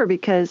with fear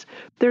because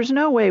there's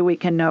no way we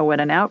can know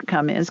what an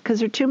outcome is because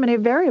there are too many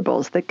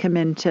variables that come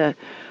into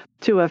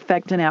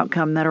affect an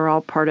outcome that are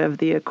all part of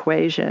the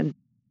equation.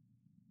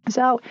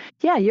 So,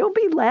 yeah, you'll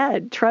be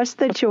led. Trust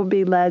that you'll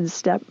be led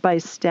step by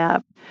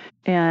step,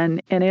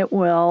 and it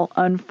will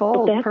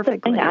unfold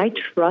perfectly. The thing. I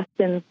trust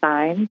in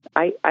signs.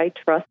 I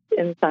trust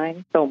in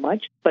signs so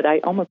much, but I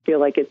almost feel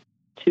like it's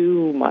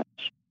too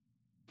much.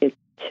 It's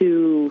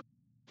too,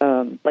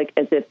 like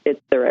as if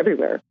they're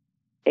everywhere.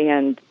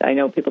 And I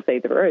know people say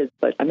there is,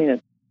 but I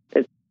mean,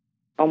 it's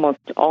almost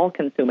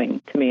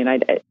all-consuming to me,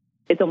 and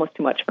it's almost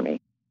too much for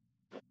me.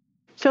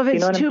 So if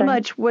it's too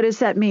much, what does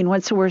that mean?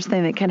 What's the worst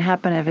thing that can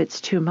happen if it's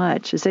too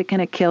much? Is it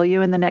going to kill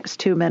you in the next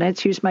 2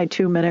 minutes? Use my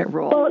 2-minute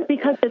rule. Well,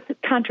 because it's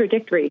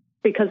contradictory,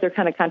 because they're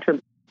kind of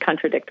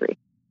contradictory.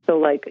 So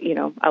like,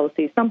 I will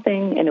see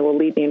something and it will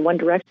lead me in one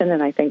direction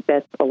and I think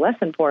that's a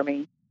lesson for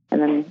me.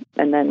 And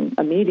then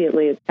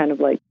immediately it's kind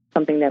of like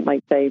something that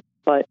might say,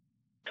 but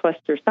trust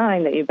your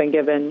sign that you've been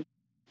given.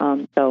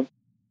 So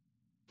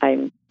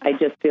I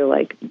just feel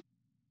like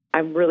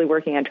I'm really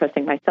working on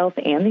trusting myself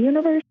and the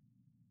universe.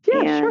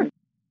 Yeah, sure.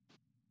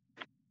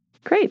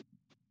 Great.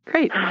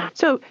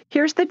 So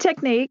here's the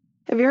technique.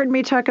 Have you heard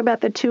me talk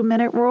about the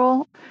 2-minute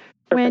rule?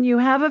 When you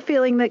have a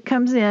feeling that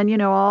comes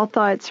in, all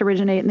thoughts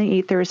originate in the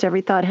ethers.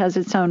 Every thought has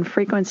its own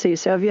frequency.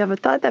 So if you have a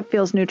thought that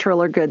feels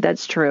neutral or good,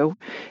 that's true.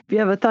 If you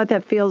have a thought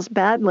that feels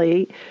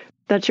badly,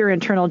 that's your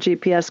internal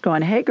GPS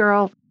going, hey,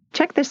 girl,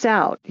 check this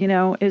out.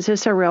 Is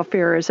this a real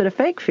fear or is it a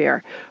fake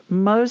fear?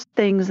 Most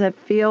things that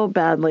feel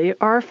badly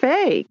are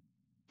fake.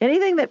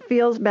 Anything that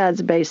feels bad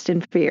is based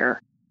in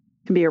fear.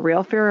 It can be a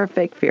real fear or a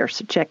fake fear,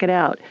 so check it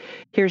out.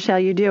 Here's how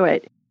you do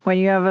it. When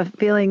you have a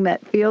feeling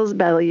that feels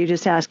badly, you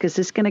just ask, is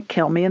this going to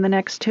kill me in the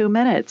next 2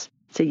 minutes?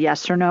 It's a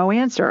yes or no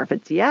answer. If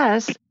it's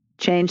yes,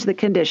 change the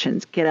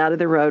conditions. Get out of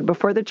the road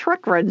before the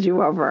truck runs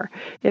you over.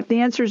 If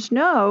the answer is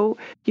no,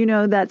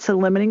 that's a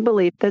limiting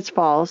belief that's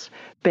false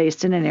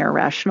based in an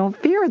irrational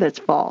fear that's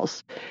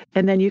false.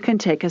 And then you can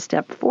take a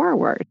step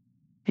forward.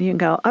 And you can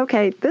go,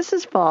 okay, this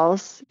is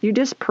false. You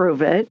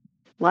disprove it.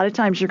 A lot of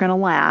times you're going to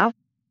laugh.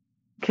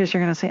 Because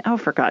you're going to say, oh,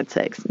 for God's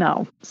sakes,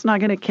 no, it's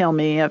not going to kill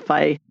me if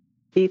I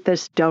eat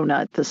this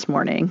donut this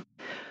morning.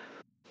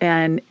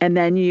 And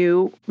then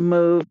you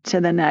move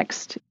to the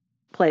next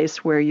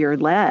place where you're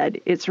led.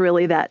 It's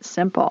really that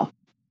simple.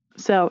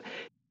 So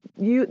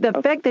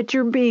the fact that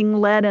you're being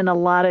led in a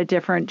lot of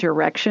different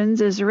directions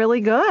is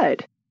really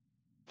good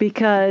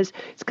because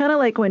it's kind of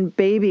like when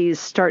babies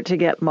start to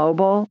get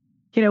mobile.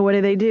 What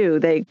do?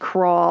 They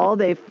crawl,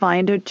 they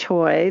find a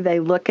toy, they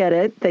look at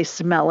it, they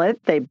smell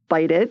it, they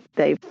bite it,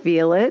 they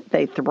feel it,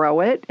 they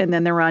throw it, and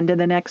then they're on to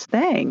the next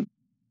thing.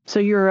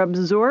 So you're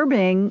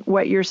absorbing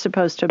what you're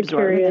supposed to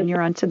absorb, and then you're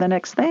on to the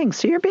next thing.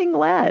 So you're being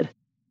led.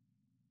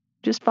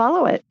 Just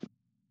follow it.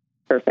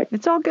 Perfect.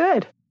 It's all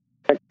good.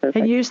 Perfect.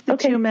 And use the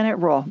 2-minute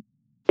rule.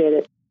 Get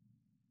it.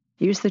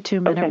 Use the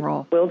 2-minute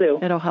rule. Will do.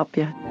 It'll help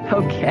you.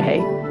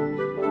 Okay.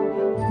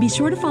 Be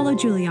sure to follow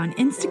Julie on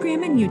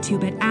Instagram and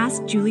YouTube at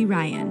Ask Julie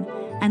Ryan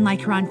and like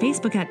her on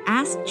Facebook at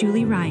Ask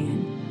Julie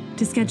Ryan.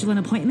 To schedule an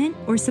appointment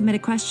or submit a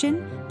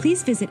question,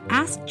 please visit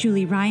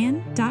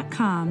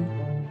AskJulieRyan.com.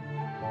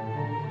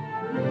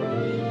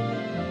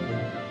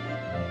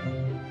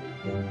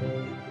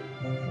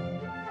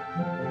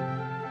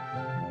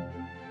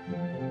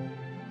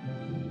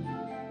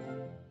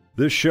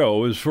 This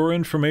show is for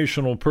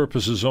informational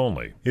purposes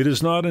only. It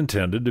is not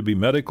intended to be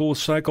medical,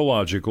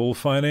 psychological,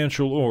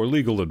 financial, or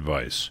legal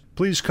advice.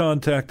 Please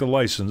contact a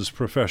licensed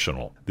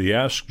professional. The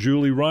Ask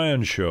Julie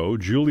Ryan Show,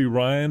 Julie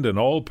Ryan and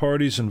all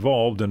parties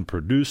involved in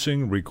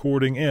producing,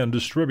 recording, and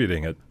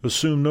distributing it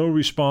assume no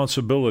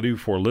responsibility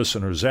for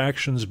listeners'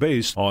 actions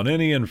based on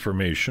any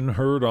information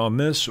heard on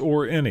this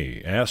or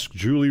any Ask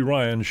Julie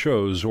Ryan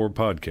shows or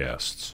podcasts.